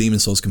Souls to Demon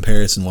Souls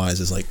comparison wise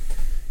is like,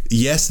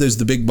 yes, there's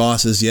the big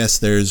bosses. Yes,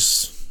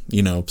 there's,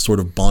 sort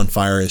of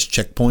bonfire-ish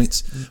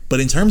checkpoints. But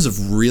in terms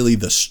of really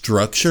the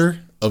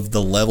structure of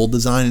the level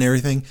design and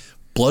everything,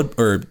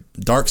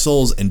 Dark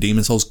Souls and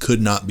Demon Souls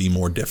could not be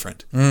more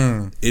different.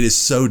 It is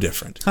so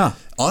different. Huh.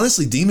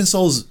 Honestly, Demon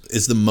Souls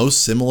is the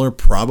most similar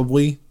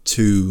probably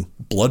to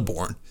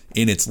Bloodborne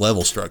in its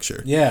level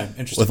structure. Yeah,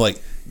 interesting. With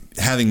like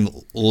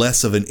having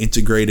less of an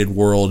integrated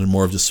world and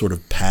more of just sort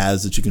of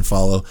paths that you can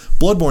follow.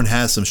 Bloodborne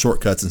has some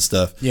shortcuts and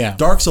stuff. Yeah.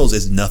 Dark Souls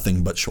is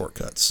nothing but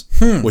shortcuts,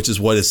 which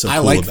is what is so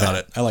cool about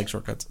it. I like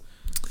shortcuts.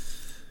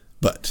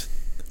 But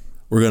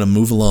we're going to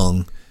move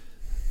along.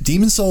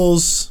 Demon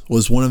Souls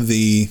was one of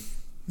the,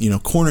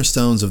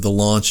 cornerstones of the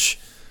launch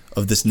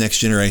of this next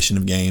generation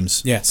of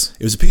games. Yes.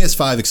 It was a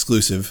PS5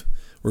 exclusive.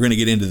 We're going to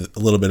get into a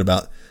little bit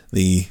about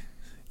the,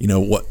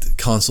 what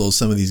consoles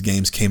some of these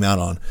games came out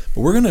on.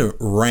 But we're going to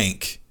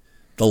rank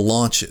the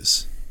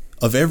launches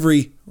of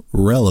every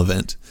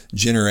relevant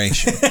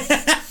generation.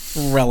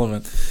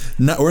 Relevant.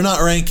 No, we're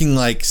not ranking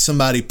like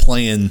somebody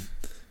playing,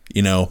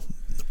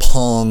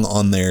 Pong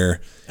on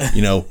their,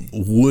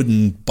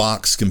 wooden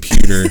box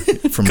computer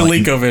from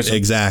ColecoVision.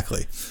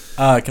 Exactly.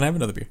 Can I have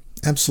another beer?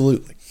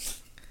 Absolutely.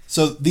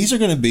 So these are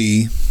going to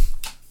be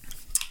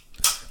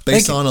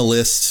based on a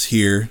list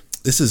here.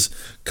 This is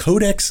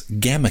Codex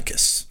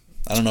Gamicus.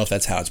 I don't know if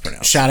that's how it's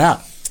pronounced. Shout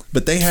out.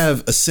 But they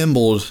have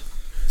assembled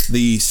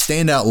the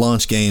standout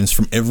launch games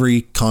from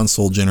every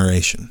console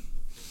generation.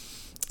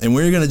 And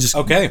we're going to just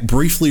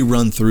briefly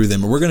run through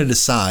them. And we're going to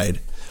decide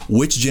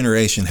which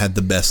generation had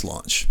the best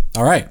launch.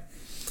 All right.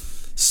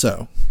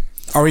 So,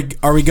 are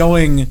we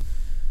going?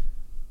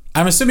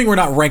 I'm assuming we're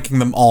not ranking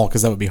them all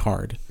because that would be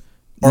hard.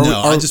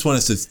 I just want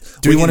us to.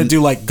 Do we want to do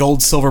like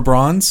gold, silver,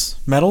 bronze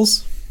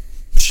medals?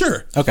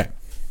 Sure. Okay.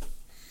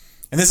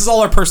 And this is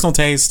all our personal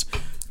taste.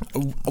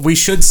 We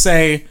should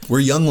say we're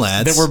young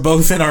lads. That we're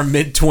both in our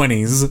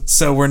mid-20s,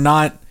 so we're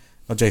not.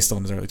 Well, Jay's still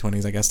in his early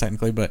 20s, I guess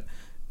technically, but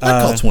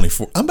I call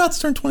 24. I'm about to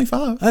turn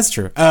 25. That's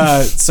true.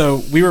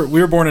 So we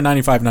were born in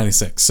 95,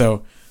 96.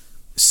 So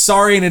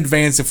sorry in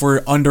advance if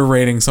we're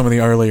underrating some of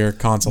the earlier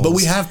consoles. But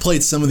we have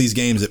played some of these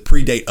games that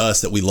predate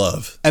us that we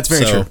love. That's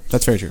very true.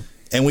 That's very true.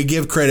 And we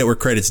give credit where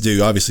credit's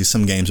due. Obviously,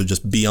 some games are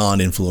just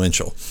beyond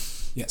influential.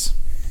 Yes.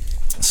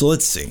 So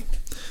let's see.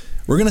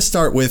 We're going to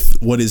start with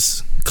what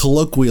is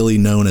colloquially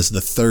known as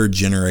the third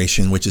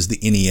generation, which is the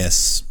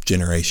NES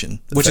generation.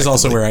 Which is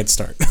also where I'd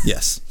start.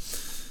 Yes.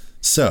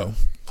 So,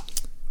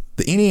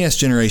 the NES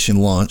generation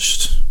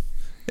launched,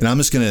 and I'm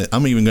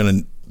even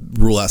going to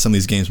rule out some of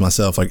these games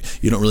myself. Like,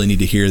 you don't really need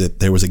to hear that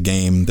there was a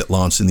game that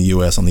launched in the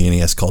US on the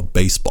NES called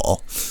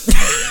Baseball.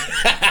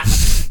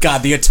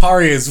 God, the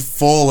Atari is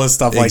full of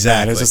stuff like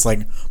that. It's just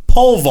like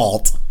pole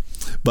vault.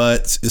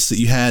 But so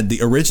you had the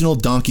original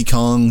Donkey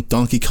Kong,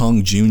 Donkey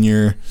Kong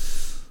Jr.,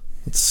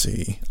 let's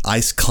see,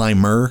 Ice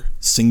Climber,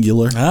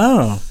 singular.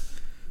 Oh.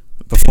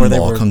 Before they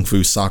were Kung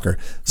Fu Soccer.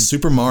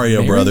 Super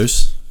Mario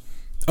Brothers.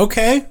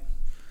 Okay.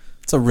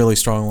 It's a really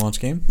strong launch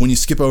game. When you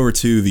skip over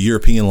to the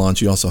European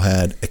launch, you also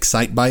had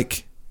Excite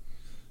Bike.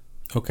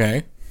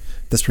 Okay.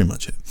 That's pretty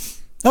much it.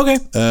 Okay.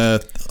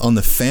 On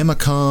the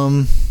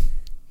Famicom,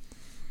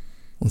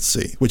 let's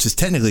see, which is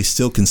technically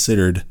still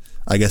considered,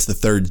 I guess, the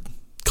third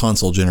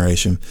console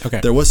generation. Okay.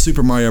 There was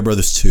Super Mario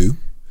Brothers 2.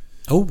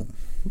 Oh.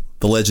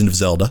 The Legend of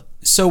Zelda.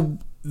 So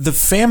the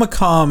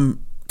Famicom,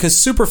 because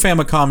Super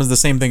Famicom is the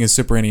same thing as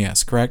Super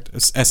NES, correct?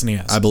 It's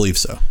SNES. I believe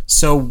so.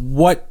 So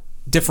what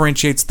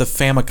differentiates the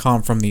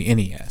Famicom from the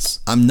NES?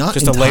 I'm not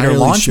just entirely a later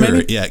launch, sure.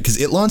 maybe? Yeah,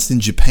 because it launched in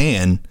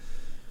Japan.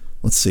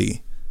 Let's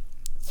see,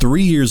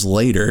 3 years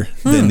later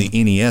than the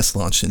NES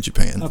launched in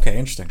Japan. Okay,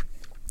 interesting.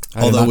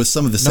 Although with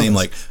some of the same,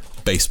 like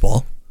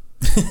baseball.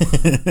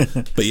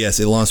 But yes,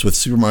 it launched with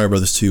Super Mario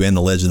Bros. 2 and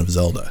The Legend of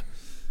Zelda.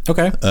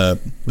 Okay.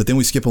 But then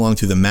we skip along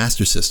to the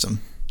Master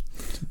System.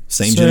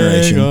 Same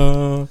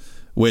generation.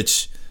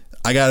 Which,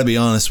 I got to be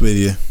honest with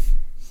you,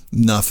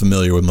 not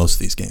familiar with most of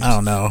these games. I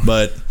don't know.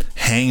 But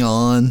Hang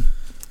On,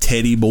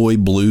 Teddy Boy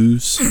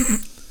Blues,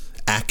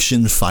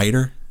 Action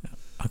Fighter.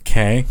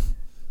 Okay.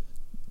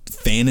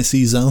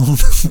 Fantasy Zone.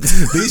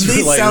 These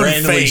are like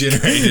randomly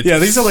generated. Yeah,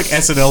 these are like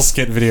SNL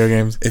skit video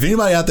games. If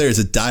anybody out there is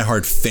a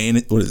diehard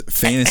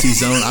Fantasy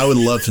Zone, I would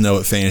love to know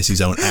what Fantasy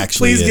Zone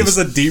actually is. Please give us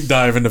a deep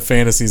dive into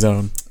Fantasy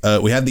Zone.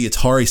 We have the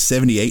Atari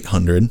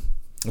 7800.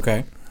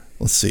 Okay.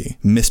 Let's see.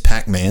 Miss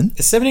Pac-Man.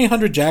 Is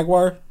 7800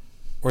 Jaguar?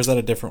 Or is that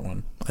a different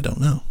one? I don't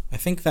know. I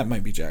think that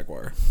might be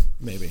Jaguar.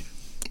 Maybe.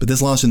 But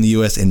this launched in the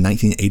U.S. in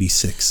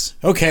 1986.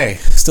 Okay.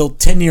 Still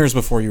 10 years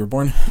before you were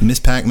born. Miss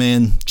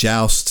Pac-Man,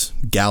 Joust,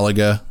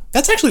 Galaga.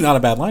 That's actually not a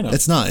bad lineup.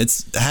 It's not.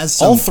 It has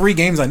some, all 3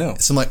 games I know.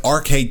 Some like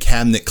arcade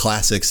cabinet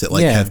classics that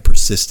like have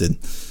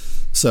persisted.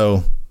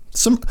 So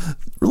a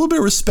little bit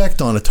of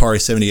respect on Atari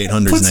 7800's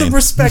name. Put some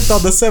respect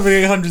on the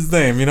 7800's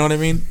name. You know what I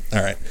mean?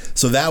 All right.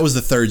 So that was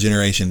the third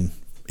generation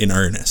in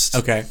earnest.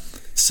 Okay.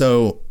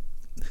 So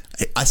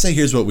I say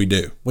here's what we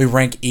do. We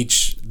rank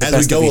each.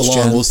 As we go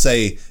along, we'll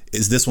say,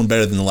 is this one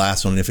better than the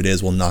last one? And if it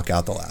is, we'll knock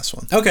out the last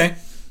one. Okay.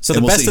 So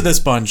the best of this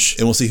bunch.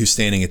 And we'll see who's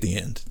standing at the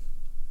end.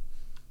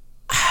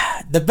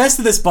 The best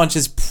of this bunch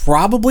is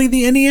probably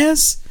the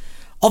NES.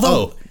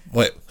 Although,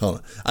 wait, hold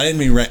on. I didn't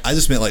mean rank. I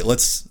just meant like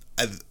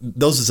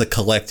those as a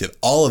collective.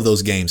 All of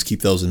those games,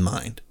 keep those in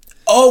mind.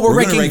 Oh, we're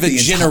ranking the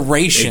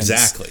generations.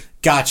 Exactly.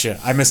 Gotcha.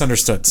 I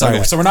misunderstood. Sorry.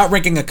 Okay. So we're not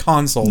ranking a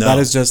console. No. That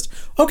is just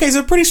okay. So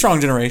a pretty strong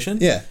generation.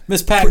 Yeah.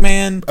 Miss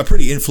Pac-Man, a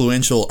pretty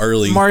influential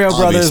early Mario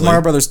Brothers, obviously.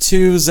 Mario Brothers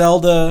 2,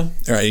 Zelda.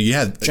 All right, you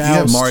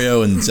have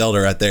Mario and Zelda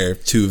right there,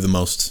 two of the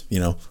most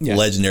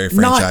legendary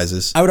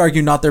franchises. I would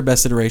argue not their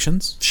best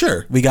iterations.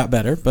 Sure, we got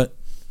better, but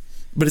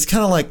it's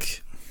kind of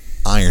like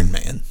Iron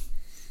Man.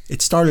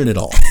 It started it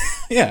all.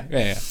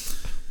 yeah.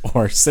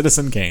 Or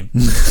Citizen Kane.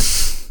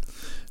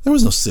 There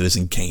was no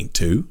Citizen Kane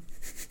 2.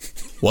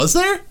 Was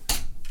there?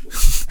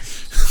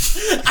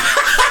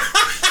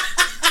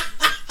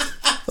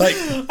 Like,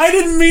 I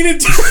didn't mean in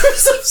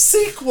terms of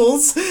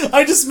sequels.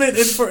 I just meant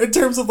in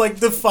terms of like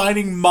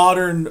defining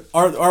modern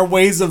our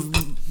ways of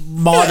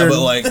modern. Yeah,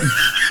 but like,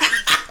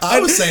 I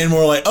was saying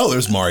more like, oh,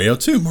 there's Mario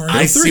 2, Mario 3,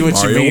 I see what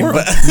Mario you mean. World.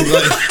 But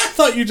I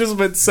thought you just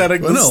meant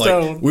setting the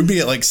stone. Like, we'd be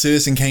at like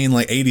Citizen Kane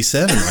like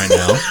 87 right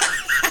now.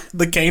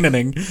 The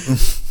Cananing.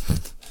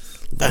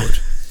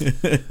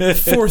 Lord.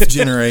 Fourth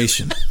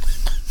generation.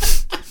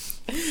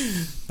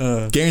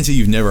 Guarantee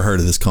you've never heard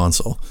of this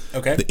console.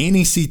 Okay. The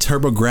NEC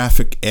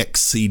TurboGrafx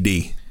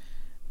XCD.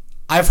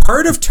 I've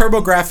heard of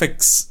TurboGrafx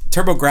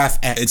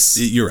X.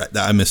 You're right.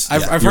 I missed.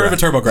 I've heard of a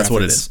TurboGrafx. That's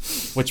what it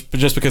is. Which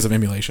just because of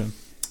emulation.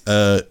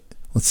 Let's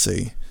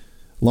see.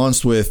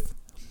 Launched with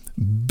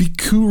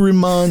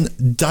Bikuriman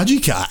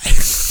Dajikai.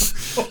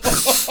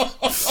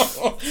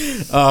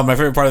 My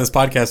favorite part of this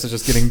podcast is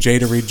just getting Jay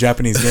to read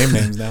Japanese game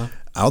names now.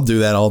 I'll do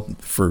that all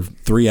for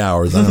 3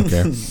 hours. I don't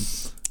care.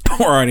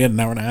 We're already at an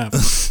hour and a half.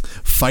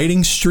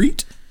 Fighting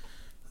Street.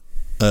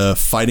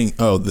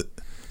 The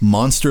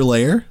Monster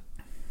Lair.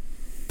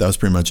 That was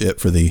pretty much it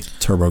for the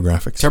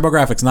TurboGrafx.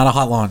 TurboGrafx, not a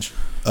hot launch.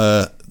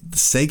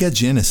 Sega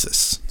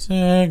Genesis.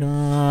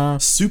 Sega.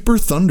 Super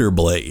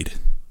Thunderblade.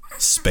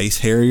 Space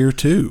Harrier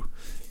 2.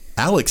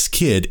 Alex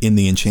Kidd in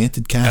the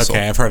Enchanted Castle.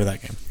 Okay, I've heard of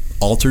that game.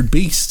 Altered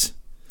Beast.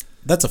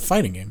 That's a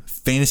fighting game.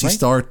 Phantasy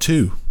Star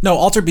 2. No,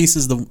 Altered Beast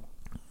is the...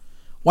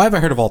 Why have I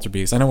heard of Altered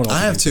Beast? I know what Altered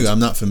Beast is. I have too. I'm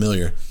not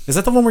familiar. Is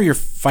that the one where you're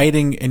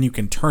fighting and you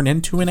can turn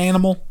into an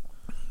animal?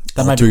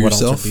 That might be what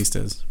Altered Beast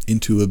is.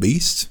 Into a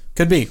beast?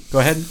 Could be. Go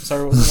ahead.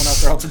 Sorry, what was the one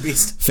after Altered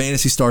Beast?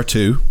 Phantasy Star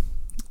 2.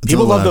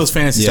 People love those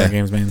Phantasy Star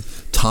games, man.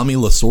 Tommy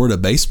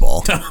Lasorda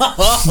Baseball.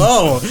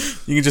 Oh,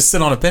 you can just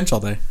sit on a bench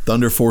all day.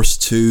 Thunder Force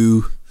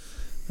 2.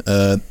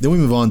 Then we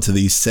move on to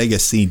the Sega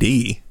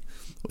CD,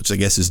 which I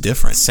guess is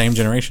different. Same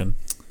generation.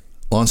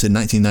 Launched in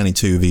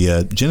 1992.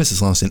 The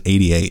Genesis launched in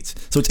 88.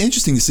 So it's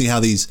interesting to see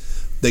how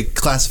they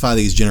classify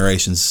these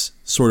generations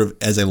sort of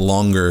as a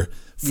longer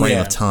frame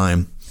of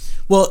time.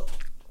 Well,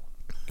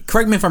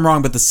 correct me if I'm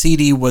wrong, but the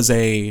CD was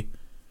Sega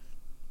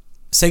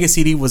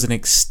CD was an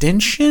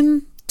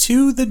extension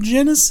to the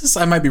Genesis.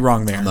 I might be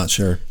wrong there. I'm not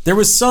sure. There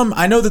was some.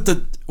 I know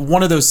that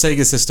one of those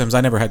Sega systems.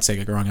 I never had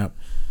Sega growing up,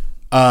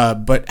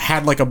 but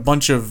had like a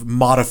bunch of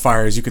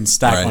modifiers you can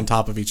stack on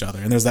top of each other.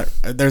 And there's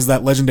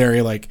that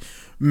legendary like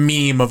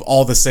meme of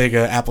all the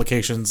Sega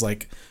applications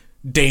like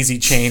daisy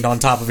chained on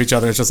top of each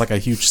other. It's just like a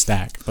huge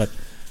stack. But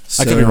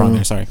I could be wrong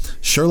there. Sorry.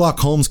 Sherlock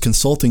Holmes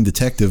Consulting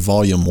Detective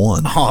Volume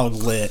 1. Oh,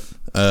 lit.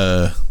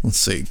 Let's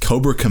see.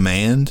 Cobra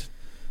Command.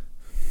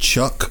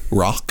 Chuck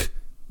Rock.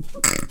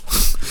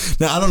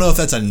 Now, I don't know if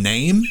that's a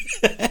name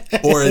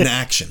or an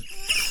action.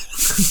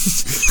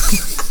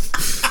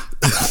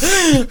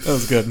 That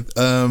was good.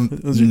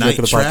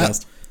 Night Trap.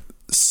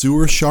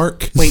 Sewer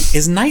Shark. Wait,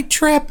 is Night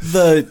Trap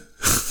the...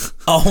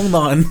 Oh, hold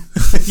on.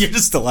 You're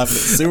just still laughing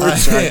at Sewer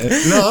Shark.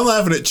 No, I'm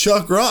laughing at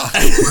Chuck Rock.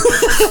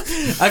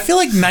 I feel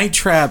like Night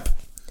Trap,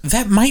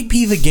 that might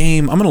be the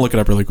game. I'm going to look it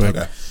up really quick.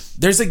 Okay.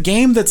 There's a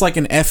game that's like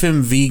an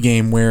FMV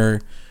game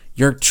where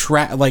you're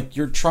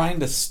trying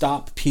to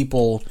stop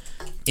people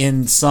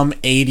in some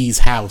 80s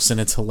house,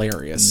 and it's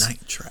hilarious. Night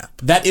Trap.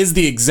 That is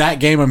the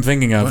exact game I'm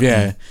thinking of.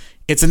 Yeah.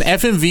 It's an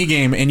FMV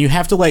game, and you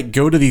have to like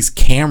go to these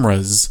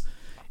cameras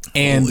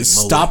and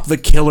stop the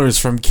killers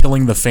from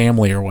killing the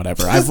family or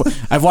whatever.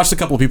 I've watched a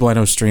couple of people I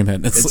know stream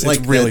it. It's like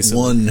really that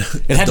simple. one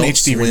It had an Adult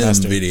HD Swim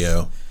remaster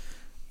video.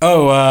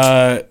 Oh,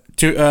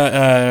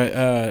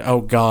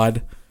 oh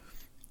God.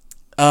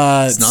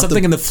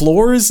 Something in the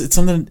floors. It's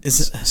something.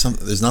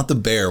 There's not the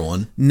bear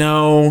one.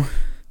 No.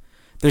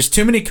 There's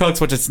too many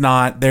cooks, which it's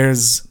not.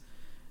 There's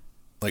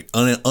like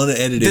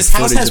unedited. This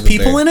house has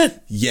people in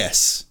it?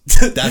 Yes,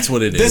 that's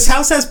what it is. This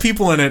house has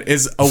people in it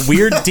is a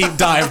weird deep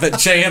dive that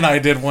Jay and I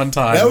did one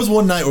time. That was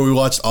one night where we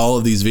watched all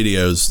of these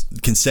videos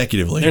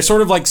consecutively. They're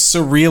sort of like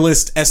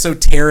surrealist,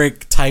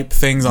 esoteric type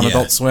things on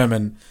Adult Swim,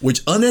 and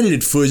which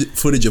unedited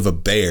footage of a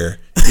bear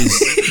is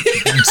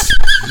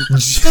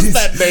just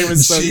that name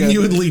is so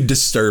genuinely good.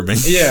 Disturbing.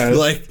 Yeah,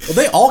 like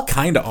they all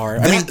kind of are.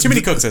 I mean, Too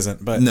Many Cooks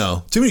isn't, but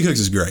no, Too Many Cooks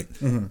is great.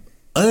 Mm-hmm.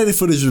 Unedited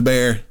footage of a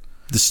bear,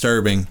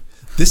 disturbing.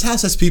 This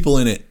house has people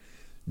in it,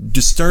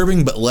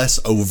 disturbing but less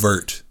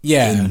overt.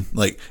 Yeah, and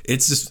like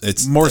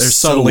it's more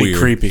subtly so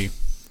creepy.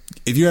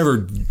 If you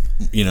ever,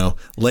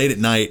 late at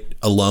night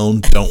alone,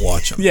 don't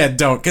watch them. Yeah,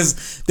 don't,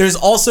 because there's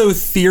also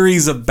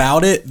theories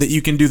about it that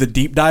you can do the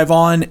deep dive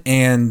on,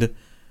 and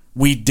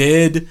we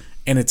did,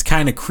 and it's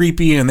kind of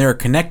creepy, and there are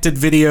connected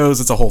videos.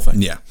 It's a whole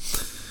thing. Yeah.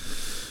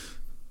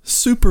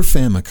 Super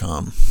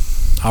Famicom.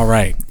 All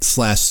right. /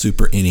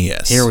 Super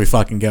NES. Here we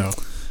fucking go.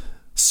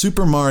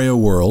 Super Mario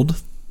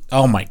World.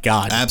 Oh my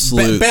God.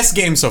 Absolute. Best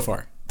game so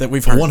far that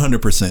we've heard.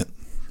 100%.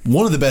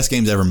 One of the best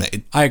games ever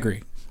made. I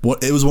agree.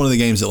 It was one of the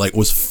games that like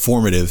was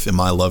formative in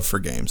my love for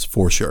games,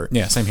 for sure.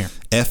 Yeah, same here.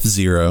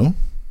 F-Zero,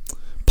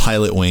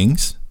 Pilot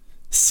Wings,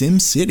 Sim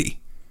City.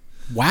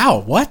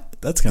 Wow, what?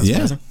 That's kind of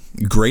surprising.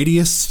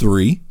 Gradius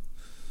 3.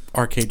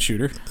 Arcade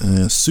shooter.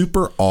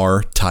 Super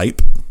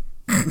R-Type.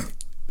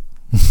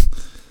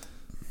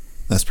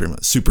 That's pretty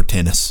much Super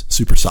Tennis,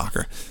 Super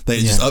Soccer. They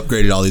just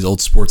upgraded all these old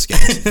sports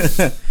games.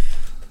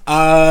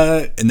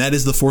 And that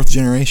is the 4th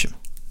generation.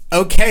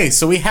 Okay,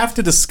 so we have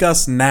to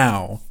discuss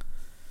now.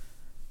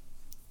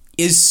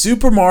 Is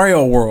Super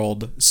Mario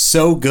World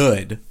so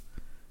good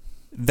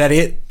that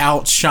it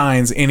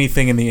outshines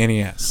anything in the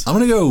NES? I'm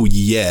going to go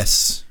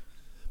yes.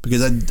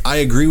 Because I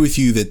agree with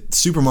you that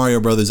Super Mario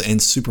Brothers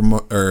and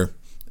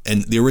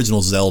and the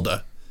original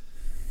Zelda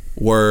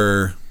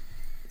were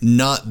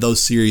not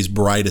those series'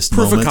 brightest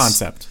moments. Proof of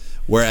concept.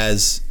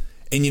 Whereas,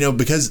 and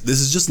because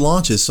this is just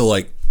launches, so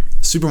like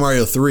Super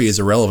Mario 3 is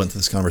irrelevant to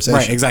this conversation.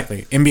 Right,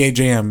 exactly. NBA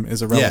Jam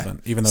is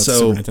irrelevant, even though it's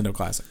Super Nintendo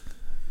Classic.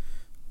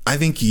 I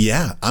think,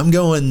 I'm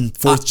going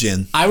 4th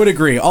gen. I would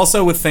agree.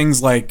 Also with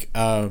things like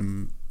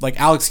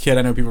Alex Kidd,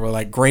 I know people were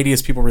like,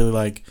 Gradius, people really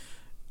like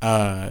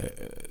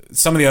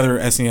some of the other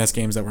SNES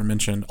games that were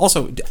mentioned.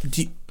 Also,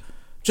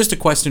 just a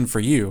question for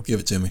you. Give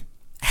it to me.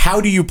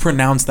 How do you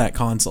pronounce that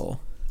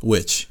console?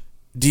 Which?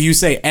 Do you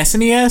say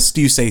SNES?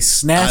 Do you say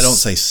SNES? I don't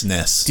say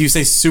SNES. Do you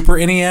say Super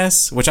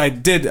NES? Which I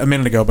did a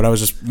minute ago, but I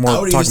was just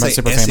more talking about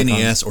Super Famicom.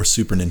 SNES or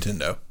Super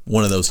Nintendo.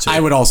 One of those two. I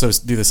would also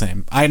do the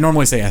same. I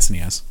normally say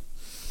SNES.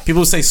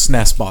 People who say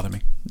SNES bother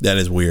me. That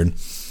is weird.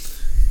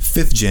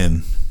 5th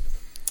gen.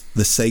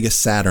 The Sega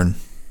Saturn.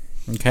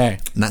 Okay.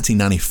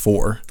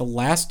 1994.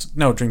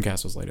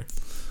 Dreamcast was later.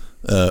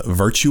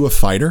 Virtua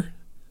Fighter.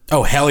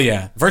 Oh, hell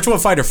yeah. Virtua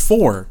Fighter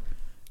 4.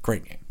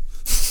 Great game.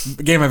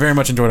 A game I very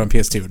much enjoyed on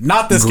PS2.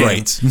 Not this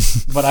game,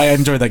 but I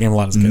enjoyed that game a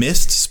lot as a kid.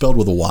 Myst, spelled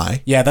with a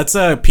Y. Yeah, that's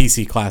a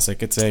PC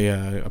classic. It's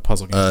a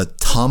puzzle game.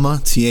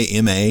 Tama,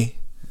 T-A-M-A.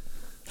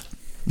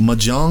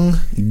 Mahjong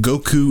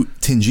Goku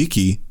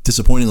Tenjiki.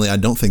 Disappointingly, I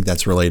don't think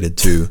that's related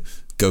to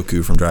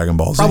Goku from Dragon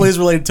Ball Z. Probably is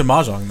related to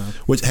Mahjong, though.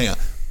 Which, hang on.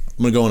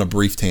 I'm going to go on a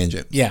brief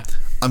tangent. Yeah.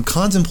 I'm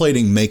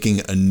contemplating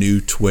making a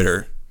new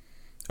Twitter.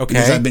 Okay.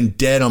 Because I've been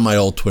dead on my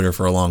old Twitter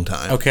for a long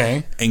time.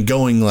 Okay. And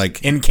going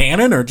like... In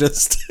canon or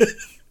just...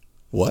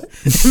 What?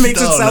 It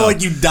makes it sound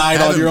like you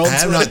died on your old Twitter.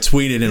 I have not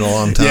tweeted in a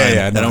long time.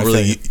 Yeah. No,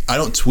 I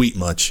don't tweet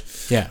much.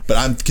 Yeah. But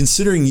I'm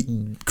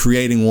considering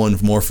creating one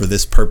more for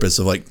this purpose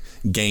of like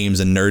games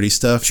and nerdy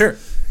stuff. Sure.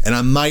 And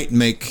I might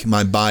make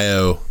my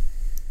bio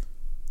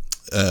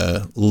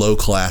low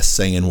class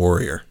Saiyan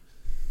warrior.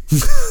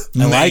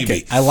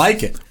 I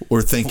like it.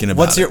 We're thinking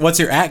about What's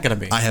your at gonna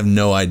be? I have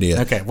no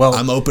idea. Okay, well,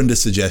 I'm open to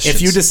suggestions.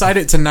 If you decide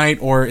it tonight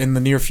or in the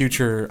near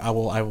future, I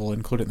will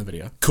include it in the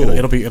video. Cool.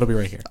 It'll be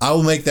right here. I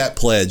will make that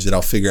pledge that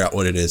I'll figure out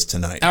what it is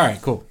tonight. All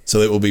right, cool. So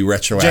it will be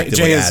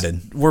retroactively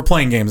added. We're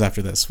playing games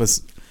after this.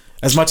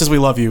 As much as we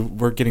love you,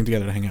 we're getting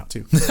together to hang out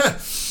too.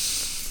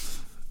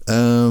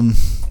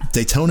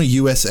 Daytona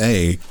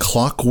USA,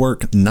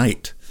 Clockwork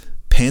Knight,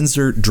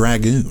 Panzer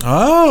Dragoon.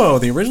 Oh,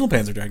 the original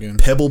Panzer Dragoon.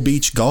 Pebble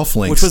Beach Golf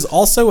Links. Which was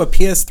also a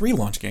PS3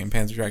 launch game,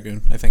 Panzer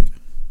Dragoon, I think.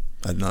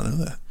 I did not know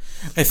that.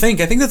 I think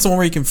that's the one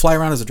where you can fly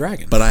around as a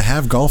dragon. But I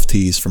have golf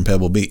tees from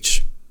Pebble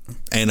Beach,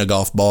 and a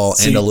golf ball,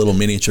 and a little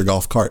miniature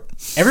golf cart.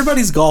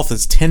 Everybody's golf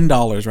is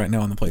 $10 right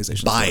now on the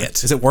PlayStation Buy Store.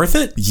 it. Is it worth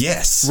it?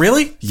 Yes.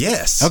 Really?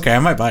 Yes. Okay, I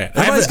might buy it.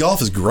 Everybody's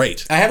golf is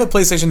great. I have a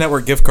PlayStation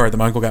Network gift card that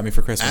my uncle got me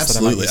for Christmas.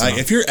 Absolutely. That I might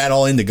use If you're at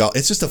all into golf,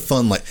 it's just a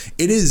fun,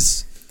 it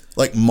is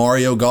like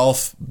Mario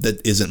Golf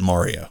that isn't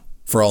Mario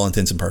for all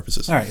intents and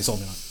purposes. All right, you sold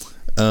me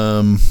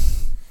on.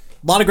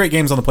 A lot of great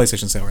games on the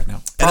PlayStation sale right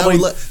now. Probably,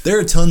 there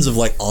are tons of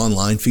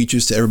online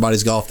features to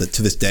Everybody's Golf that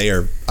to this day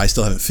I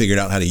still haven't figured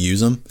out how to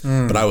use them,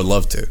 but I would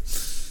love to.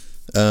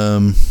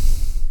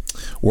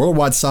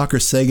 Worldwide Soccer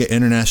Sega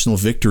International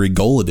Victory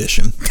Goal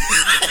Edition.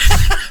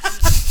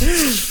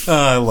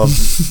 I love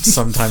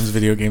sometimes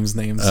video games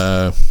names.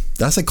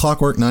 Did I say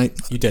Clockwork Knight?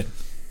 You did.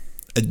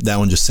 That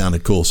one just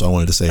sounded cool, so I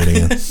wanted to say it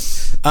again.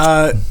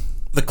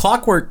 The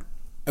Clockwork,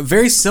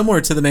 very similar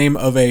to the name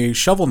of a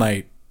Shovel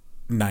Knight,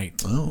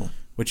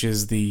 which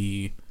is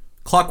the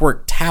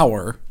Clockwork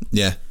Tower.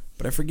 Yeah.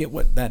 But I forget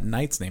what that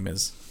knight's name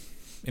is.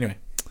 Anyway.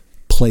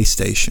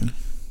 PlayStation.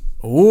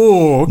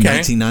 Oh, okay.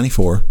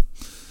 1994.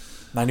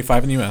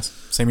 95 in the U.S.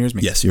 Same year as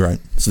me. Yes, you're right.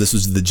 So this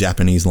was the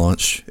Japanese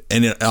launch.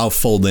 And I'll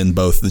fold in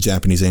both the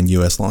Japanese and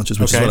U.S. launches,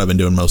 which is what I've been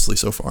doing mostly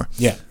so far.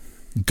 Yeah.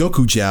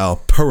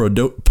 Gokujiao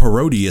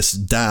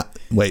Parodius Da...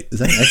 Wait, is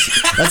that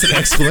that's an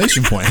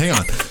exclamation point. Hang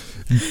on.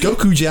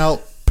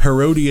 Gokujiao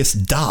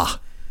Parodius Da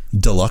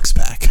Deluxe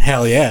Pack.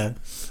 Hell yeah.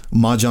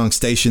 Mahjong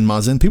Station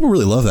Mazen. People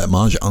really love that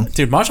Mahjong.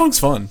 Dude, Mahjong's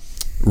fun.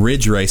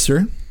 Ridge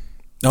Racer.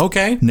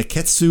 Okay.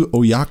 Neketsu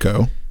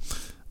Oyako.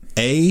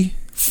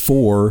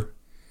 A4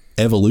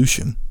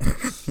 Evolution.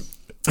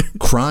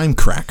 Crime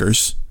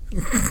Crackers.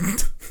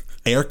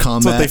 Air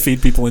Combat. That's what they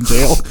feed people in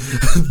jail.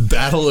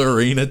 Battle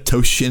Arena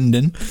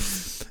Toshinden.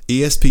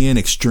 ESPN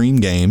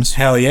Extreme Games.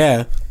 Hell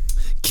yeah.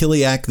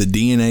 Kiliak the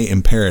DNA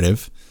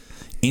Imperative.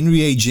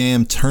 NBA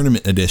Jam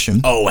Tournament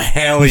Edition. Oh,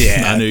 hell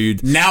yeah. I knew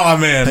you'd... Now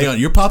I'm in. Hang on,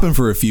 you're popping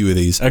for a few of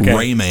these. Okay.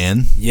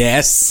 Rayman.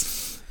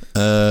 Yes.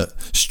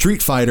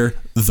 Street Fighter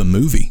the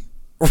movie.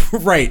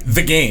 Right,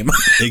 the game.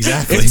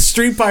 Exactly. It's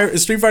Street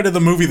Fighter the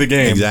movie, the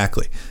game.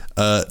 Exactly.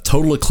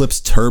 Total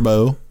Eclipse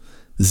Turbo.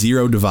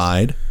 Zero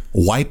Divide.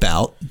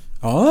 Wipeout.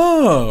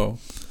 Oh.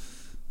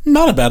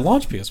 Not a bad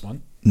launch, PS1.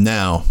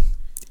 Now,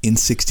 in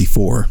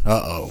 64.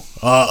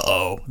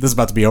 This is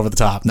about to be over the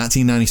top.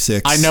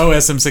 1996. I know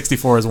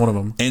SM64 is one of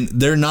them. And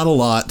they're not a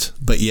lot,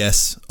 but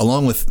yes,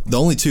 along with the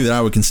only two that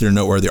I would consider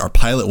noteworthy are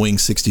Pilot Wing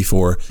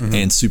 64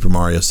 and Super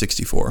Mario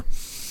 64.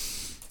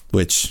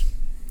 Which,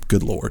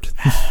 good lord.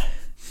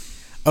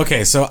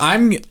 Okay, so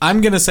I'm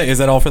going to say, is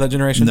that all for that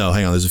generation? No,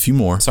 hang on, there's a few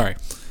more. Sorry.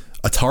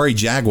 Atari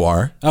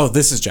Jaguar. Oh,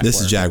 this is Jaguar.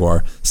 This is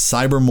Jaguar.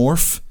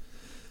 Cybermorph.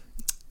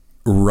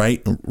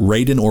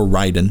 Raiden or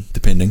Raiden,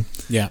 depending.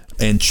 Yeah.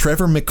 And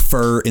Trevor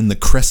McFur in the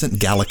Crescent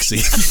Galaxy.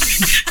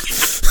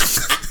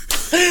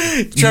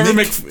 Trevor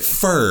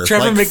McFur.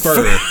 Trevor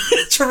McFur.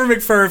 Trevor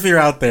McFur, if you're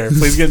out there,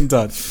 please get in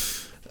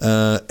touch.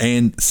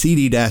 And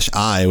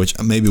CD-I, which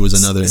maybe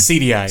was another...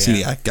 CDI,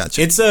 CDI,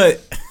 gotcha. It's a...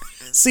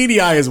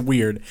 CDI is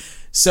weird.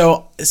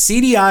 So,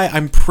 CDI,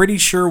 I'm pretty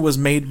sure, was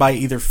made by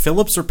either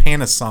Philips or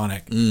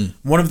Panasonic.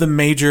 One of the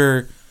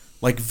major...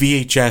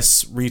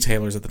 VHS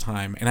retailers at the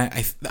time, and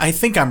I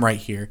think I'm right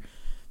here,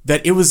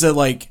 that it was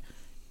an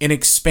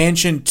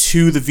expansion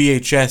to the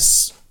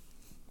VHS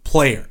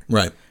player,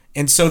 right?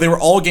 And so they were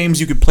all games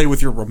you could play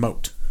with your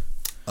remote.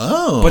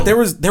 Oh, but there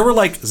were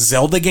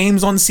Zelda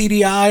games on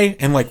CDI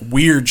and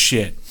weird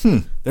shit.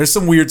 There's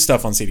some weird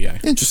stuff on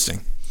CDI.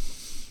 Interesting.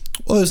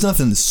 Well, there's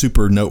nothing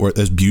super noteworthy.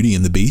 There's Beauty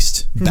and the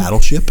Beast,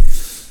 Battleship,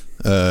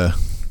 Panic.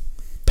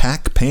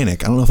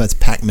 I don't know if that's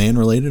Pac-Man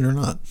related or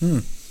not.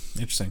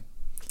 Interesting.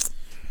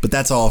 But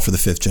that's all for the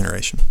 5th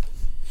generation.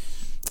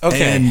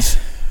 Okay. And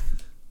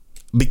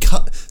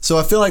so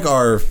I feel like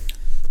our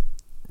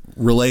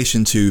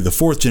relation to the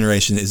 4th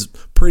generation is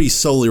pretty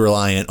solely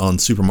reliant on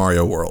Super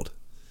Mario World.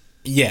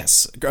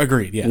 Yes,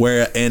 agreed.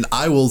 Yeah. And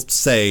I will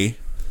say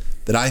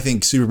that I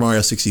think Super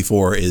Mario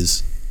 64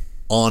 is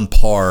on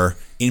par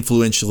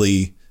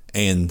influentially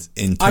and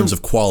in terms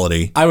of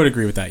quality. I would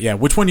agree with that. Yeah.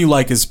 Which one you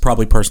like is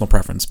probably personal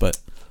preference, but...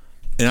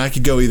 And I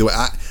could go either way.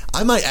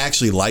 I might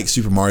actually like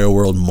Super Mario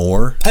World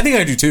more. I think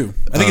I do too.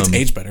 I think it's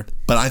aged better.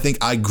 But I think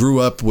I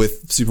grew up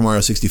with Super Mario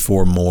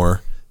 64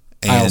 more.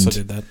 And I also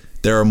did that.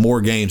 There are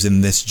more games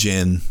in this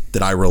gen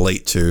that I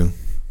relate to,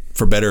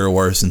 for better or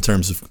worse, in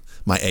terms of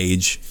my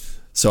age.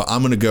 So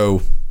I'm going to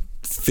go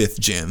 5th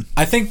gen.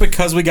 I think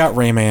because we got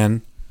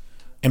Rayman,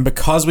 and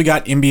because we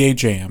got NBA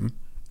Jam,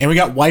 and we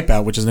got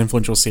Wipeout, which is an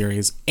influential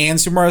series,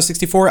 and Super Mario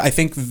 64, I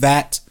think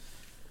that...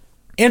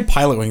 And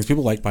Pilot Wings.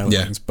 People like Pilot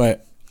Wings.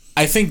 But...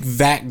 I think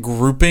that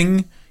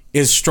grouping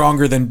is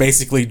stronger than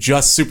basically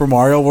just Super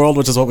Mario World,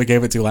 which is what we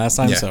gave it to last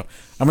time. Yeah. So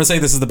I'm going to say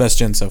this is the best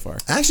gen so far.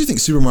 I actually think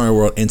Super Mario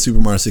World and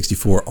Super Mario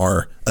 64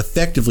 are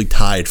effectively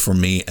tied for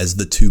me as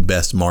the 2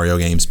 best Mario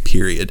games,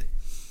 period.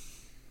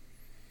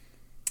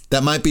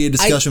 That might be a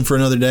discussion for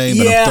another day,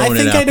 but I'm throwing it out there.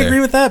 I think I'd agree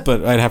with that,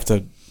 but I'd have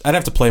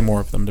to play more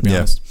of them, to be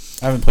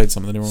honest. I haven't played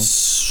some of the new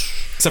ones.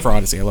 Except for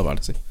Odyssey. I love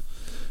Odyssey.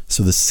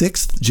 So the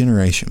 6th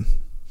generation.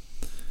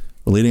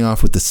 We're leading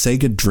off with the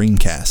Sega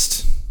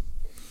Dreamcast.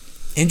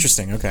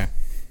 Interesting. Okay.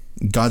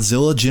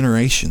 Godzilla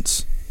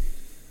Generations.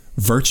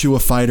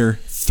 Virtua Fighter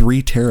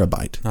 3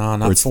 terabyte. Oh,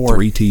 not or it's 4.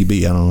 3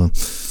 TB. I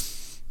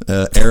don't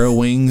know. Arrow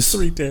Wings.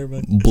 3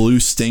 terabyte. Blue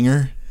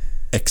Stinger.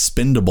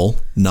 Expendable,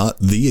 not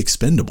The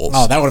Expendables.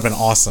 Oh, that would have been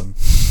awesome.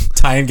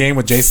 Tie-in game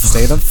with Jason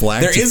Statham.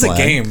 Flag There to is flag.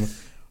 a game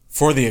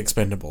for The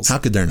Expendables. How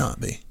could there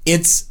not be?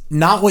 It's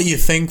not what you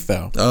think,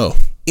 though. Oh.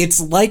 It's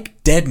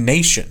like Dead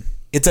Nation.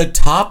 It's a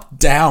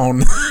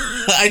top-down.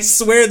 I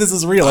swear this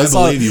is real. I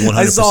believe you 100%.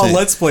 I saw a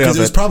Let's Play of Because it.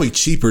 it was probably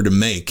cheaper to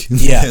make.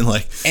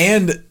 Yeah.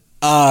 and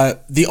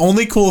The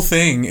only cool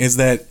thing is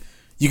that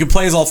you can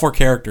play as all 4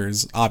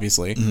 characters,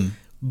 obviously,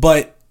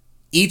 but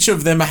each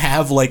of them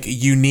have like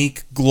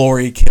unique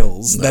glory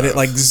kills that it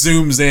like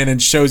zooms in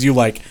and shows you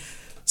like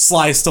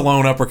Sly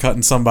Stallone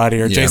uppercutting somebody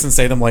or Jason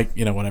Statham, like,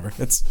 whatever.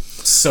 It's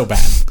so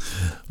bad.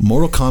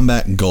 Mortal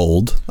Kombat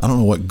Gold. I don't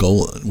know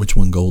which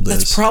one Gold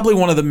is. It's probably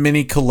one of the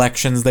mini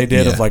collections they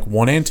did of like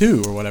 1 and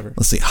 2 or whatever.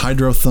 Let's see.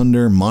 Hydro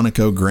Thunder,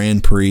 Monaco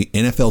Grand Prix,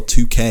 NFL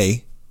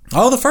 2K.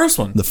 Oh, the first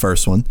one. The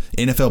first one.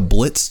 NFL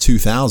Blitz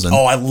 2000.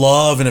 Oh, I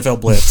love NFL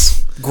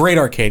Blitz. Great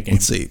arcade game.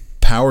 Let's see.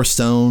 Power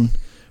Stone,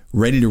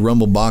 Ready to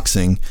Rumble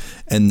Boxing,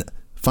 and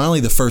finally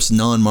the first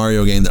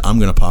non-Mario game that I'm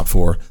going to pop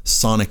for,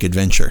 Sonic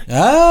Adventure.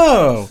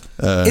 Oh.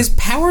 Is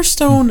Power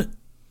Stone...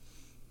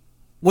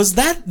 Was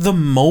that the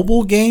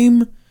mobile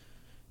game?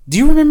 Do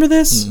you remember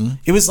this? Mm-hmm.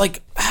 It was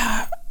like...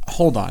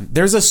 hold on.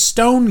 There's a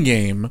Stone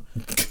game.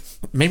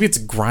 Maybe it's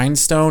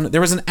Grindstone.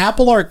 There was an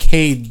Apple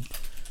Arcade...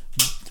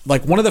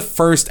 Like one of the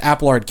first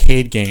Apple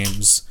Arcade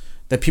games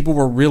that people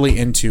were really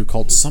into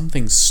called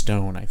something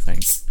Stone, I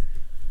think.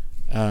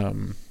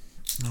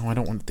 No, I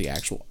don't want the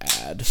actual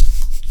ad.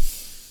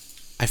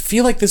 I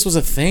feel like this was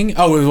a thing.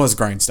 Oh, it was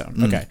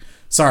Grindstone. Okay.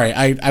 Sorry,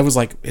 I was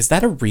like, is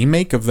that a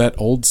remake of that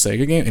old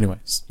Sega game?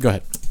 Anyways, go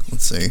ahead.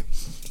 Let's see.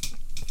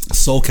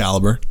 Soul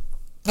Calibur.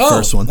 Oh,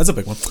 first one. That's a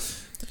big one.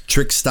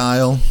 Trick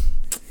Style.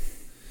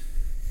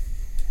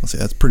 Let's see.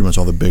 That's pretty much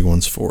all the big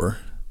ones for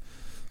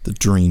the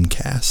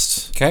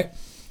Dreamcast. Okay.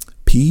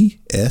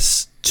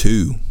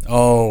 PS2.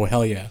 Oh,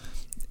 hell yeah.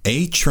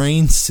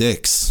 A-Train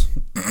 6.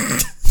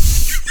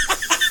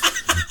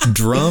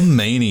 Drum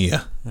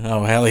Mania.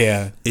 Oh, hell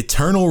yeah.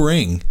 Eternal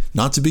Ring.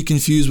 Not to be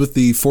confused with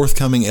the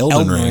forthcoming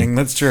Elden Ring.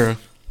 That's true.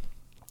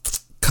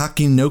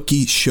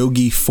 Kakinoki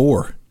Shogi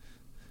 4.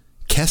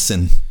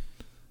 Kessen.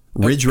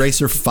 Ridge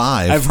Racer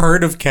 5. I've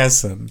heard of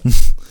Kessen.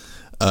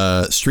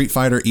 Street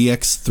Fighter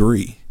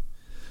EX3.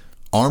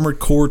 Armored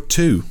Core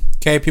 2.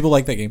 Okay, people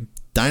like that game.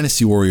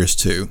 Dynasty Warriors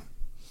 2.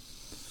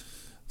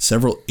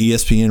 Several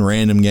ESPN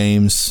random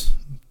games.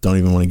 Don't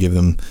even want to give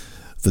them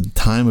the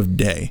time of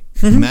day.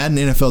 Madden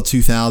NFL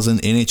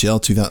 2000,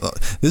 NHL 2000.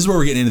 This is where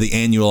we're getting into the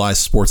annualized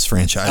sports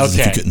franchises,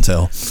 if you couldn't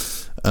tell.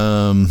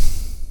 Man,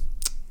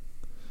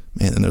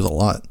 and there's a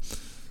lot.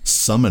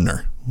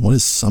 Summoner. What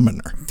is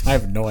Summoner? I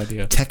have no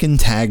idea. Tekken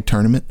Tag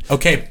Tournament.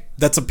 Okay,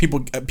 that's a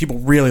people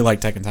really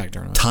like Tekken Tag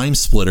Tournament. Time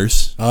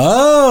Splitters.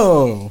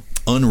 Oh.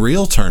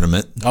 Unreal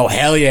Tournament. Oh,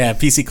 hell yeah.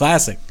 PC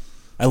Classic.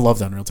 I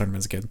loved Unreal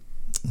Tournament as a kid.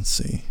 Let's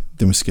see.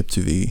 Then we skip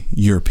to the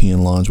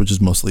European launch, which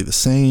is mostly the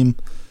same.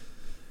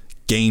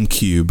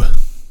 GameCube.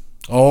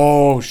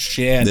 Oh,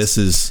 shit. This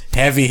is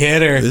heavy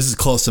hitter. This is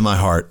close to my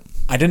heart.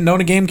 I didn't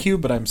own a GameCube,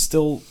 but I'm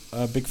still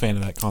a big fan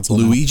of that console.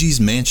 Luigi's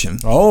Mansion.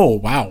 Oh,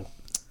 wow.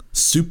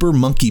 Super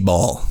Monkey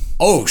Ball.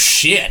 Oh,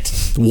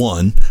 shit.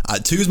 1.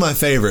 2 is my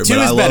favorite, 2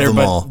 but is I better, love them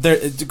but all.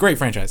 it's a great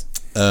franchise.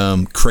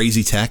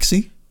 Crazy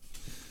Taxi.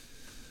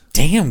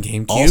 Damn,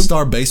 GameCube.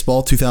 All-Star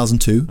Baseball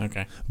 2002.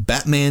 Okay.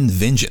 Batman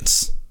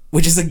Vengeance.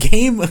 Which is a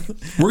game... We're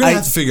going to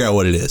have to figure out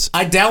what it is.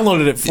 I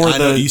downloaded it for I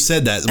know, you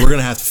said that. We're going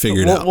to have to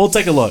figure it out. We'll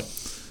take a look.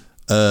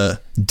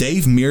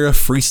 Dave Mirra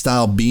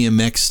Freestyle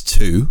BMX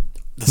 2.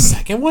 The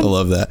second one? I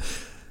love that.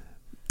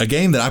 A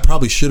game that I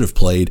probably should have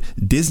played.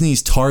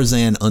 Disney's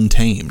Tarzan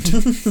Untamed.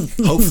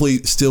 Hopefully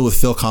still with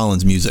Phil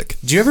Collins music.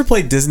 Did you ever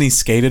play Disney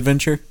Skate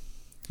Adventure?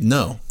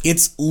 No.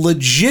 It's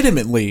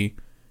legitimately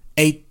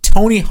a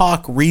Tony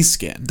Hawk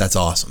reskin. That's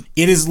awesome.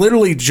 It is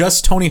literally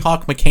just Tony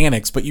Hawk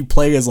mechanics, but you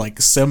play as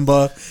like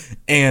Simba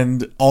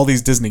and all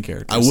these Disney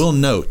characters. I will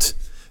note,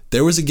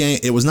 there was a game,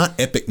 it was not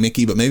Epic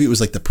Mickey, but maybe it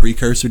was like the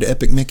precursor to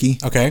Epic Mickey.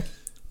 Okay.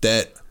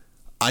 That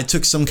I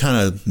took some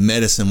kind of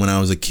medicine when I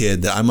was a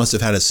kid that I must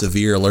have had a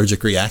severe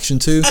allergic reaction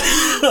to.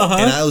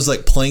 And I was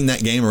like playing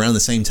that game around the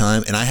same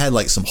time, and I had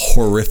like some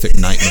horrific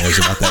nightmares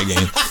about that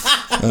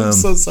game. I'm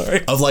so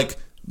sorry. Of like,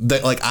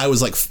 that, like I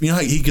was like, you know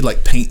how he could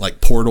like paint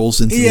like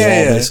portals into the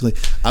wall, basically.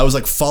 I was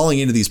like falling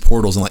into these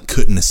portals and like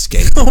couldn't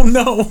escape. Oh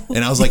no.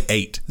 And I was like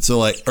 8, so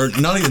like, or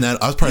not even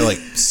that. I was probably like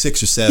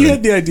 6 or 7. You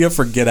had the idea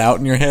for Get Out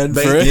in your head.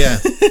 For it. Yeah,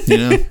 you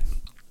know.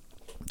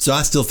 So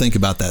I still think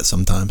about that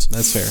sometimes.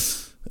 That's fair.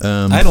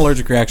 I had an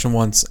allergic reaction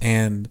once,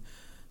 and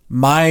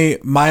my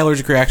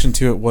allergic reaction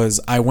to it was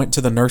I went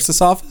to the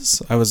nurse's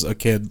office. I was a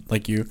kid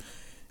like you,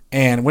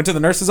 and went to the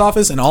nurse's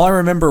office, and all I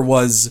remember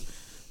was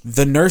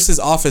the nurse's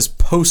office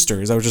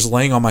posters. I was just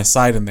laying on my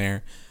side in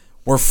there,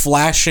 were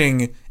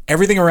flashing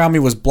everything around me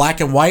was black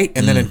and white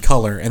and then in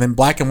color, and then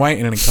black and white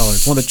and then in color.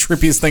 It's one of the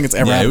trippiest things that's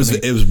ever happened to me.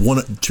 It was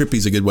one.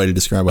 Trippy's a good way to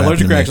describe what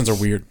Allergic happened to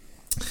me. reactions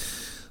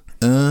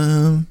are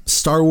weird.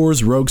 Star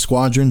Wars Rogue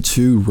Squadron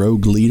 2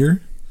 Rogue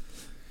Leader.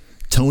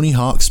 Tony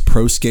Hawk's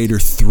Pro Skater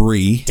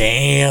 3.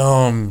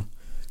 Damn.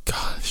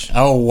 Gosh.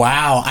 Oh,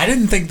 wow. I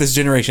didn't think this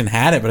generation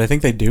had it, but I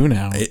think they do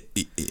now.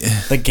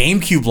 The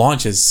GameCube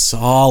launch is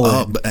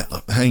solid.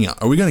 Hang on.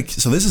 Are we going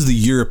to... So this is the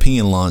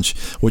European launch,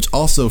 which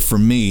also, for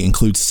me,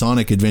 includes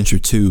Sonic Adventure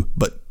 2,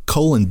 but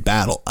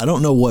Battle. I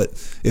don't know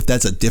if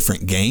that's a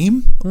different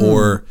game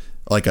or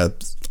like a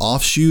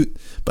offshoot,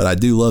 but I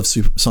do love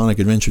Sonic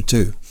Adventure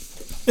 2.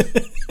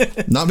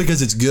 Not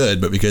because it's good,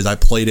 but because I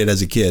played it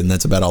as a kid, and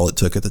that's about all it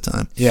took at the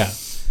time. Yeah.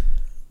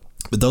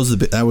 But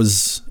that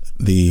was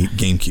the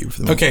GameCube.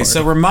 For the most part.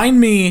 So remind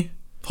me.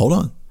 Hold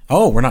on.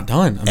 Oh, we're not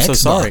done. I'm so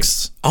sorry.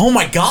 Oh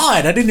my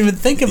God, I didn't even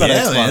think about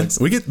Xbox. Man.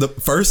 We get the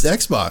first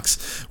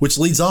Xbox, which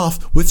leads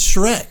off with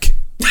Shrek.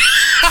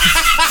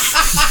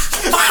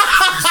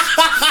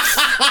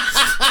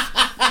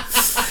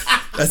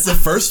 That's the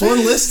first one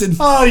listed.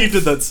 Oh, you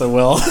did that so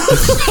well.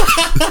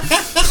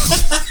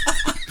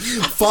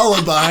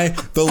 Followed by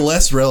the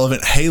less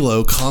relevant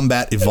Halo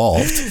Combat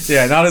Evolved.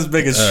 Yeah, not as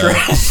big as Shrek.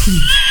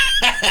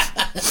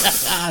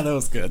 That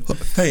was good.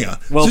 Hang on.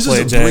 Well Just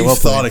played, as a Jay. brief Well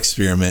thought played.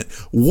 experiment.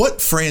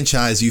 What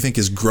franchise do you think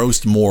has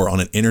grossed more on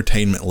an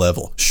entertainment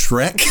level?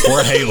 Shrek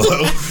or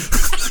Halo?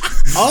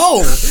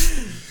 Oh!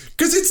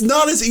 Because it's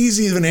not as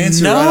easy of an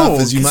answer No, right off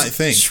as you might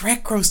think.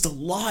 Shrek grossed a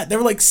lot. There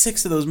were like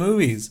 6 of those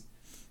movies.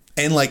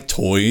 And like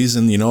toys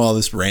and all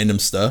this random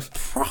stuff.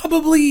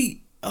 Probably...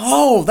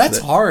 Oh, that's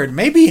hard.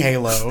 Maybe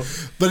Halo.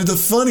 But the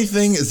funny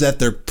thing is that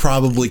they're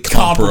probably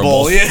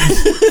comparable. Yeah.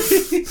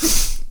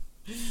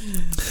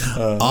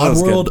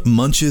 Oddworld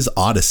Munch's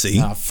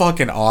Odyssey.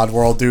 Fucking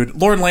Oddworld, dude.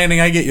 Lord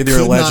Landing, I get you. You're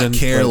a Could legend. not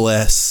care but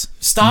less.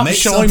 Stop Make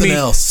showing something me.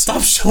 else.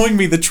 Stop showing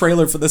me the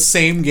trailer for the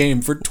same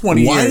game for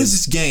 20 Why years. does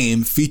this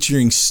game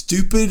featuring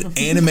stupid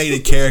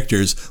animated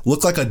characters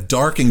look like a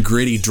dark and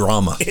gritty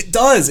drama? It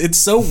does.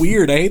 It's so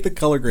weird. I hate the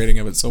color grading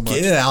of it so much.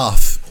 Get it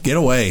off. Get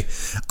away.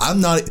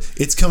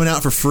 It's coming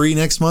out for free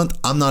next month.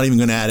 I'm not even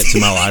going to add it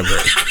to my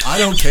library. I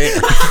don't care.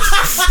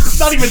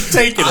 Not even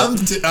taking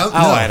it.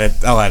 I'll add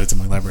it. I'll add it to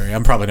my library.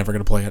 I'm probably never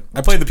going to play it.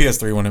 I played the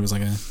PS3 one. It was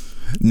like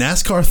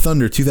NASCAR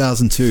Thunder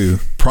 2002.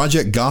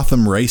 Project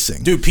Gotham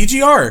Racing. Dude,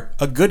 PGR.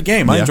 A good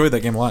game. I enjoyed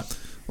that game a lot.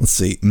 Let's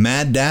see.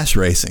 Mad Dash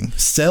Racing.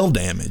 Cell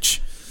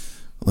Damage.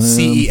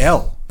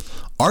 CEL.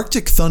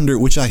 Arctic Thunder,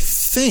 which I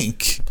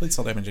think I played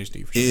Cell Damage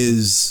HD for sure.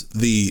 is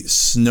the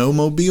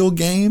snowmobile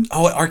game.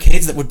 Oh,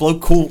 arcades that would blow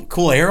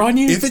cool air on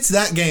you? If it's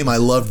that game, I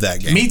loved that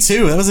game. Me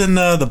too. That was in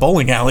the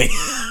bowling alley.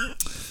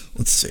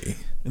 Let's see.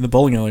 In the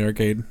bowling alley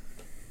arcade.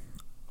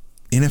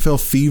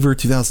 NFL Fever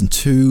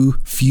 2002,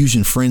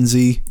 Fusion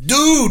Frenzy.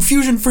 Dude,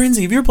 Fusion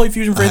Frenzy. Have you ever played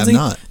Fusion Frenzy?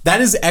 not.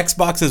 That is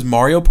Xbox's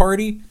Mario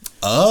Party.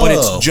 Oh. But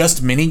it's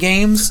just mini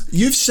games.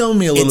 You've shown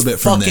me a little bit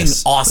from fucking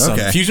this. awesome.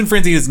 Okay. Fusion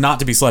Frenzy is not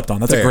to be slept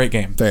on. That's a Fair. great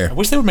game. Fair. I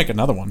wish they would make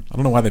another one. I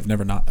don't know why they've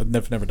never done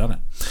it.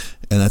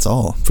 And that's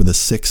all for the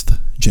 6th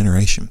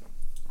generation.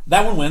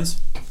 That one wins.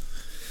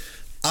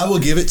 I will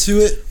give it to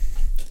it.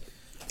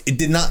 It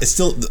did not. It's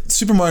still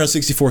Super Mario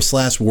 64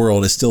 /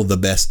 World is still the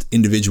best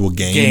individual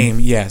game.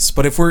 Yes.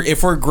 But if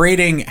we're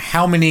grading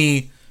how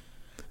many,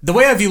 the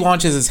way I view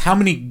launches is how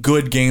many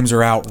good games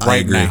are out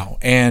right now,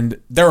 and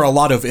there are a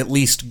lot of at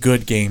least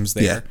good games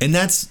there. Yeah, and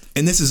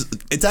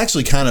it's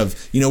actually kind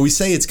of, we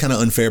say it's kind of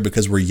unfair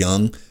because we're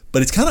young,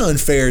 but it's kind of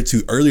unfair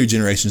to earlier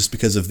generations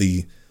because of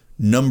the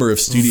number of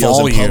studios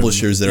and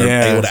publishers that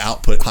are able to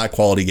output high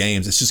quality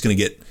games. It's just going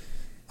to get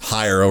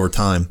higher over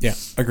time. Yeah,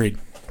 agreed.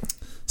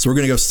 So we're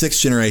going to go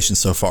 6th generation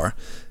so far.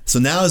 So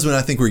now is when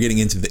I think we're getting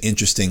into the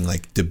interesting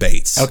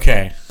debates.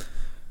 Okay.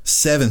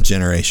 7th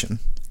generation,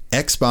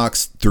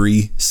 Xbox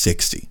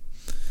 360,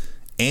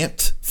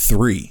 Amped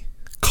 3,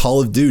 Call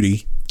of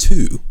Duty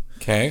 2.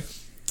 Okay.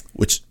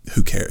 Which,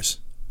 who cares?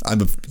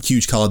 I'm a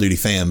huge Call of Duty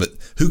fan, but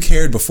who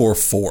cared before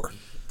 4?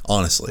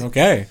 Honestly.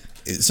 Okay.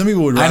 Some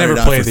people would write it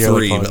out for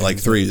 3, but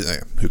 3,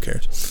 who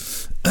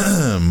cares?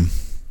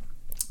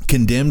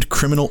 Condemned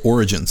Criminal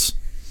Origins.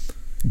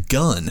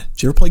 Gun.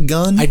 Did you ever play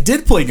Gun? I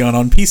did play Gun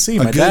on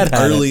PC. My dad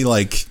had early,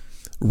 it.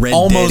 Red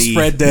Almost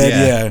Dead-y. Red Dead,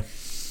 yeah.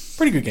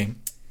 Pretty good game.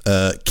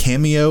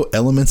 Cameo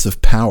Elements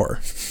of Power.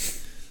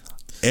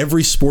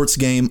 Every sports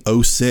game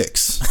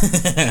 06.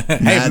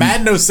 Hey,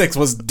 Madden 06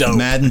 was dope.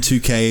 Madden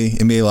 2K,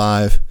 NBA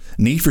Live.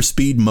 Need for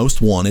Speed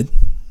Most Wanted.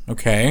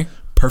 Okay.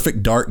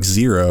 Perfect Dark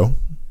 0.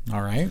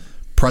 All right.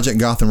 Project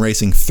Gotham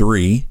Racing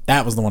 3.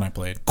 That was the one I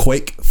played.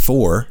 Quake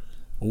 4.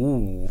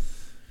 Ooh.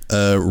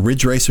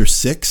 Ridge Racer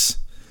 6.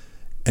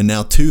 And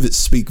now 2 that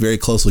speak very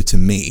closely to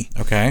me.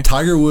 Okay.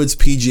 Tiger Woods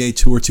PGA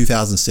Tour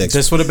 2006.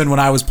 This would have been when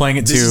I was playing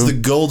it too. This is the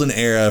golden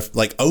era,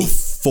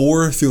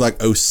 04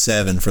 through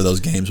 07 for those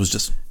games was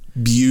just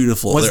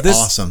beautiful. They're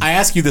awesome. I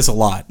ask you this a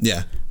lot.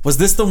 Yeah. Was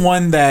this the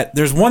one that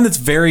there's one that's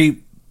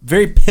very,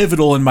 very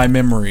pivotal in my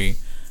memory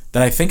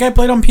that I think I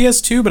played on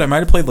PS2, but I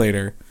might have played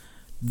later.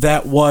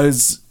 That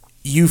was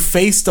you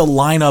faced a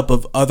lineup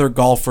of other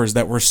golfers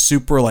that were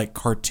super like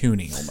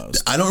cartoony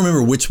almost. I don't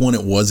remember which one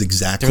it was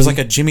exactly. There was like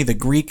a Jimmy the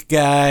Greek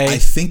guy. I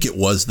think it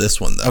was this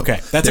one though.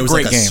 Okay, that's there a was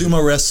great like a game.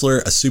 sumo wrestler,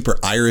 a super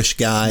Irish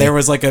guy. There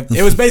was like it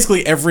was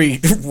basically every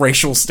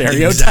racial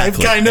stereotype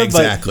kind of.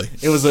 Exactly.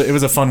 But it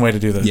was a fun way to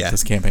do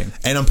this campaign.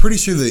 And I'm pretty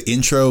sure the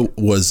intro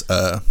was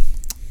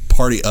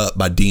 "Party Up"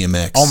 by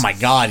DMX. Oh my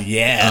God,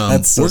 yeah,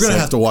 that's so we're gonna sick.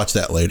 have to watch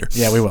that later.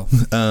 Yeah, we will.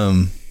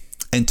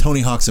 And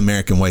Tony Hawk's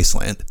American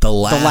Wasteland, the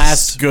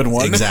last good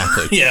one.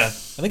 Exactly. Yeah, I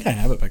think I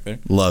have it back there.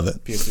 Love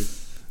it. PS2.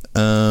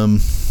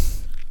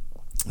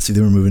 Let's see,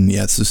 they were moving.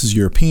 Yes, this is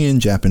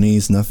European,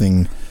 Japanese.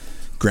 Nothing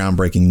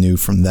groundbreaking new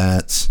from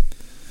that.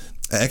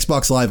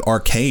 Xbox Live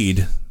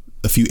Arcade.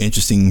 A few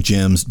interesting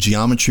gems.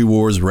 Geometry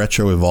Wars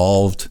Retro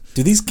Evolved.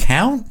 Do these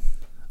count?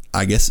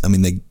 I guess. I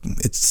mean,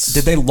 it's.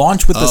 Did they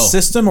launch with the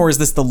system, or is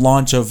this the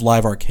launch of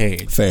Live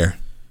Arcade? Fair.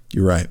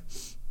 You're right.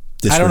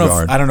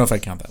 Disregard. I don't know if I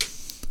count that.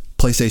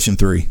 PlayStation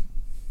 3.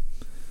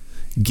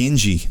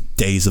 Genji,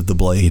 Days of the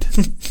Blade.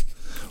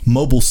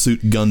 Mobile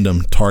Suit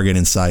Gundam, Target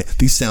in Sight.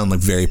 These sound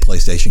like very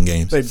PlayStation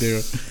games. They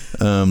do.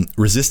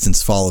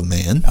 Resistance, Fall of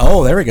Man.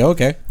 Oh, there we go.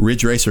 Okay.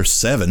 Ridge Racer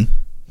 7.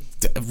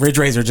 Ridge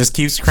Racer just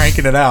keeps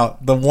cranking it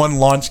out. The one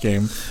launch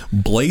game.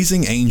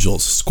 Blazing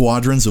Angels,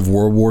 Squadrons of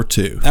World War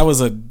II. That was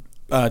a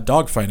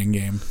dogfighting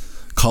game.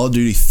 Call of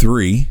Duty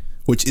 3,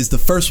 which is the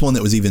first one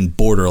that was even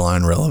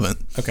borderline relevant.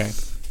 Okay.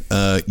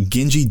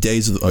 Genji,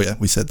 Days of the... Oh, yeah,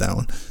 we said that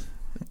one.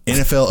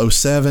 NFL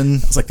 07.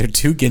 It's like there are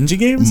 2 Genji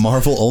games?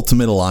 Marvel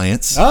Ultimate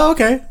Alliance. Oh,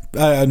 okay.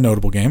 A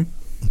notable game.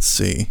 Let's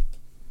see.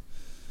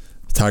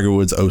 Tiger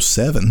Woods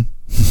 07.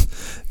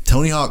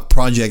 Tony Hawk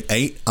Project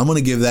 8. I'm going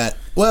to give that...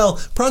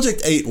 Well,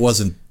 Project 8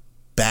 wasn't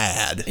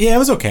bad. Yeah, it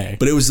was okay.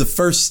 But it was the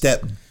first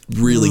step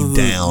really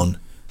down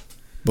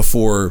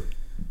before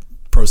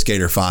Pro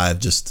Skater 5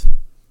 just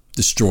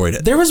destroyed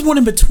it. There was one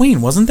in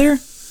between, wasn't there?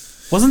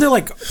 Wasn't there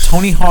like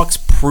Tony Hawk's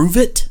Prove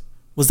It?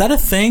 Was that a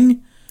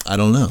thing? I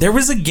don't know. There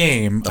was a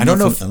game. I don't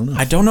know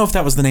if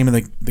that was the name of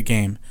the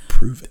game.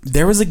 Prove It.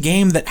 There was a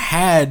game that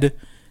had,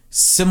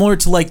 similar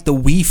to like the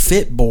Wii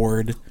Fit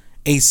board,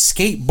 a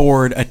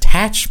skateboard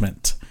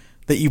attachment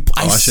that you...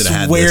 I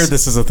swear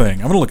this is a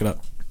thing. I'm going to look it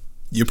up.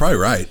 You're probably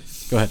right.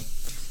 Go ahead.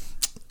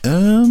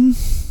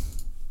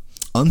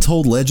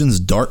 Untold Legends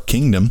Dark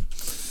Kingdom.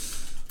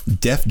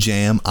 Def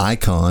Jam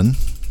Icon.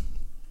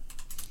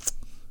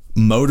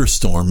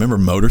 Motorstorm. Remember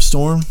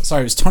Motorstorm?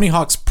 Sorry, it was Tony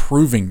Hawk's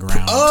Proving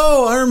Ground.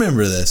 Oh, I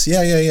remember this.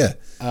 Yeah.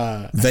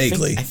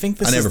 Vaguely. I think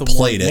this I is never the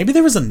played one. it. Maybe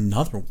there was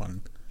another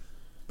one.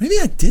 Maybe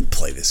I did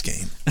play this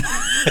game.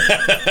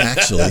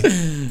 Actually,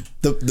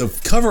 the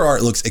cover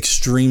art looks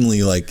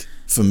extremely like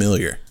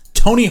familiar.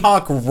 Tony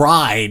Hawk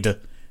Ride.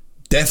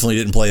 Definitely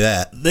didn't play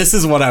that. This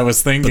is what I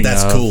was thinking. But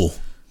that's of. cool.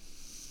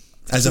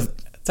 It's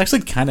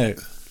actually kind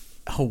of...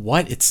 Oh,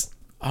 what? It's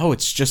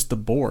just the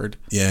board.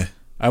 Yeah.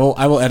 I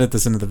will edit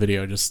this into the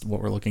video, just what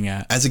we're looking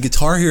at. As a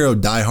Guitar Hero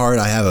diehard,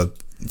 I have a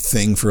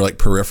thing for like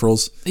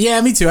peripherals.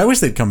 Yeah, me too. I wish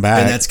they'd come back.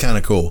 And that's kind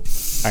of cool. All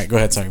right, go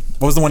ahead. Sorry.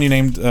 What was the one you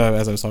named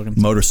as I was talking?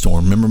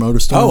 Motorstorm. Remember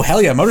Motorstorm? Oh,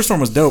 hell yeah. Motorstorm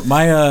was dope.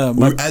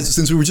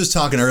 Since we were just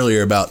talking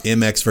earlier about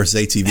MX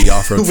versus ATV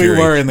Off-Road Fury,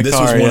 were in the this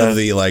car, was one of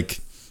the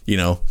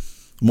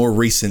more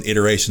recent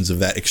iterations of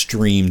that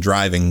extreme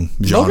driving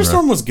genre.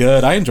 Motorstorm was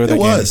good. I enjoyed that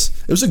game.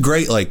 It was a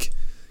great kind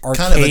of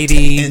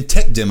arcadey a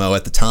tech demo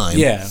at the time.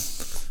 Yeah.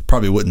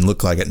 Probably wouldn't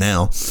look like it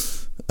now.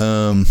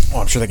 I'm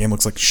sure that game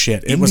looks like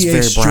shit. It was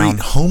very Street brown.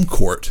 Home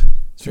Court.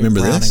 Remember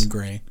brown this? and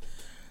gray.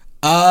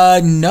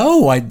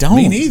 No, I don't.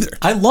 Me neither.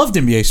 I loved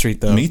NBA Street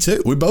though. Me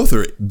too. We both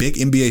are big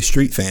NBA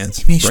Street fans.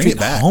 NBA Bring Street it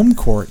back. Home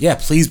Court. Yeah,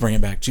 please bring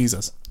it back.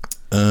 Jesus.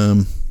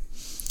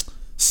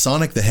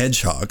 Sonic the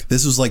Hedgehog.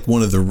 This was like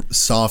one of the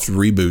soft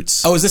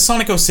reboots. Oh, is this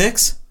Sonic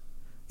 06?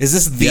 Is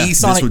this the Yeah,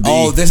 Sonic? this would be.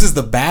 Oh, this is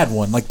the bad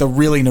one. Like the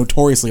really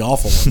notoriously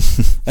awful one.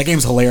 That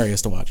game's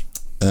hilarious to watch.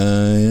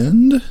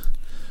 And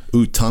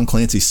Tom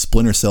Clancy's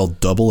Splinter Cell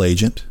Double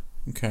Agent.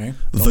 Okay.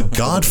 The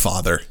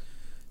Godfather.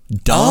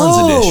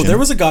 Dawn's Edition. There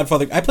was a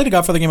Godfather. I played a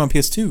Godfather game on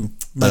PS2.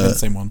 Might have been the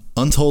same one.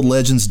 Untold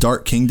Legends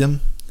Dark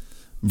Kingdom.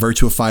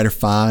 Virtua Fighter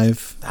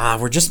 5.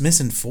 We're just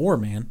missing 4,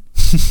 man.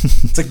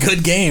 It's a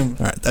good game.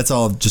 All right, that's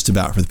all just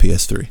about for the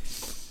PS3.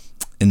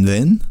 And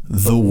then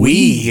the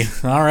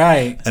Wii. All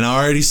right. And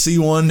I already see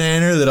one,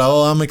 Danner, that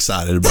I'm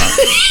excited about.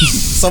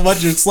 So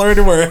much you're slurring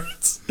your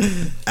words.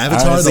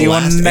 Avatar The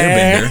Last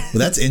Airbender. Well,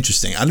 that's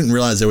interesting. I didn't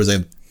realize there was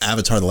a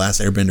Avatar The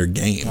Last Airbender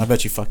game. I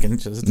bet you fucking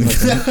just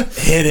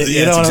hit it. Yeah,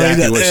 you know that's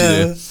exactly what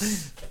you do.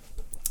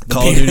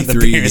 Call of Duty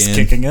 3 is again.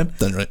 kicking in.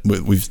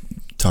 We've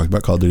talked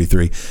about Call of Duty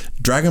 3.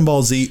 Dragon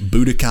Ball Z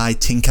Budokai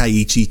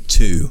Tenkaichi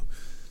 2.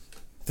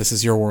 This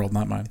is your world,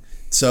 not mine.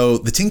 So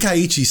the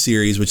Tenkaichi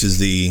series, which is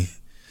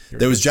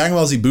there was Dragon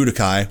Ball Z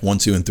Budokai 1,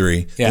 2, and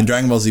 3, and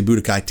Dragon Ball Z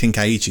Budokai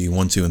Tenkaichi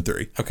 1, 2, and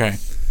 3. Okay.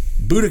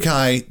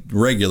 Budokai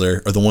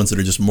regular are the ones that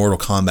are just Mortal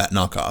Kombat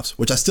knockoffs,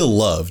 which I still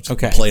loved.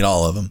 Okay. Played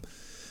all of them.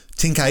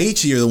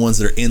 Tenkaichi are the ones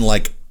that are in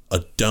like a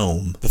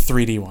dome. The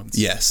 3D ones.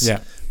 Yes. Yeah.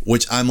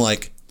 Which I'm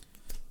like,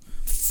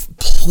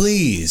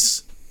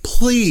 please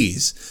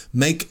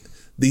make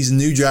these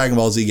new Dragon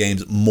Ball Z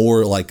games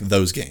more like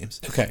those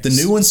games. Okay. The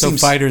new one so seems...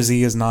 Fighter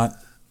Z is not...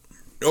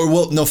 Or,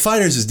 well, no,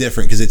 Fighters is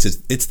different because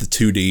it's the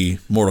 2D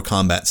Mortal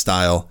Kombat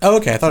style. Oh,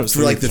 okay. I thought it was 3D.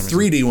 For like the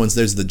 3D ones,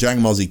 there's the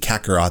Dragon Ball Z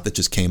Kakarot that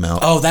just came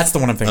out. Oh, that's the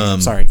one I'm thinking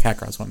of. Sorry,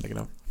 Kakarot's one I'm thinking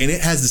of. And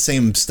it has the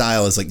same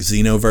style as like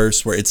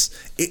Xenoverse, where it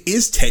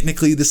is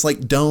technically this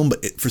like dome,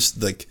 but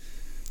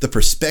the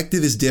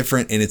perspective is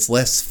different and it's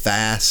less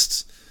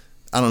fast.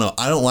 I don't know.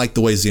 I don't like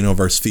the way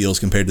Xenoverse feels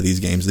compared to these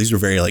games. These were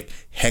very like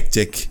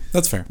hectic.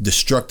 That's fair.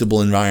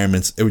 Destructible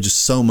environments. It was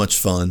just so much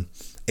fun.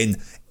 And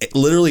it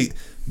literally,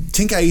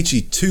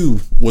 Tenkaichi 2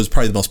 was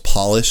probably the most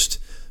polished.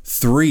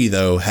 3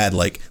 though had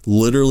like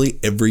literally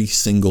every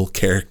single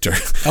character.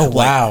 Oh like,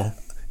 wow.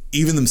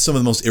 Even some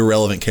of the most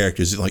irrelevant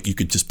characters, like you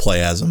could just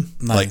play as them.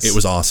 Nice. Like it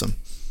was awesome.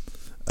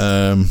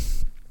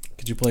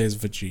 Could you play as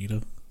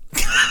Vegeta?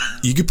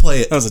 You could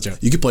play it. That was a joke.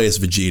 You could play as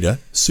Vegeta,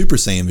 Super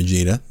Saiyan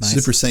Vegeta, Nice.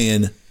 Super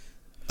Saiyan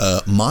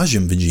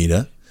Majin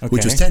Vegeta,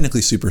 which was Okay.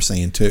 technically Super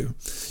Saiyan 2.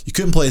 You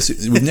couldn't play.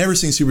 We've never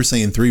seen Super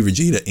Saiyan 3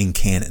 Vegeta in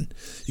canon.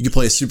 You could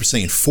play as Super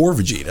Saiyan 4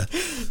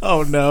 Vegeta.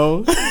 Oh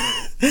no.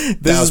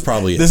 That was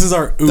probably it. This is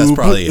our oob. That's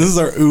probably it. This is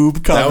our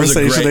oob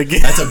conversation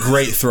again. That's a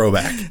great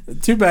throwback.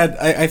 Too bad.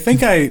 I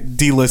think I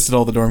delisted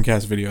all the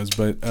Dormcast videos,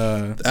 but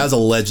That was a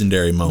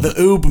legendary moment.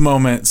 the oob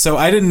moment. So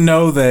I didn't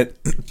know that.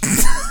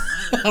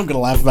 I'm gonna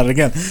laugh about it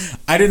again.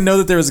 I didn't know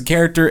that there was a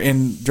character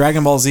in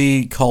Dragon Ball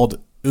Z called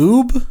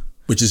Oob,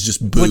 Which is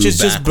just boo. which is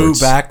just boo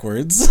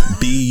backwards.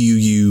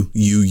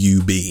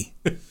 BUUUUB.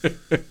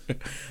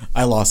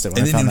 I lost it when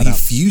And I then found he that out.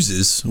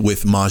 fuses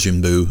with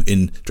Majin Buu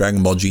in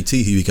Dragon Ball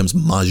GT. He becomes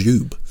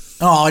Majoob.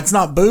 Oh, it's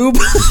not boob.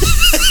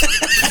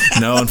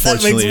 No, That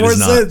unfortunately, makes more it is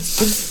not.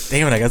 sense.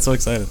 Damn it! I got so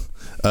excited.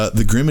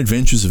 The Grim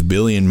Adventures of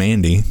Billy and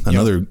Mandy,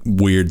 another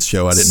weird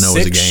show I didn't know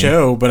was a Sick game.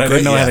 show, but I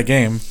didn't know I had a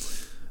game.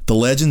 The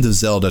Legend of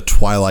Zelda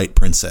Twilight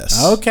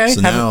Princess. Okay,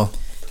 So now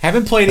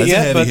haven't played it that's a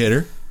yet, heavy but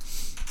hitter.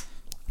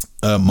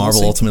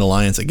 Marvel see. Ultimate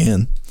Alliance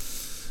again.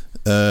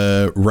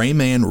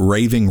 Rayman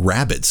Raving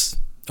Rabbids.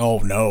 oh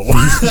no,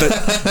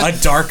 a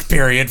dark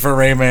period for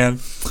Rayman.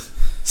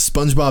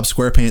 SpongeBob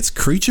SquarePants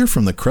Creature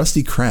from the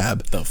Krusty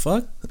Krab. The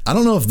fuck? I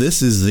don't know if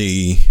this is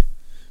the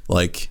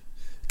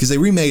because they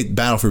remade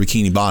Battle for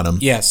Bikini Bottom.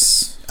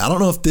 Yes. I don't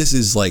know if this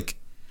is like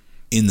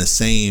in the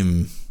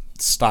same.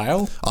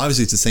 Style?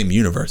 Obviously, it's the same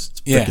universe.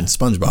 It's Yeah. freaking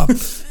SpongeBob.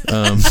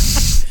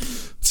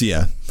 So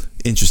yeah,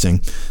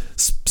 interesting.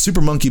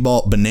 Super Monkey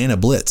Ball Banana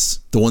Blitz,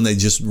 the one they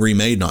just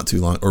remade not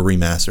too long or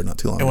remastered not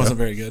too long It ago. wasn't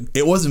very good.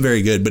 It wasn't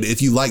very good, but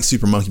if you like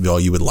Super Monkey Ball,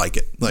 you would like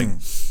it. Like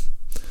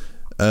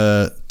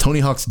Tony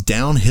Hawk's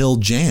Downhill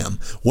Jam.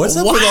 What's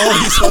up with all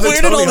these other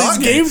Where did Tony all Hawk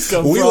these games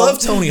come We from? love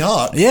Tony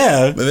Hawk.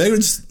 Yeah, But they were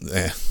just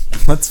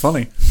that's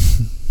funny.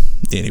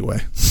 anyway.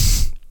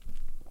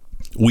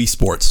 Wii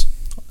Sports.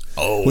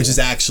 Oh, Which is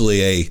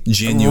actually a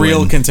genuine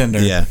real contender.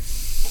 Yeah.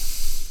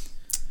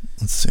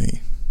 Let's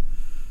see.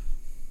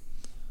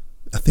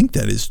 I think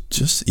that is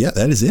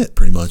that is it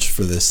pretty much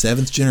for the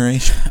 7th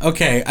generation.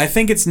 Okay, I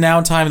think it's now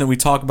time that we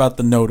talk about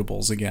the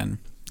notables again.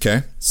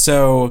 Okay.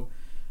 So,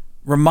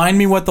 remind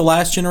me what the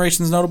last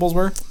generation's notables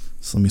were.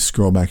 So let me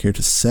scroll back here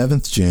to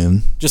 7th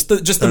gen. Just the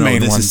Oh, no,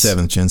 main this ones. is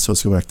 7th gen, so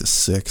let's go back to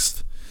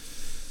 6th.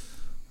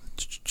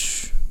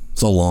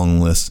 It's a long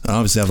list. I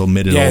obviously have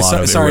omitted a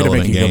lot of sorry to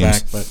irrelevant make you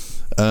games. go back,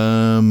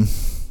 but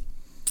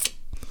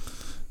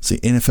See,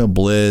 NFL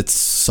Blitz,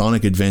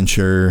 Sonic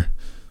Adventure,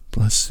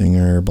 Blitz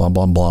Singer, blah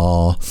blah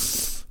blah,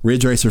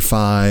 Ridge Racer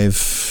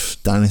 5,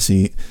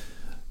 Dynasty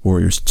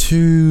Warriors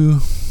 2,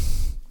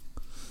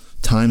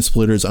 Time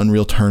Splitters,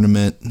 Unreal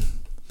Tournament.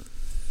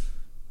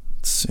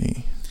 Let's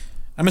see.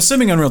 I'm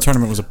assuming Unreal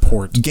Tournament was a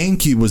port.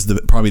 GameCube was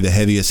probably the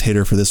heaviest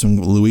hitter for this one.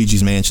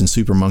 Luigi's Mansion,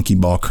 Super Monkey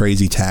Ball,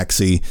 Crazy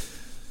Taxi,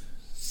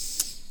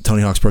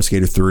 Tony Hawk's Pro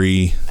Skater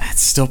 3.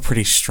 That's still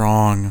pretty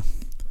strong.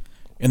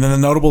 And then the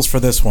notables for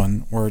this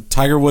one were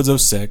Tiger Woods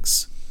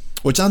 06.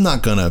 Which I'm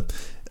not gonna,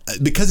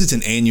 because it's an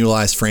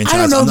annualized franchise. I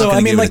don't know I'm not though. gonna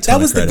I mean, give it a like ton that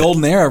of was the credit.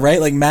 golden era,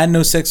 right? Like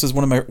Madden 06 was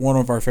one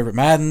of our favorite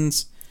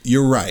Maddens.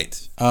 You're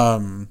right.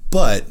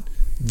 But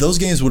those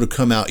games would have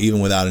come out even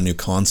without a new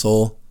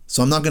console.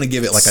 So I'm not going to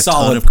give it like a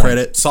ton of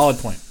credit. Solid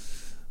point.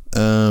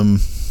 But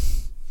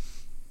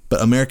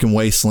American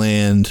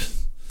Wasteland,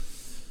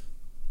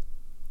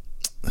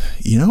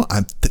 you know,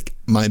 I think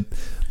my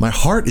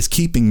heart is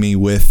keeping me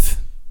with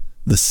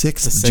the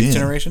sixth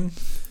generation.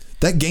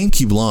 That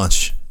GameCube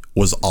launch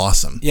was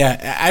awesome.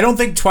 Yeah, I don't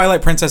think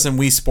Twilight Princess and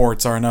Wii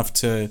Sports are enough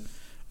to.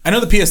 I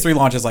know the PS3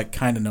 launch is like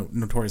kind of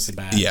notoriously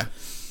bad. Yeah.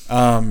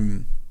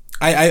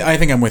 I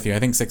think I'm with you. I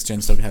think 6th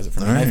gen still has it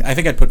for me. Right. I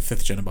think I'd put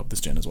 5th gen above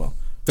this gen as well.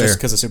 Fair. Just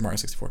because of Super Mario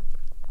 64.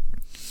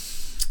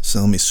 So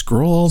let me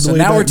scroll all the So way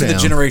now back we're to down. the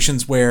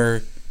generations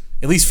where,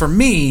 at least for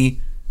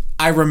me,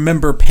 I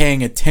remember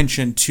paying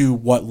attention to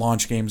what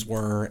launch games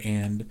were,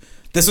 and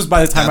this was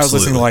by the time I was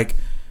listening to like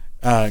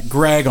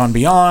Greg on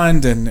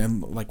Beyond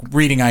and like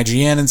reading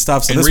IGN and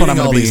stuff. So and this one I'm reading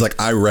going all to be. these, like,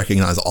 I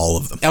recognize all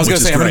of them. I was going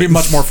to say I'm going to be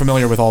much more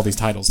familiar with all these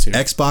titles too.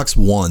 Xbox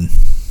One,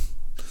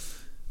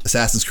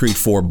 Assassin's Creed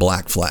 4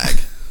 Black Flag,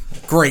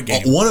 Great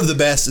game. One of the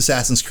best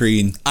Assassin's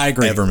Creed I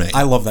agree. ever made.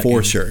 I love that game.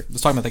 For sure. I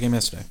was talking about that game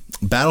yesterday.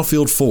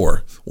 Battlefield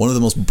 4, one of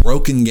the most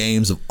broken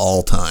games of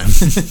all time.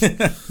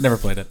 Never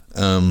played it.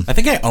 I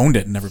think I owned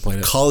it and never played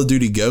it. Call of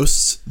Duty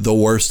Ghosts, the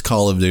worst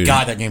Call of Duty.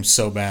 God, that game's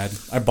so bad.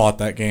 I bought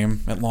that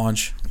game at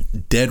launch.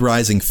 Dead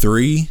Rising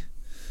 3,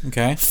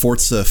 Okay.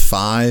 Forza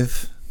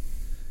 5,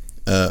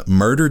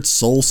 Murdered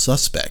Soul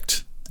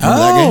Suspect. Remember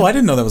that game? I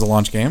didn't know that was a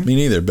launch game. Me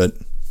neither, but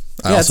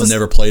I Yeah, also it's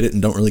never played it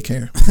and don't really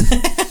care.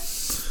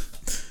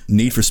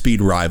 Need for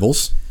Speed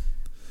Rivals,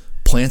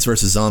 Plants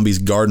vs. Zombies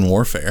Garden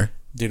Warfare.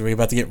 Dude, are we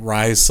about to get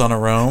Rise, Son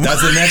of Rome?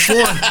 That's the next one.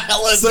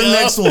 That's the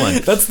next one.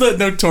 That's the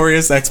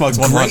notorious Xbox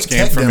One Great launch game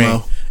tech for demo.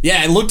 me.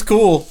 Yeah, it looked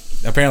cool.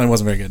 Apparently, it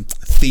wasn't very good.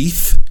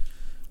 Thief,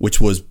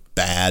 which was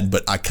bad,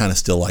 but I kind of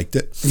still liked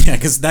it. Yeah,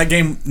 because that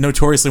game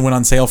notoriously went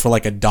on sale for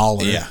like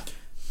 $1. Yeah.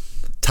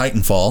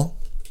 Titanfall.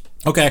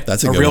 Okay,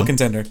 That's a good real one.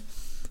 contender.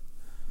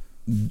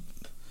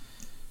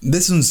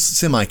 This one's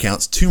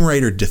semi-counts. Tomb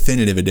Raider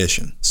Definitive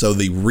Edition. So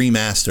the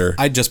remaster.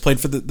 I just played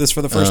this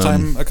for the first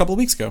time a couple of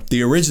weeks ago.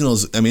 The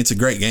originals, I mean, it's a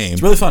great game.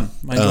 It's really fun.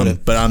 I enjoyed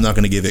it. But I'm not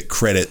going to give it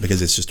credit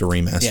because it's just a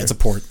remaster. Yeah, it's a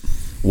port.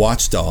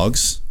 Watch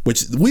Dogs,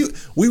 which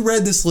we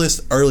read this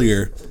list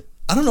earlier.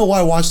 I don't know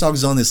why Watch Dogs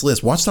is on this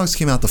list. Watch Dogs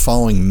came out the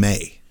following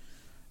May.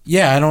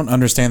 Yeah, I don't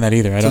understand that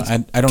either. I don't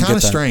get that. Kind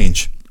of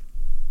strange.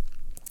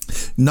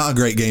 Not a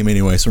great game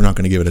anyway, so we're not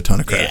going to give it a ton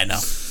of credit. Yeah, no.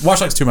 Watch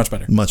Dogs 2 much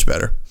better. Much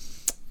better.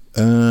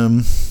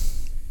 Let's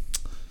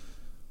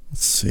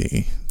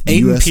see.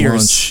 Aiden US Pierce,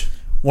 launch,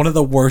 one of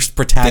the worst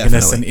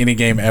protagonists Definitely. in any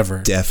game ever.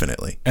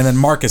 definitely. And then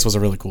Marcus was a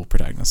really cool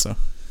protagonist. So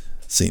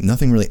See,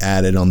 nothing really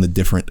added on the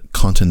different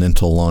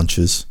continental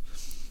launches.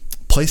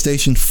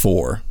 PlayStation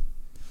 4.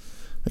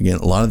 Again,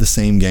 a lot of the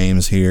same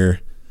games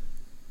here.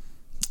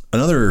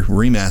 Another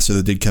remaster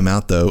that did come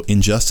out though,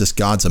 Injustice: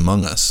 Gods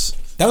Among Us.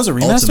 that was a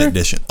remaster. Ultimate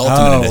Edition.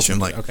 Ultimate Edition.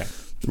 Like, okay,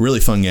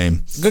 really fun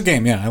game. good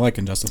game. Yeah, I like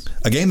Injustice.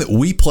 A game that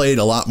we played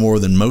a lot more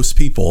than most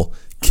people.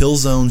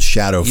 Killzone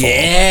Shadowfall.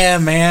 Yeah,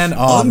 man.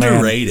 Oh,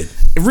 Underrated.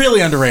 man.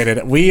 Really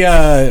underrated. We,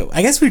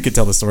 I guess we could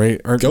tell the story,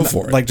 or Go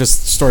for it. Like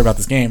just story about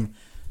this game.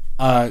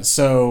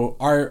 So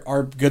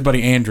our good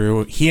buddy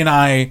Andrew, he and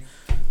I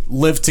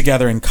lived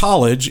together in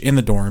college in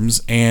the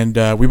dorms, and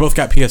we both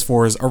got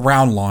PS4s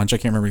around launch. I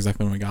can't remember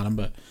exactly when we got them,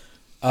 but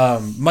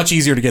much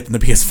easier to get than the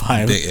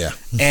PS5. Yeah.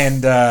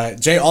 And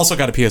Jay also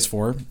got a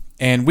PS4.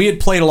 And we had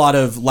played a lot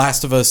of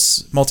Last of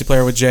Us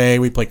multiplayer with Jay.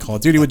 We played Call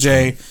of Duty with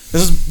Jay.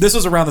 This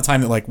was around the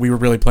time that like we were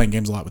really playing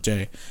games a lot with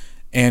Jay,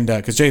 and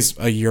because Jay's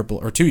a year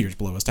or 2 years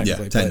below us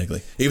technically. Yeah,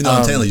 technically. Even though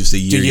I'm technically just a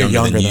year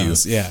younger than you.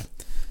 us, yeah.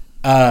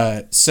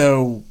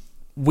 So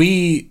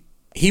we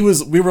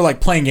were like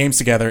playing games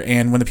together,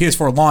 and when the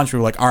PS4 launched, we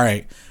were like, all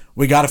right,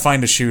 we got to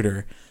find a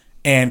shooter.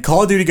 And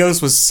Call of Duty Ghosts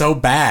was so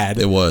bad.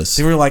 It was.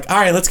 So we were like, all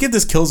right, let's give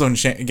this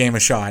Killzone game a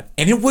shot.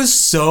 And it was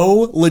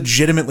so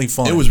legitimately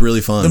fun. It was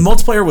really fun. The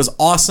multiplayer was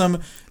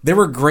awesome. There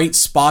were great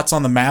spots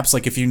on the maps.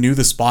 Like if you knew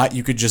the spot,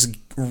 you could just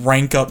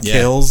rank up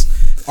kills.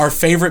 Our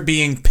favorite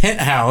being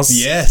Penthouse.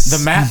 Yes. The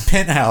map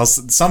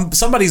Penthouse.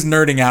 Somebody's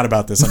nerding out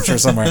about this, I'm sure,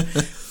 somewhere.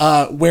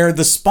 Where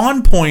the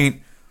spawn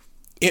point,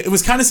 it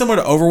was kind of similar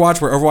to Overwatch,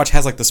 where Overwatch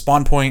has like the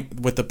spawn point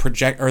with the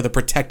the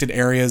protected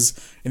areas,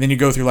 and then you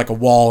go through like a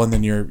wall, and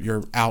then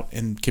you're out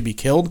and can be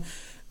killed.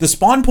 The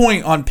spawn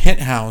point on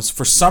Penthouse,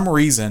 for some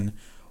reason,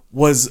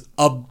 was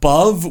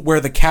above where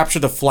the capture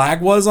the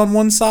flag was on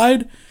one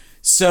side.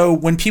 So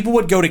when people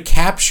would go to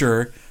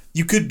capture,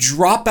 you could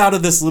drop out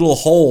of this little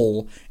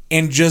hole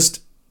and just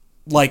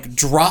like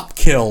drop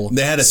kill.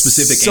 They had a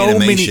specific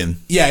animation.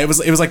 Yeah, it was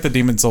like the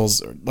Demon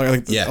Souls,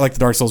 like the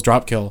Dark Souls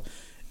drop kill.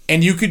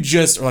 And you could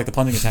just, or like the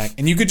plunging attack,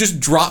 and you could just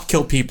drop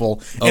kill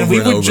people, and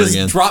we would just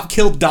again. drop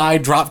kill die.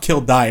 It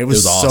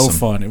was so awesome.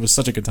 fun. It was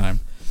such a good time.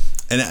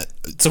 And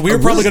So we were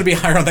probably going to be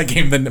higher on that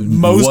game than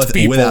most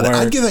people without were. it.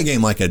 I'd give that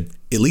game like at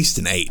least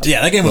an 8.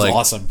 Yeah, that game was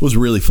awesome. It was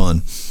really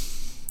fun.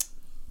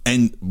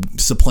 And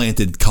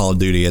supplanted Call of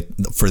Duty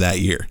for that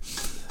year.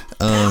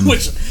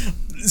 Which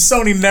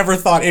Sony never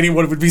thought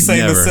anyone would be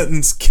saying the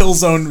sentence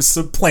Killzone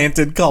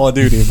supplanted Call of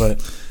Duty,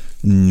 but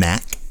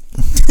Knack.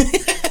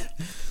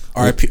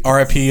 RIP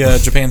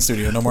Japan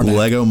Studio, no more Knack.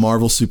 Lego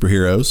Marvel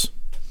Superheroes.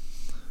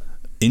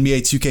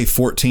 NBA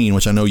 2K14,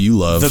 which I know you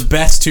love. The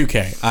best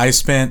 2K. I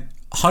spent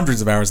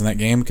hundreds of hours in that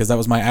game because that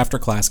was my after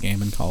class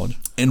game in college.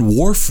 And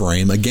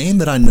Warframe, a game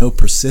that I know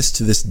persists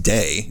to this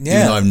day, even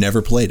though I've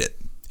never played it.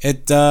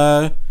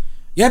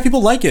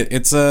 People like it.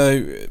 It's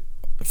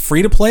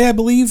free to play, I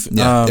believe.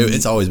 Yeah,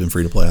 it's always been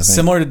free to play, I think.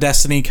 Similar to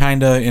Destiny,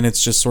 kind of, and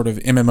it's just sort of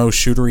MMO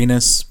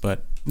shooteriness,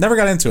 but never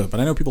got into it,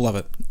 but I know people love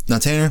it. Now,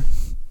 Tanner,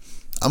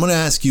 I'm going to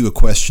ask you a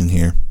question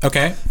here.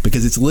 Okay.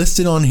 Because it's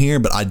listed on here,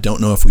 but I don't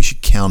know if we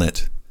should count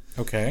it.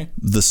 Okay.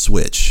 The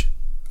Switch.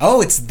 Oh,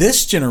 it's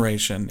this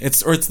generation. It's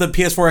the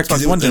PS4,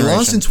 Xbox One generation. It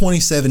launched in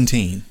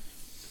 2017.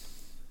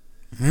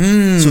 So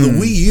the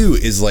Wii U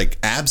is like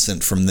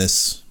absent from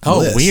this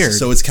list. Weird.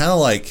 So it's kind of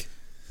like,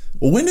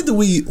 well, when did the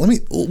Wii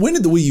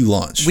U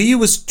launch? Wii U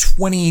was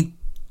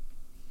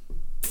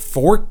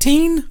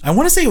 2014. I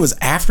want to say it was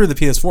after the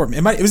PS4.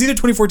 It was either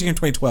 2014 or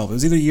 2012. It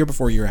was either a year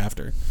before or a year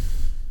after.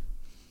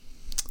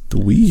 The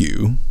Wii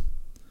U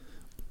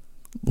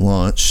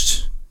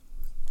launched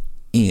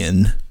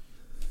in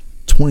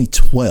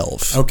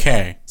 2012.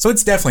 Okay, so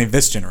it's definitely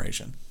this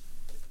generation.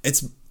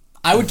 It's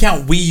I would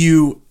count Wii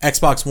U,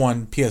 Xbox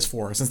One,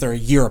 PS4 since they're a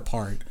year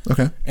apart.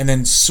 okay. And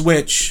then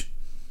Switch,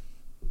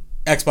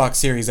 Xbox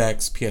Series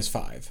X,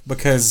 PS5.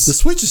 Because The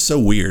Switch is so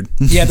weird.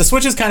 yeah, the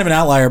Switch is kind of an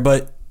outlier,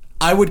 but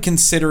I would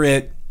consider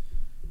it.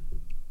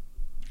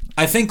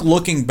 I think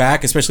looking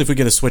back, especially if we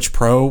get a Switch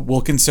Pro,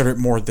 we'll consider it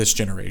more this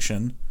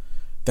generation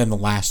than the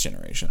last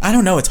generation. I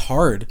don't know, it's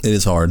hard. It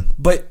is hard.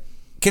 But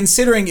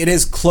considering it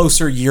is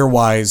closer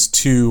year-wise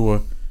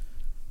to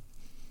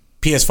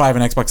PS5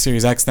 and Xbox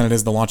Series X than it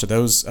is the launch of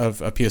those of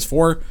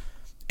PS4,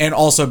 and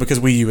also because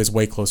Wii U is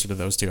way closer to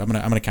those two, I'm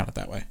gonna count it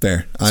that way.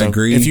 Fair. I So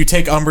agree. If you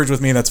take umbrage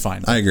with me, that's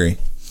fine. I agree.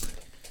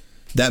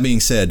 That being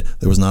said,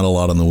 there was not a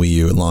lot on the Wii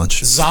U at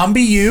launch.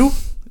 Zombie U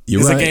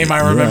You're is right. a game I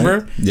You're remember.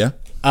 right.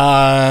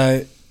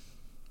 Yeah.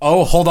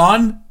 Oh, hold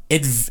on.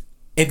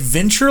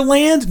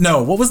 Adventureland?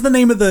 No, what was the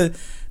name of the...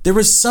 There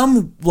was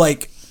some,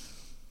 like,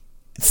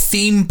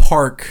 theme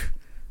park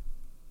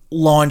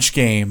launch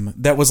game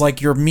that was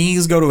like your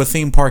Mii's go to a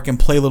theme park and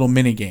play little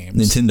mini games.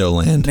 Nintendo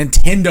Land.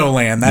 Nintendo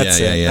Land, that's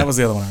Yeah, it. yeah. That was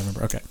the other one I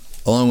remember. Okay.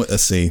 Along with,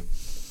 let's see,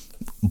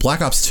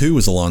 Black Ops 2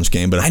 was a launch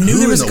game, but I knew who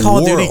there was in a the Call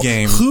of Duty world-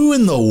 game. Who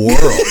in the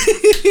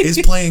world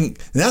is playing?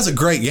 That was a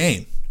great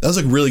game. That was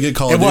a really good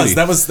Call It of Duty.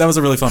 was. That was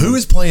a really fun Who one.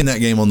 is playing that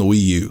game on the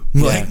Wii U?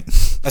 Yeah.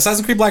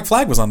 Assassin's Creed Black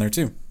Flag was on there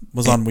too.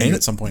 Was on Wii U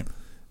at some point.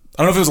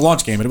 I don't know if it was a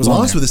launch game, but it was on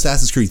launched there. with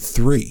Assassin's Creed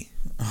 3.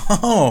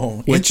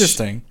 Oh, which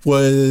interesting.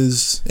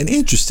 Was an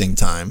interesting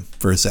time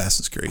for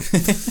Assassin's Creed.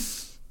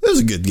 It was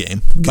a good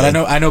game. But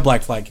I know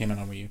Black Flag came out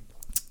on Wii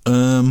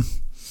U.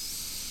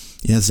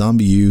 Yeah,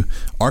 Zombie U,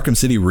 Arkham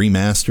City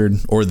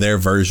Remastered, or their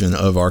version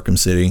of Arkham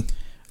City.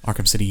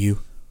 Arkham City U.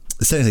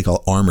 It's technically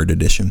called Armored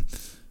Edition.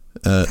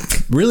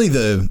 Really,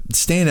 the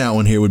standout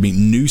one here would be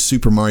New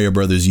Super Mario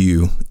Brothers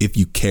U, if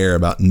you care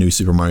about New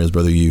Super Mario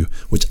Brothers U,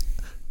 which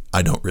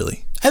I don't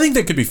really. I think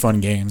they could be fun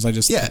games.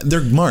 Yeah,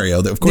 they're Mario.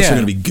 Of course, they're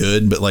going to be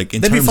good, but like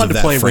in They'd be terms fun of to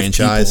that play with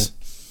franchise,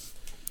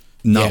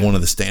 not Yeah. one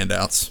of the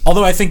standouts.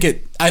 Although I think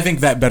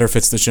that better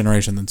fits this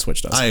generation than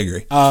Switch does. I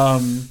agree.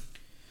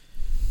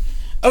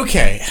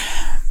 Okay.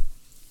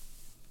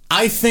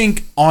 I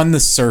think on the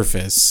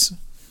surface,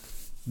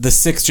 the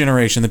sixth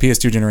generation, the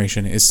PS2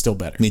 generation, is still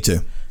better. Me too.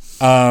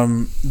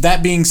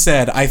 That being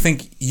said, I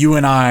think you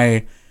and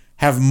I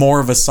have more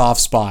of a soft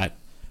spot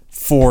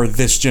for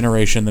this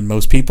generation than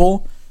most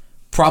people,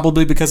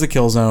 probably because of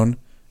Killzone.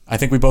 I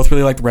think we both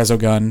really liked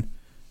Resogun.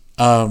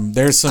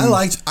 There's some.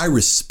 I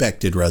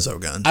respected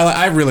Resogun.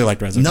 I really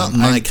liked Resogun. Not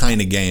my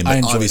kind of game, I but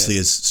enjoyed obviously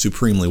it. is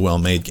supremely well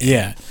made game.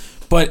 Yeah,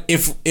 but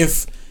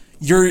if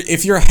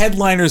your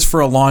headliners for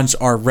a launch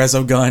are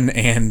Resogun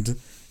and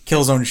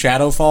Killzone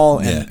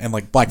Shadowfall and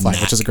like Black Flag,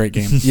 which is a great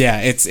game.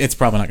 Yeah, it's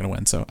probably not going to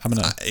win. So I'm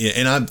gonna.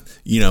 And I'm,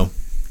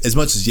 as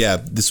much as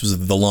this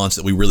was the launch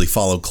that we really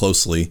followed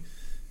closely.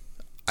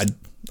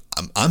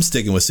 I'm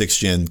sticking with 6th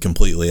gen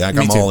completely. Like,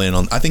 I'm too. all in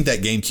on. I think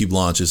that GameCube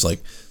launch is like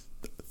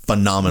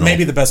phenomenal.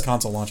 Maybe the best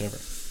console launch ever.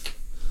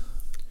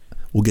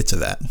 We'll get to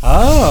that.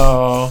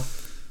 Oh.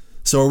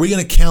 So are we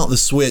going to count the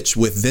Switch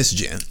with this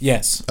gen?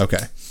 Yes.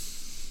 Okay.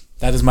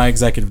 That is my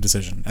executive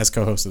decision as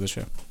co-host of the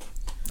show.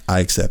 I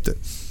accept it.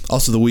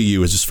 Also, the Wii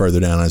U was just further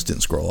down. I just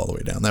didn't scroll all the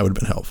way down. That would have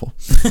been helpful.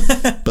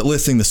 But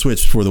listing the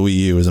Switch before the Wii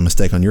U is a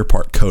mistake on your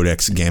part,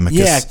 Codex Gamicus.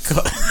 Yeah.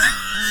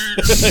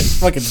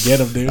 Fucking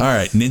get him, dude. All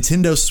right.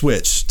 Nintendo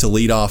Switch to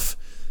lead off.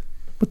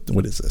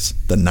 What is this?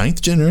 The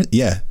 9th generation?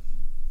 Yeah.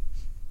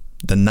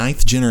 The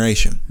 9th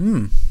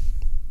generation.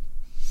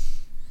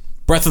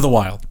 Breath of the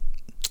Wild.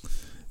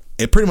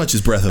 It pretty much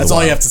is Breath of the Wild. That's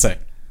all you have to say.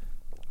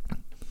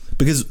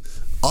 Because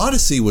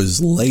Odyssey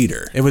was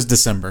later. It was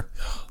December.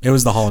 It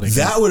was the holiday.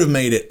 That would have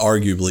made it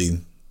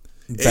arguably...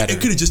 Better. It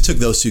could have just took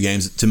those two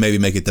games to maybe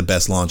make it the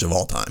best launch of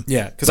all time.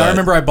 Yeah, because I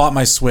remember I bought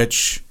my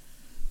Switch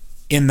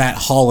in that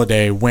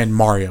holiday when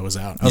Mario was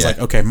out. I was like,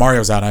 okay,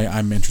 Mario's out.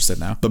 I'm interested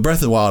now. But Breath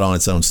of the Wild on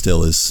its own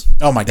still is...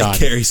 Oh my God. It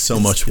carries so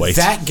much weight.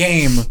 That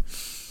game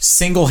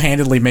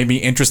single-handedly made me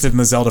interested in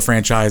the Zelda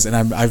franchise,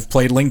 and I've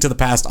played Link to the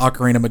Past,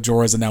 Ocarina of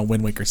Majora's, and now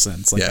Wind Waker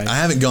since. Like, I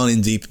haven't gone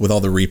in deep with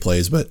all the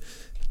replays, but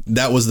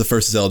that was the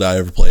first Zelda I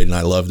ever played, and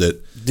I loved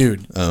it.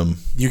 Dude,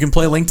 you can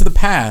play Link to the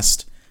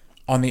Past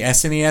on the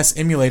SNES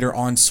emulator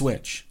on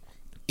Switch.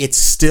 It's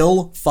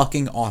still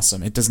fucking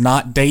awesome. It does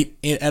not date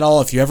it at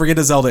all. If you ever get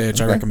a Zelda itch,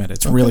 I recommend it.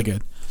 It's really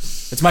good.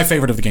 It's my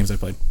favorite of the games I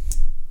played.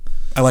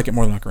 I like it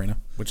more than Ocarina,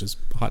 which is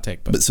a hot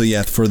take. But so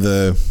yeah, for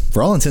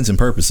all intents and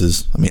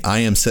purposes, I mean, I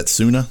Am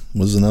Setsuna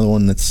was another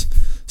one that's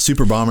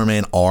Super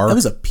Bomberman R. that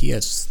was a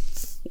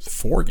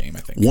PS4 game, I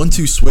think.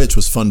 1-2 Switch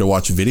was fun to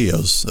watch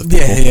videos of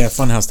people. Yeah.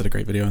 Funhouse did a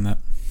great video on that.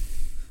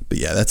 But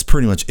yeah, that's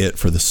pretty much it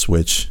for the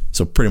Switch.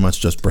 So pretty much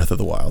just Breath of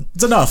the Wild.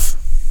 It's enough.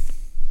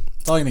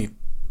 That's all you need.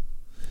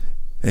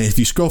 And if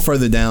you scroll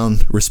further down,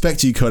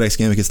 respect to you, Codex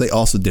Gamicus, they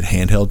also did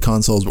handheld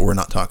consoles, but we're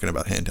not talking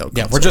about handheld consoles.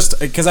 Yeah, we're just...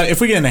 Because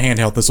if we get into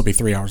handheld, this will be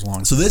 3 hours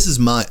long. So this is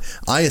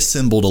I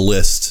assembled a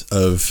list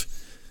of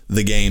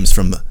the games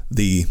from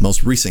the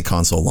most recent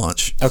console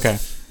launch. Okay.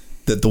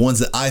 the ones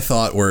that I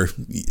thought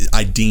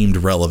I deemed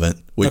relevant,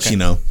 which,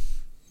 Okay.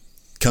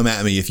 come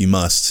at me if you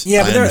must.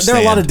 Yeah, I but there are a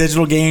understand. lot of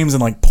digital games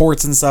and like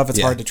ports and stuff. It's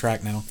Yeah. hard to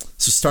track now.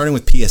 So starting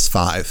with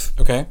PS5,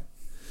 Okay.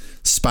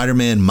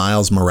 Spider-Man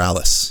Miles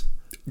Morales.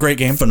 Great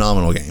game.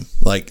 Phenomenal game.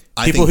 Like,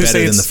 I People think who better say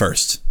than the it's-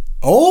 first.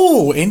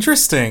 Oh,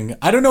 interesting.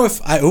 I don't know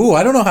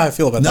how I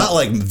feel about that. Not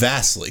like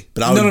vastly,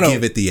 but I would no.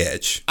 give it the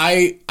edge.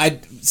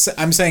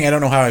 I'm saying I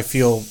don't know how I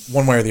feel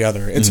one way or the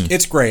other.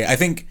 It's great. I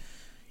think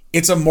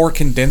it's a more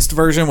condensed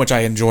version, which I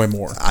enjoy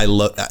more.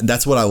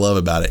 That's what I love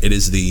about it. It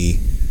is the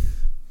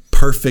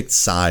perfect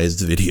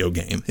sized video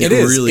game. It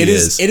really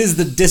is. It is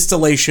the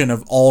distillation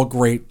of all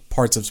great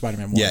parts of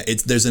Spider-Man 1. Yeah,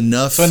 there's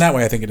enough. So in that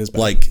way, I think it is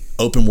better. Like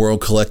open world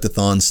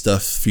collectathon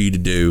stuff for you to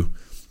do.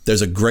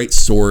 There's a great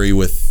story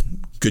with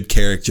good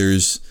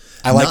characters.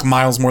 I like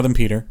Miles more than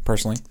Peter,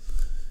 personally.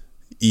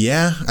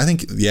 Yeah, I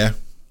think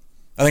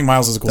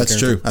Miles is a cool that's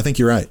character. true. I think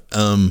you're right.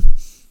 And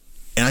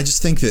I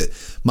just think that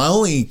my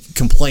only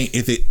complaint,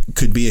 if it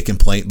could be a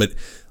complaint, but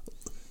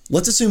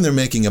let's assume they're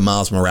making a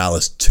Miles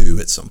Morales 2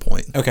 at some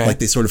point. Okay. Like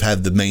they sort of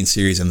have the main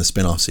series and the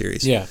spin-off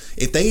series. Yeah.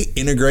 If they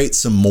integrate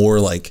some more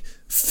like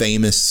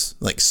famous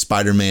like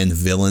Spider-Man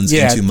villains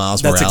into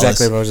Miles that's Morales.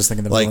 exactly what I was just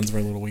thinking. The like, villains were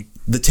a little weak.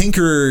 The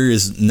Tinkerer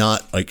is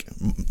not like,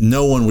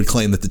 no one would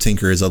claim that the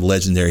Tinkerer is a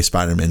legendary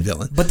Spider-Man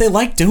villain. But they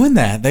like doing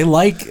that. They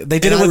did And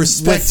it I with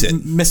respect it.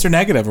 Mr.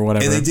 Negative or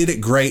whatever. And they did it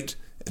great.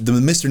 The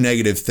Mr.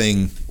 Negative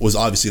thing was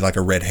obviously like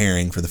a red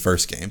herring for the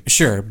first game.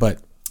 Sure, but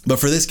But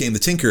for this game, the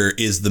Tinkerer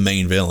is the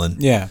main villain.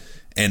 yeah.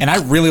 And I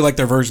really like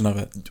their version of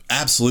it.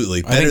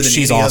 Absolutely. think Better than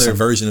she's any other awesome.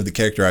 version of the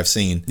character I've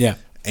seen. Yeah.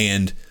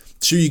 And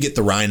sure, you get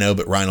the Rhino,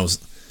 but Rhino's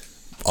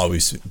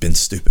always been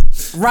stupid.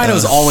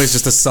 Rhino's always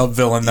just a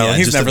sub-villain, though. yeah,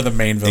 He's just never the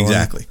main villain.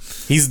 Exactly.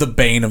 He's the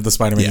Bane of the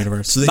Spider-Man Yeah.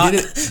 universe. So they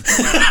did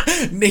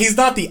it. He's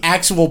not the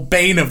actual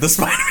Bane of the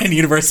Spider-Man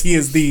universe. He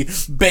is the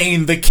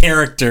Bane, the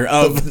character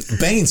of...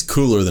 Bane's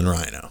cooler than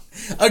Rhino.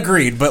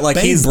 Agreed, but like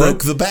Bane he's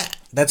broke the bat.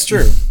 That's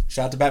true.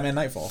 Shout out to Batman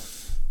Nightfall.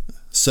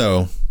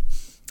 So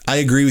I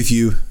agree with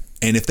you.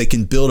 And if they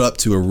can build up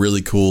to a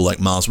really cool like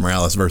Miles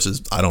Morales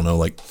versus, I don't know,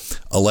 like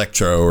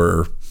Electro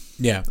or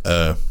Yeah.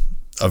 a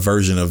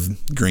version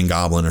of Green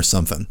Goblin or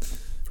something.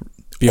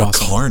 Be Or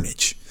awesome.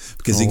 Carnage.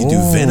 Because they could do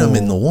Venom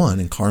in the one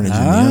and Carnage in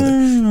the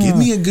other. Give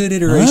me a good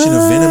iteration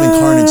of Venom and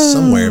Carnage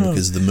somewhere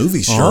because the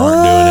movies sure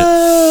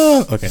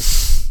aren't doing it. Okay.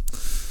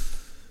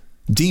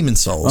 Demon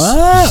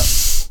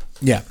Souls.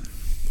 Yeah.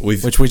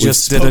 Which we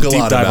just did a deep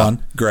dive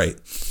on. Great.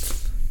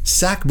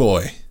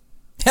 Sackboy.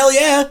 Hell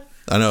yeah.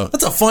 I know.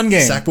 That's a fun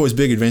game. Sackboy's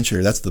Big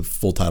Adventure. That's the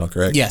full title,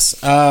 correct? Yes.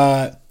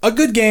 A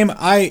good game.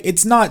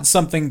 It's not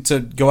something to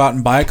go out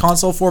and buy a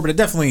console for, but it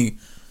definitely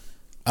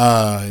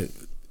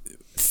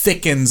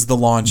thickens the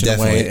launch in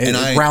a way.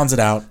 Definitely. It rounds it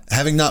out.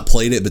 Having not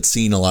played it but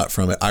seen a lot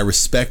from it, I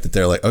respect that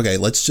they're like, okay,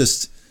 let's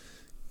just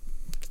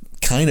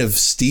kind of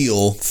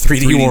steal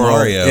 3D World.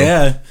 Mario.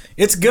 Yeah.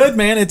 It's good,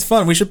 man. It's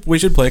fun. We should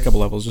play a couple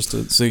levels just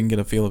so you can get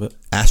a feel of it.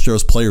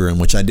 Astro's Playroom,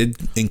 which I did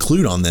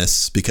include on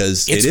this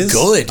because It's it is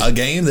good. a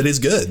game that is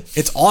good.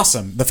 It's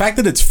awesome. The fact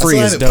that it's free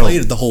I is haven't dope.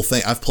 played the whole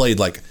thing. I've played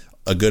like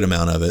a good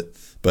amount of it,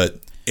 but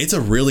it's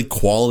a really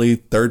quality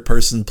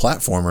third-person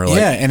platformer. Like,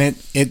 yeah, and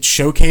it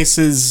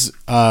showcases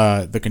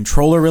the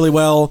controller really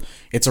well.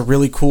 It's a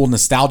really cool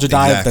nostalgia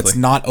dive Exactly.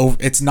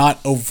 that's not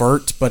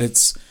overt, but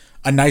it's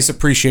a nice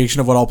appreciation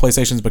of what all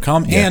PlayStation's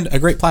become, and a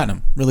great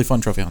platinum. Really fun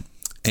trophy hunt.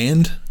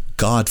 and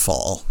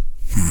Godfall.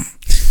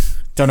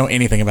 Don't know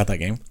anything about that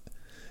game.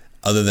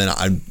 Other than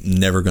I'm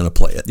never going to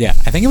play it. Yeah,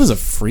 I think it was a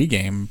free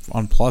game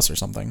on Plus or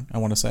something. I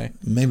want to say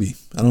Maybe.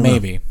 I don't know.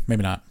 maybe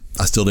not.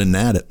 I still didn't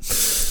add it.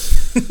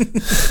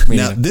 Me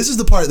Now, neither. this is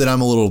the part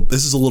that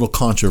this is a little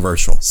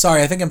controversial.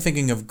 Sorry, I think I'm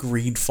thinking of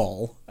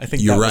Greedfall. I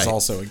think You're that right. was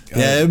also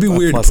Yeah, it'd be a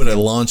weird to Plus put a game.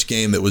 launch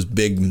game that was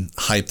big and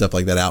hyped up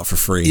like that out for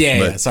free. Yeah,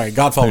 but yeah. Sorry,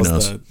 Godfall who was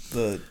knows?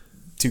 the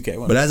 2K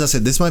one. But as I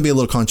said, this might be a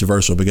little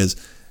controversial because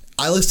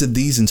I listed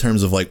these in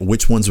terms of like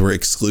which ones were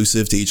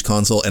exclusive to each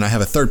console, and I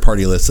have a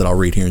third-party list that I'll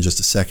read here in just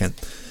a second.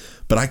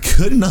 But I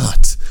could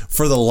not,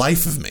 for the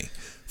life of me,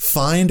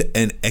 find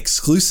an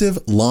exclusive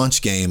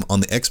launch game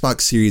on the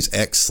Xbox Series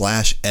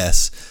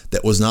X/S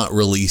that was not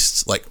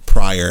released like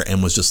prior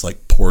and was just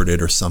like ported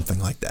or something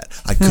like that.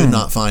 I could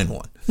not find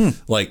one.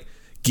 Like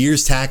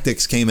Gears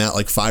Tactics came out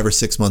like 5 or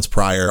 6 months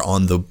prior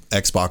on the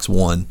Xbox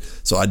One,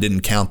 so I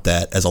didn't count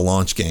that as a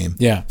launch game.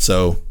 Yeah.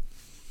 So,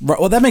 Right,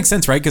 well, that makes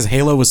sense, right? Because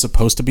Halo was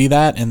supposed to be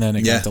that, and then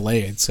it Yeah. got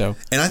delayed. So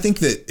and I think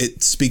that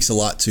it speaks a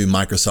lot to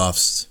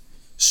Microsoft's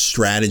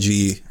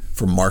strategy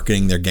for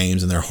marketing their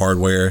games and their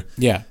hardware.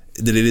 yeah,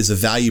 That it is a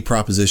value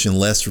proposition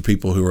less for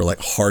people who are like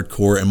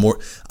hardcore and more.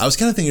 I was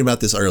kind of thinking about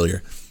this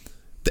earlier.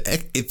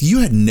 If you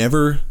had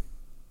never,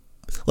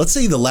 let's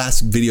say the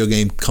last video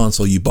game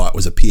console you bought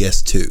was a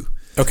PS2,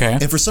 okay.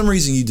 and for some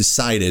reason you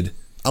decided,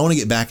 I want to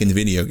get back into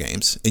video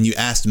games, and you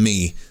asked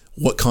me,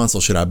 what console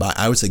should I buy?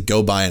 I would say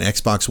go buy an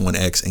Xbox One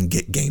X and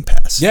get Game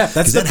Pass. Yeah, that's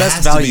 'Cause the that best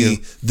has value.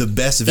 to be the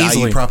best value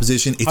Easily.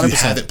 proposition if 100%. you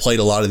haven't played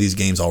a lot of these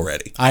games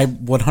already. I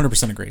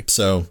 100% agree.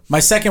 So My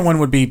second one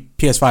would be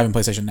PS5 and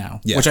PlayStation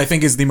Now, Yeah. which I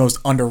think is the most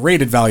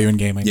underrated value in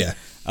gaming. Yeah.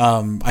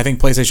 I think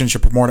PlayStation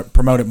should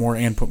promote it more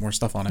and put more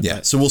stuff on it.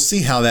 Yeah, so we'll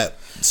see how that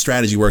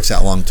strategy works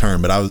out long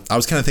term. But I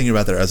was kind of thinking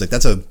about that. I was like,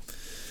 that's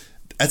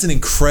an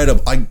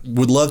incredible. I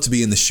would love to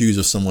be in the shoes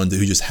of someone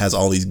who just has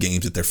all these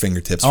games at their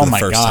fingertips for the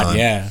first time.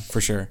 Yeah,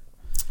 for sure.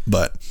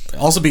 But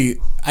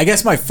I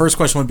guess my first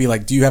question would be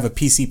like, do you have a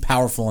PC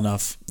powerful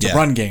enough to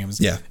run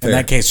games? Yeah, in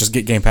that case, just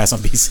get Game Pass on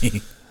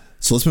PC.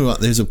 So let's move on.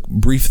 There's a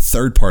brief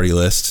third-party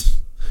list.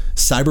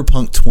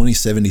 Cyberpunk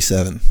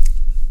 2077.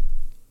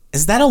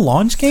 Is that a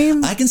launch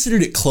game? I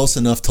considered it close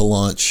enough to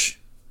launch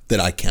that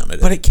I counted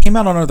it. But it came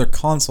out on other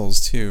consoles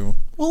too.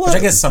 Well, I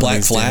guess some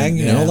Black Flag,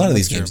 a lot of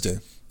these games do.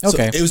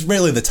 Okay. So it was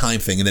really the time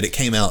thing and that it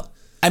came out.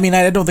 I mean,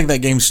 I don't think that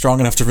game's strong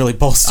enough to really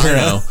bolster it. I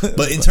know,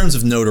 but in terms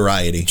of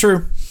notoriety.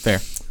 True. Fair.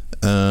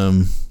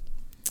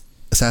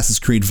 Assassin's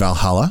Creed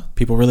Valhalla.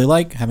 People really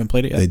like. Haven't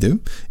played it yet. They do.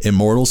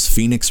 Immortals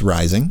Phoenix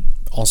Rising.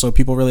 Also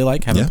people really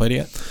like. Haven't played it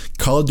yet.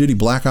 Call of Duty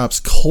Black Ops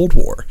Cold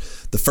War.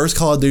 The first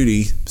Call of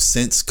Duty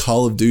since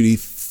Call of Duty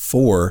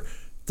 4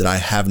 that I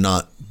have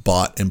not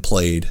bought and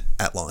played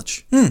at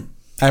launch. I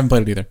haven't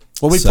played it either.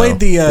 Well, we played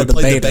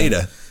the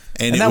beta.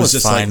 And it was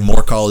just fine. Like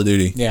more Call of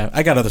Duty. Yeah,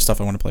 I got other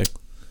stuff I want to play.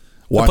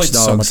 Watch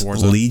Dogs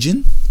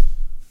Legion.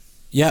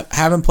 Yep,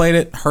 haven't played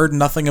it. Heard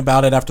nothing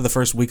about it after the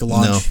first week of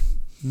launch. No.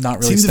 Not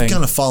really. Seems to have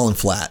kind of fallen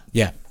flat.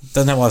 Yeah,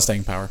 doesn't have a lot of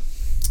staying power.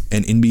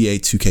 And NBA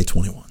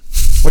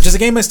 2K21. Which is a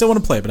game I still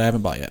want to play, but I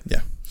haven't bought yet.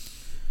 Yeah.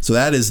 So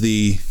that is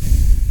the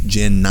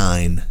Gen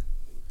 9.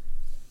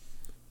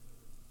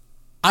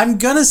 I'm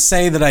going to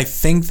say that I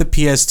think the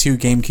PS2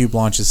 GameCube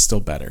launch is still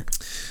better.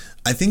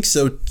 I think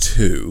so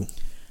too.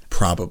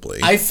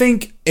 Probably. I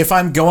think if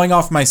I'm going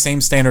off my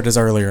same standard as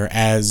earlier,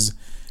 as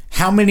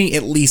how many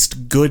at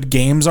least good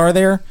games are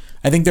there,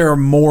 I think there are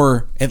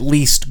more at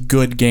least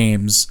good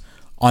games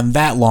on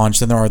that launch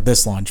than there are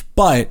this launch.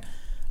 But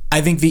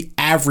I think the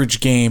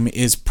average game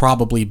is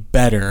probably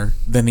better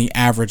than the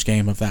average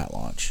game of that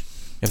launch,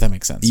 if that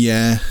makes sense.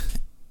 Yeah.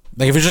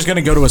 Like if you're just going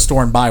to go to a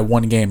store and buy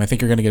one game, I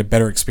think you're going to get a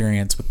better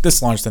experience with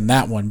this launch than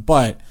that one.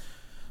 But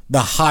the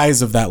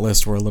highs of that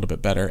list were a little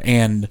bit better,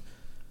 and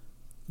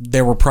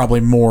there were probably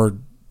more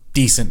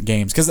decent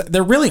games because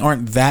there really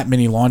aren't that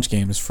many launch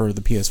games for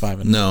the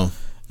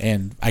PS5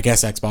 and I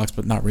guess Xbox,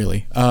 but not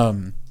really.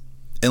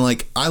 And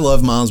like I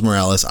love Miles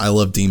Morales, I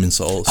love Demon's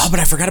Souls. Oh, but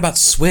I forgot about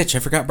Switch. I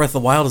forgot Breath of the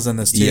Wild is in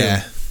this too.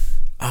 Yeah.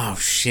 Oh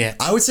shit.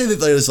 I would say that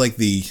there's like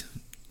the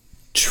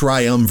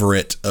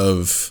triumvirate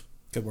of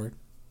good word.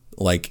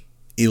 Like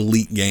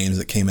elite games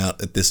that came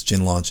out at this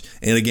gen launch.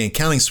 And again,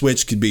 counting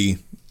Switch could be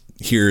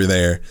here or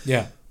there.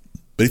 Yeah.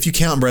 But if you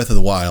count Breath of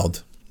the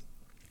Wild,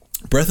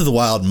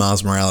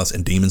 Miles Morales,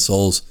 and Demon's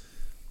Souls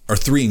are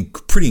three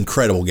pretty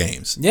incredible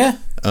games. Yeah.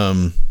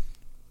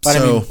 But I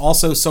mean,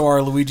 also so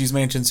are Luigi's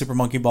Mansion, Super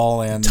Monkey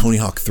Ball, and Tony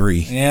Hawk 3.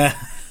 Yeah.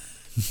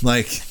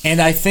 And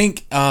I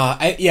think,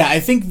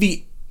 I think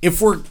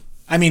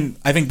I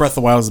think Breath of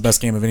the Wild is the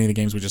best game of any of the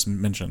games we just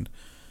mentioned.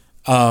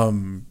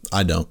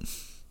 I don't.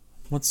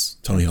 What's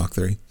Tony Hawk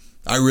 3?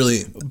 I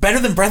really better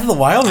than Breath of the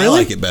Wild. Really, I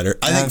like it better.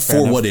 I think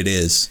for what it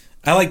is.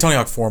 I like Tony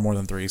Hawk 4 more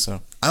than 3.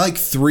 So I like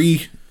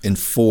 3 and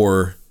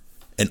 4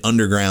 and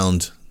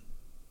Underground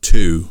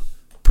 2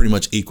 pretty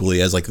much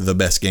equally as like the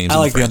best games. I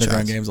like the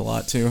Underground games a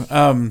lot too.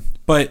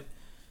 But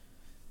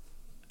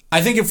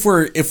I think if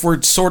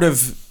we're sort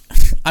of,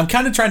 I'm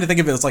kind of trying to think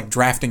of it as like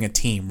drafting a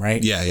team,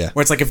 right? Yeah, yeah.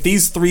 Where it's like if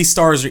these 3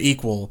 stars are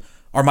equal,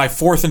 are my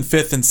 4th and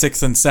 5th and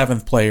 6th and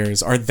 7th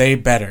players, are they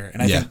better?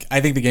 And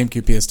I think the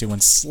GameCube PS2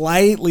 one's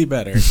slightly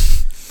better,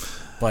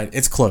 but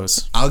it's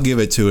close. I'll give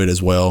it to it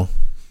as well.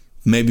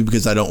 Maybe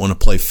because I don't want to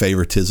play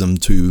favoritism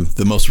to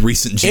the most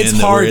recent gen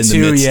that we're in the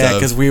midst of.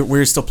 Because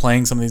we're still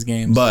playing some of these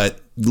games. But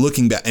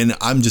looking back, and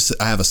I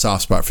have a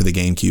soft spot for the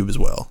GameCube as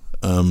well.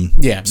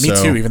 Me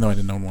too, even though I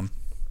didn't own one.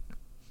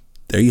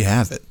 There you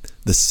have it.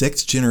 The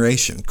 6th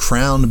generation,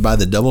 crowned by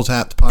the Double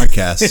Tapped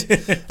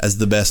podcast as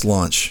the best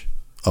launch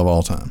of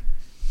all time.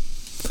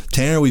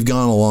 Tanner, we've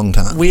gone a long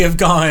time. We have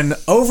gone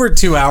over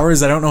 2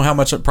 hours. I don't know how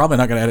much. Probably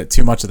not going to edit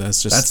too much of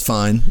this. That's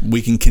fine.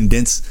 We can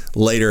condense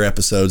later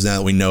episodes now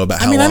that we know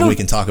about how long we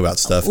can talk about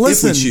stuff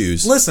if we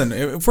choose. Listen,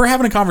 if we're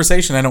having a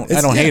conversation, I don't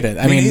hate it.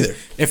 I mean, neither.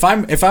 if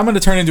I'm going to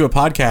turn into a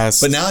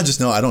podcast, but now I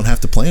just know I don't have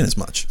to plan as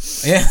much.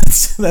 Yeah,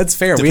 that's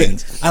fair.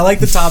 Depends. I like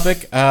the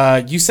topic.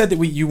 You said that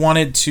you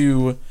wanted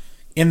to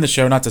end the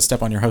show, not to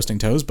step on your hosting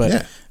toes,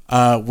 but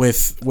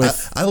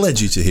with I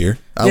led you to here.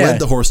 I led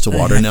the horse to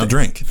water. Now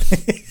drink.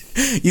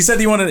 You said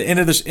you wanted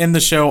to end the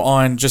show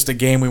on just a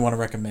game we want to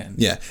recommend.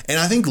 Yeah, and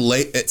I think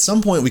at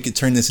some point we could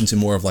turn this into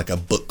more of like a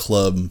book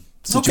club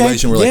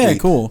situation where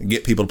we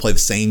get people to play the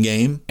same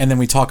game, and then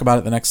we talk about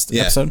it the next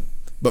episode.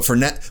 But for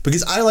now,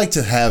 because I like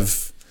to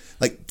have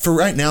for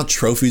right now,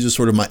 trophies are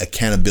sort of my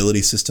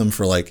accountability system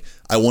for like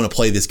I want to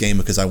play this game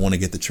because I want to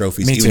get the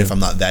trophies, even if I'm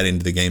not that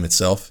into the game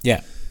itself. Yeah.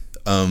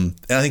 And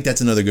I think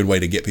that's another good way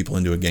to get people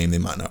into a game they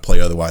might not play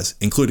otherwise,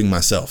 including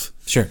myself.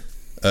 Sure.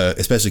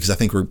 Especially because I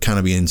think we're kind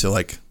of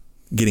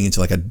getting into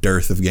like a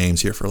dearth of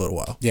games here for a little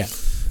while. Yeah.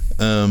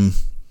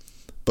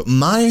 But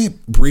my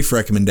brief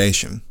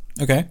recommendation.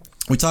 Okay.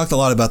 We talked a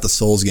lot about the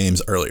Souls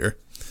games earlier.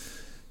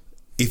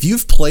 if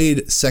you've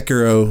played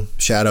Sekiro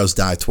Shadows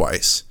Die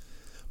Twice,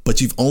 but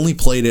you've only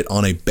played it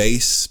on a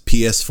base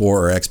PS4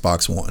 or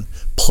Xbox One,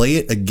 play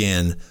it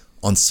again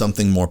on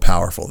something more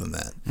powerful than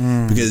that.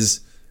 Because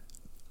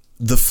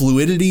the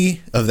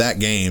fluidity of that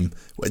game,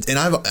 and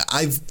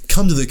I've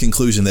come to the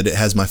conclusion that it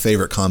has my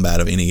favorite combat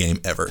of any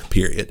game ever,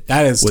 period.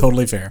 That is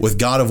totally fair. With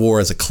God of War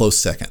as a close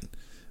second.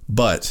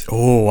 But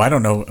I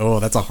don't know. Oh,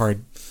 that's a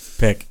hard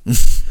pick.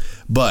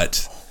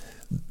 But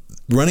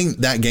running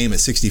that game at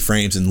 60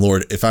 frames, and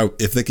Lord,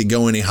 if they could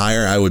go any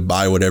higher, I would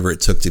buy whatever it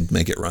took to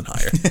make it run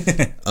higher.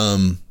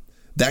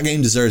 That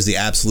game deserves the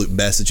absolute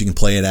best that you can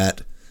play it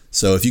at.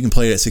 So if you can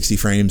play it at 60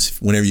 frames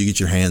whenever you get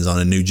your hands on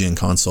a new gen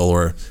console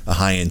or a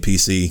high-end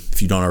PC,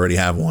 if you don't already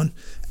have one,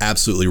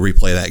 absolutely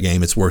replay that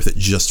game. It's worth it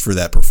just for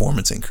that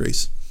performance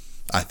increase,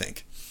 I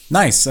think.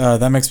 Nice.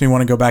 That makes me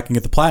want to go back and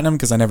get the platinum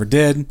because I never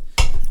did.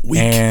 Weak.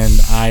 And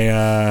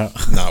I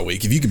not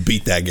weak. If you could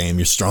beat that game,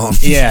 you're strong.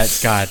 Yeah,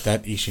 God,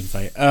 that Ishin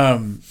fight.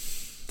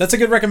 That's a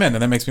good recommend,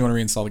 and that makes me want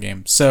to reinstall the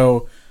game.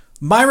 So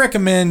my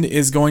recommend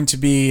is going to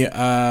be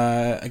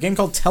a game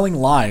called Telling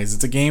Lies.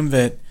 It's a game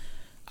that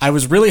I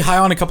was really high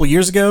on a couple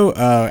years ago.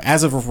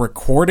 As of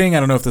recording, I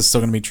don't know if this is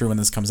still going to be true when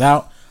this comes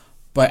out,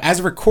 but as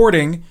of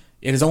recording,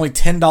 it is only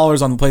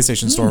 $10 on the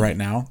PlayStation Store right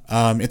now.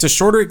 It's a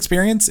shorter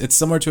experience. It's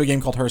similar to a game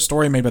called Her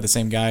Story, made by the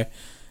same guy,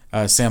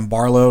 Sam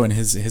Barlow, and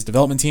his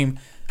development team.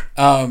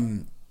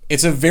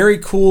 It's a very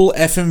cool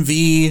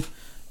FMV.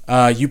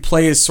 You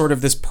play as sort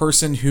of this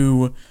person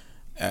who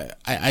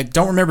I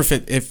don't remember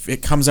if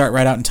it comes out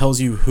right out and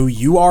tells you who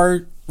you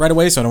are right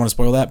away, so I don't want to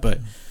spoil that. But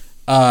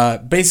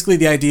basically,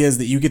 the idea is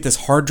that you get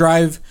this hard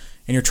drive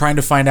and you're trying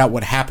to find out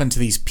what happened to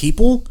these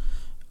people.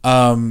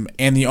 And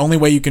the only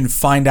way you can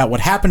find out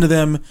what happened to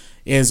them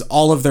is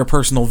all of their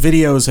personal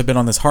videos have been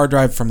on this hard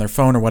drive from their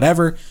phone or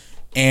whatever.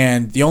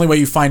 And the only way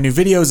you find new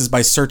videos is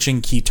by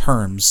searching key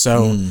terms.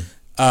 So,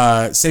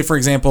 say for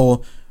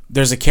example,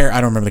 there's a character, I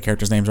don't remember the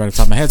character's names right off the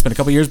top of my head, it's been a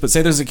couple years, but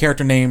say there's a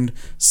character named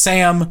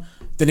Sam,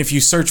 then if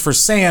you search for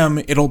Sam,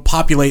 it'll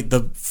populate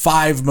the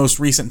 5 most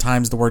recent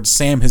times the word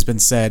Sam has been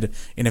said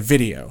in a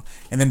video.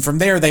 And then from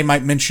there, they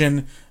might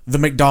mention the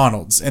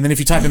McDonald's. And then if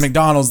you type in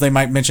McDonald's, they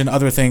might mention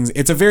other things.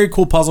 It's a very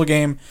cool puzzle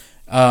game.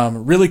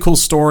 Really cool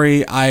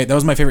story. That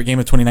was my favorite game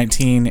of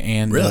 2019,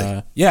 and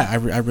really, I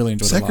really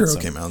enjoyed it a lot.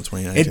 Sekiro came out in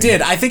 2019. It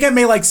did. I think I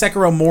may like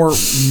Sekiro more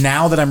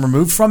now that I'm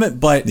removed from it,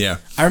 but yeah,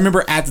 I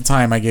remember at the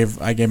time I gave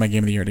my game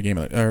of the year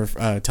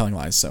to Telling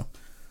Lies. So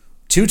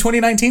 2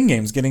 2019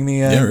 games getting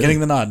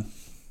the nod.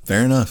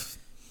 Fair enough.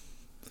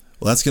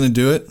 Well, that's going to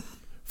do it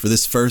for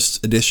this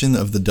first edition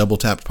of the Double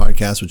Tap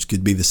podcast, which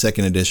could be the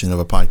second edition of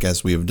a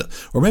podcast we have done,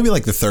 or maybe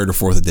like the third or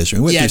fourth edition.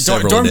 We went through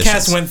several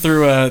Dormcast went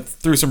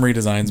through some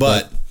redesigns,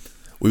 but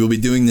we will be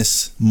doing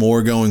this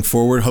more going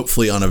forward,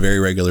 hopefully on a very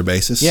regular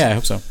basis. Yeah, I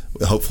hope so.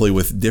 Hopefully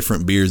with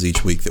different beers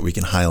each week that we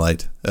can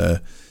highlight.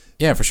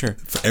 Yeah, for sure.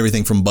 For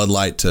everything from Bud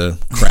Light to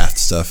craft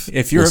stuff.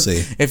 If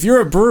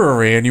you're a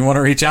brewery and you want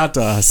to reach out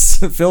to us,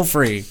 feel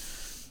free.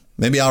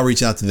 Maybe I'll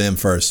reach out to them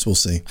first. We'll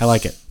see. I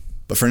like it.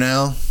 But for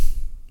now,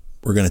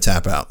 we're going to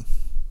tap out.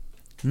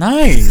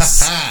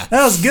 Nice.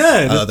 That was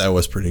good. I thought that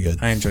was pretty good.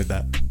 I enjoyed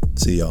that.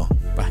 See y'all.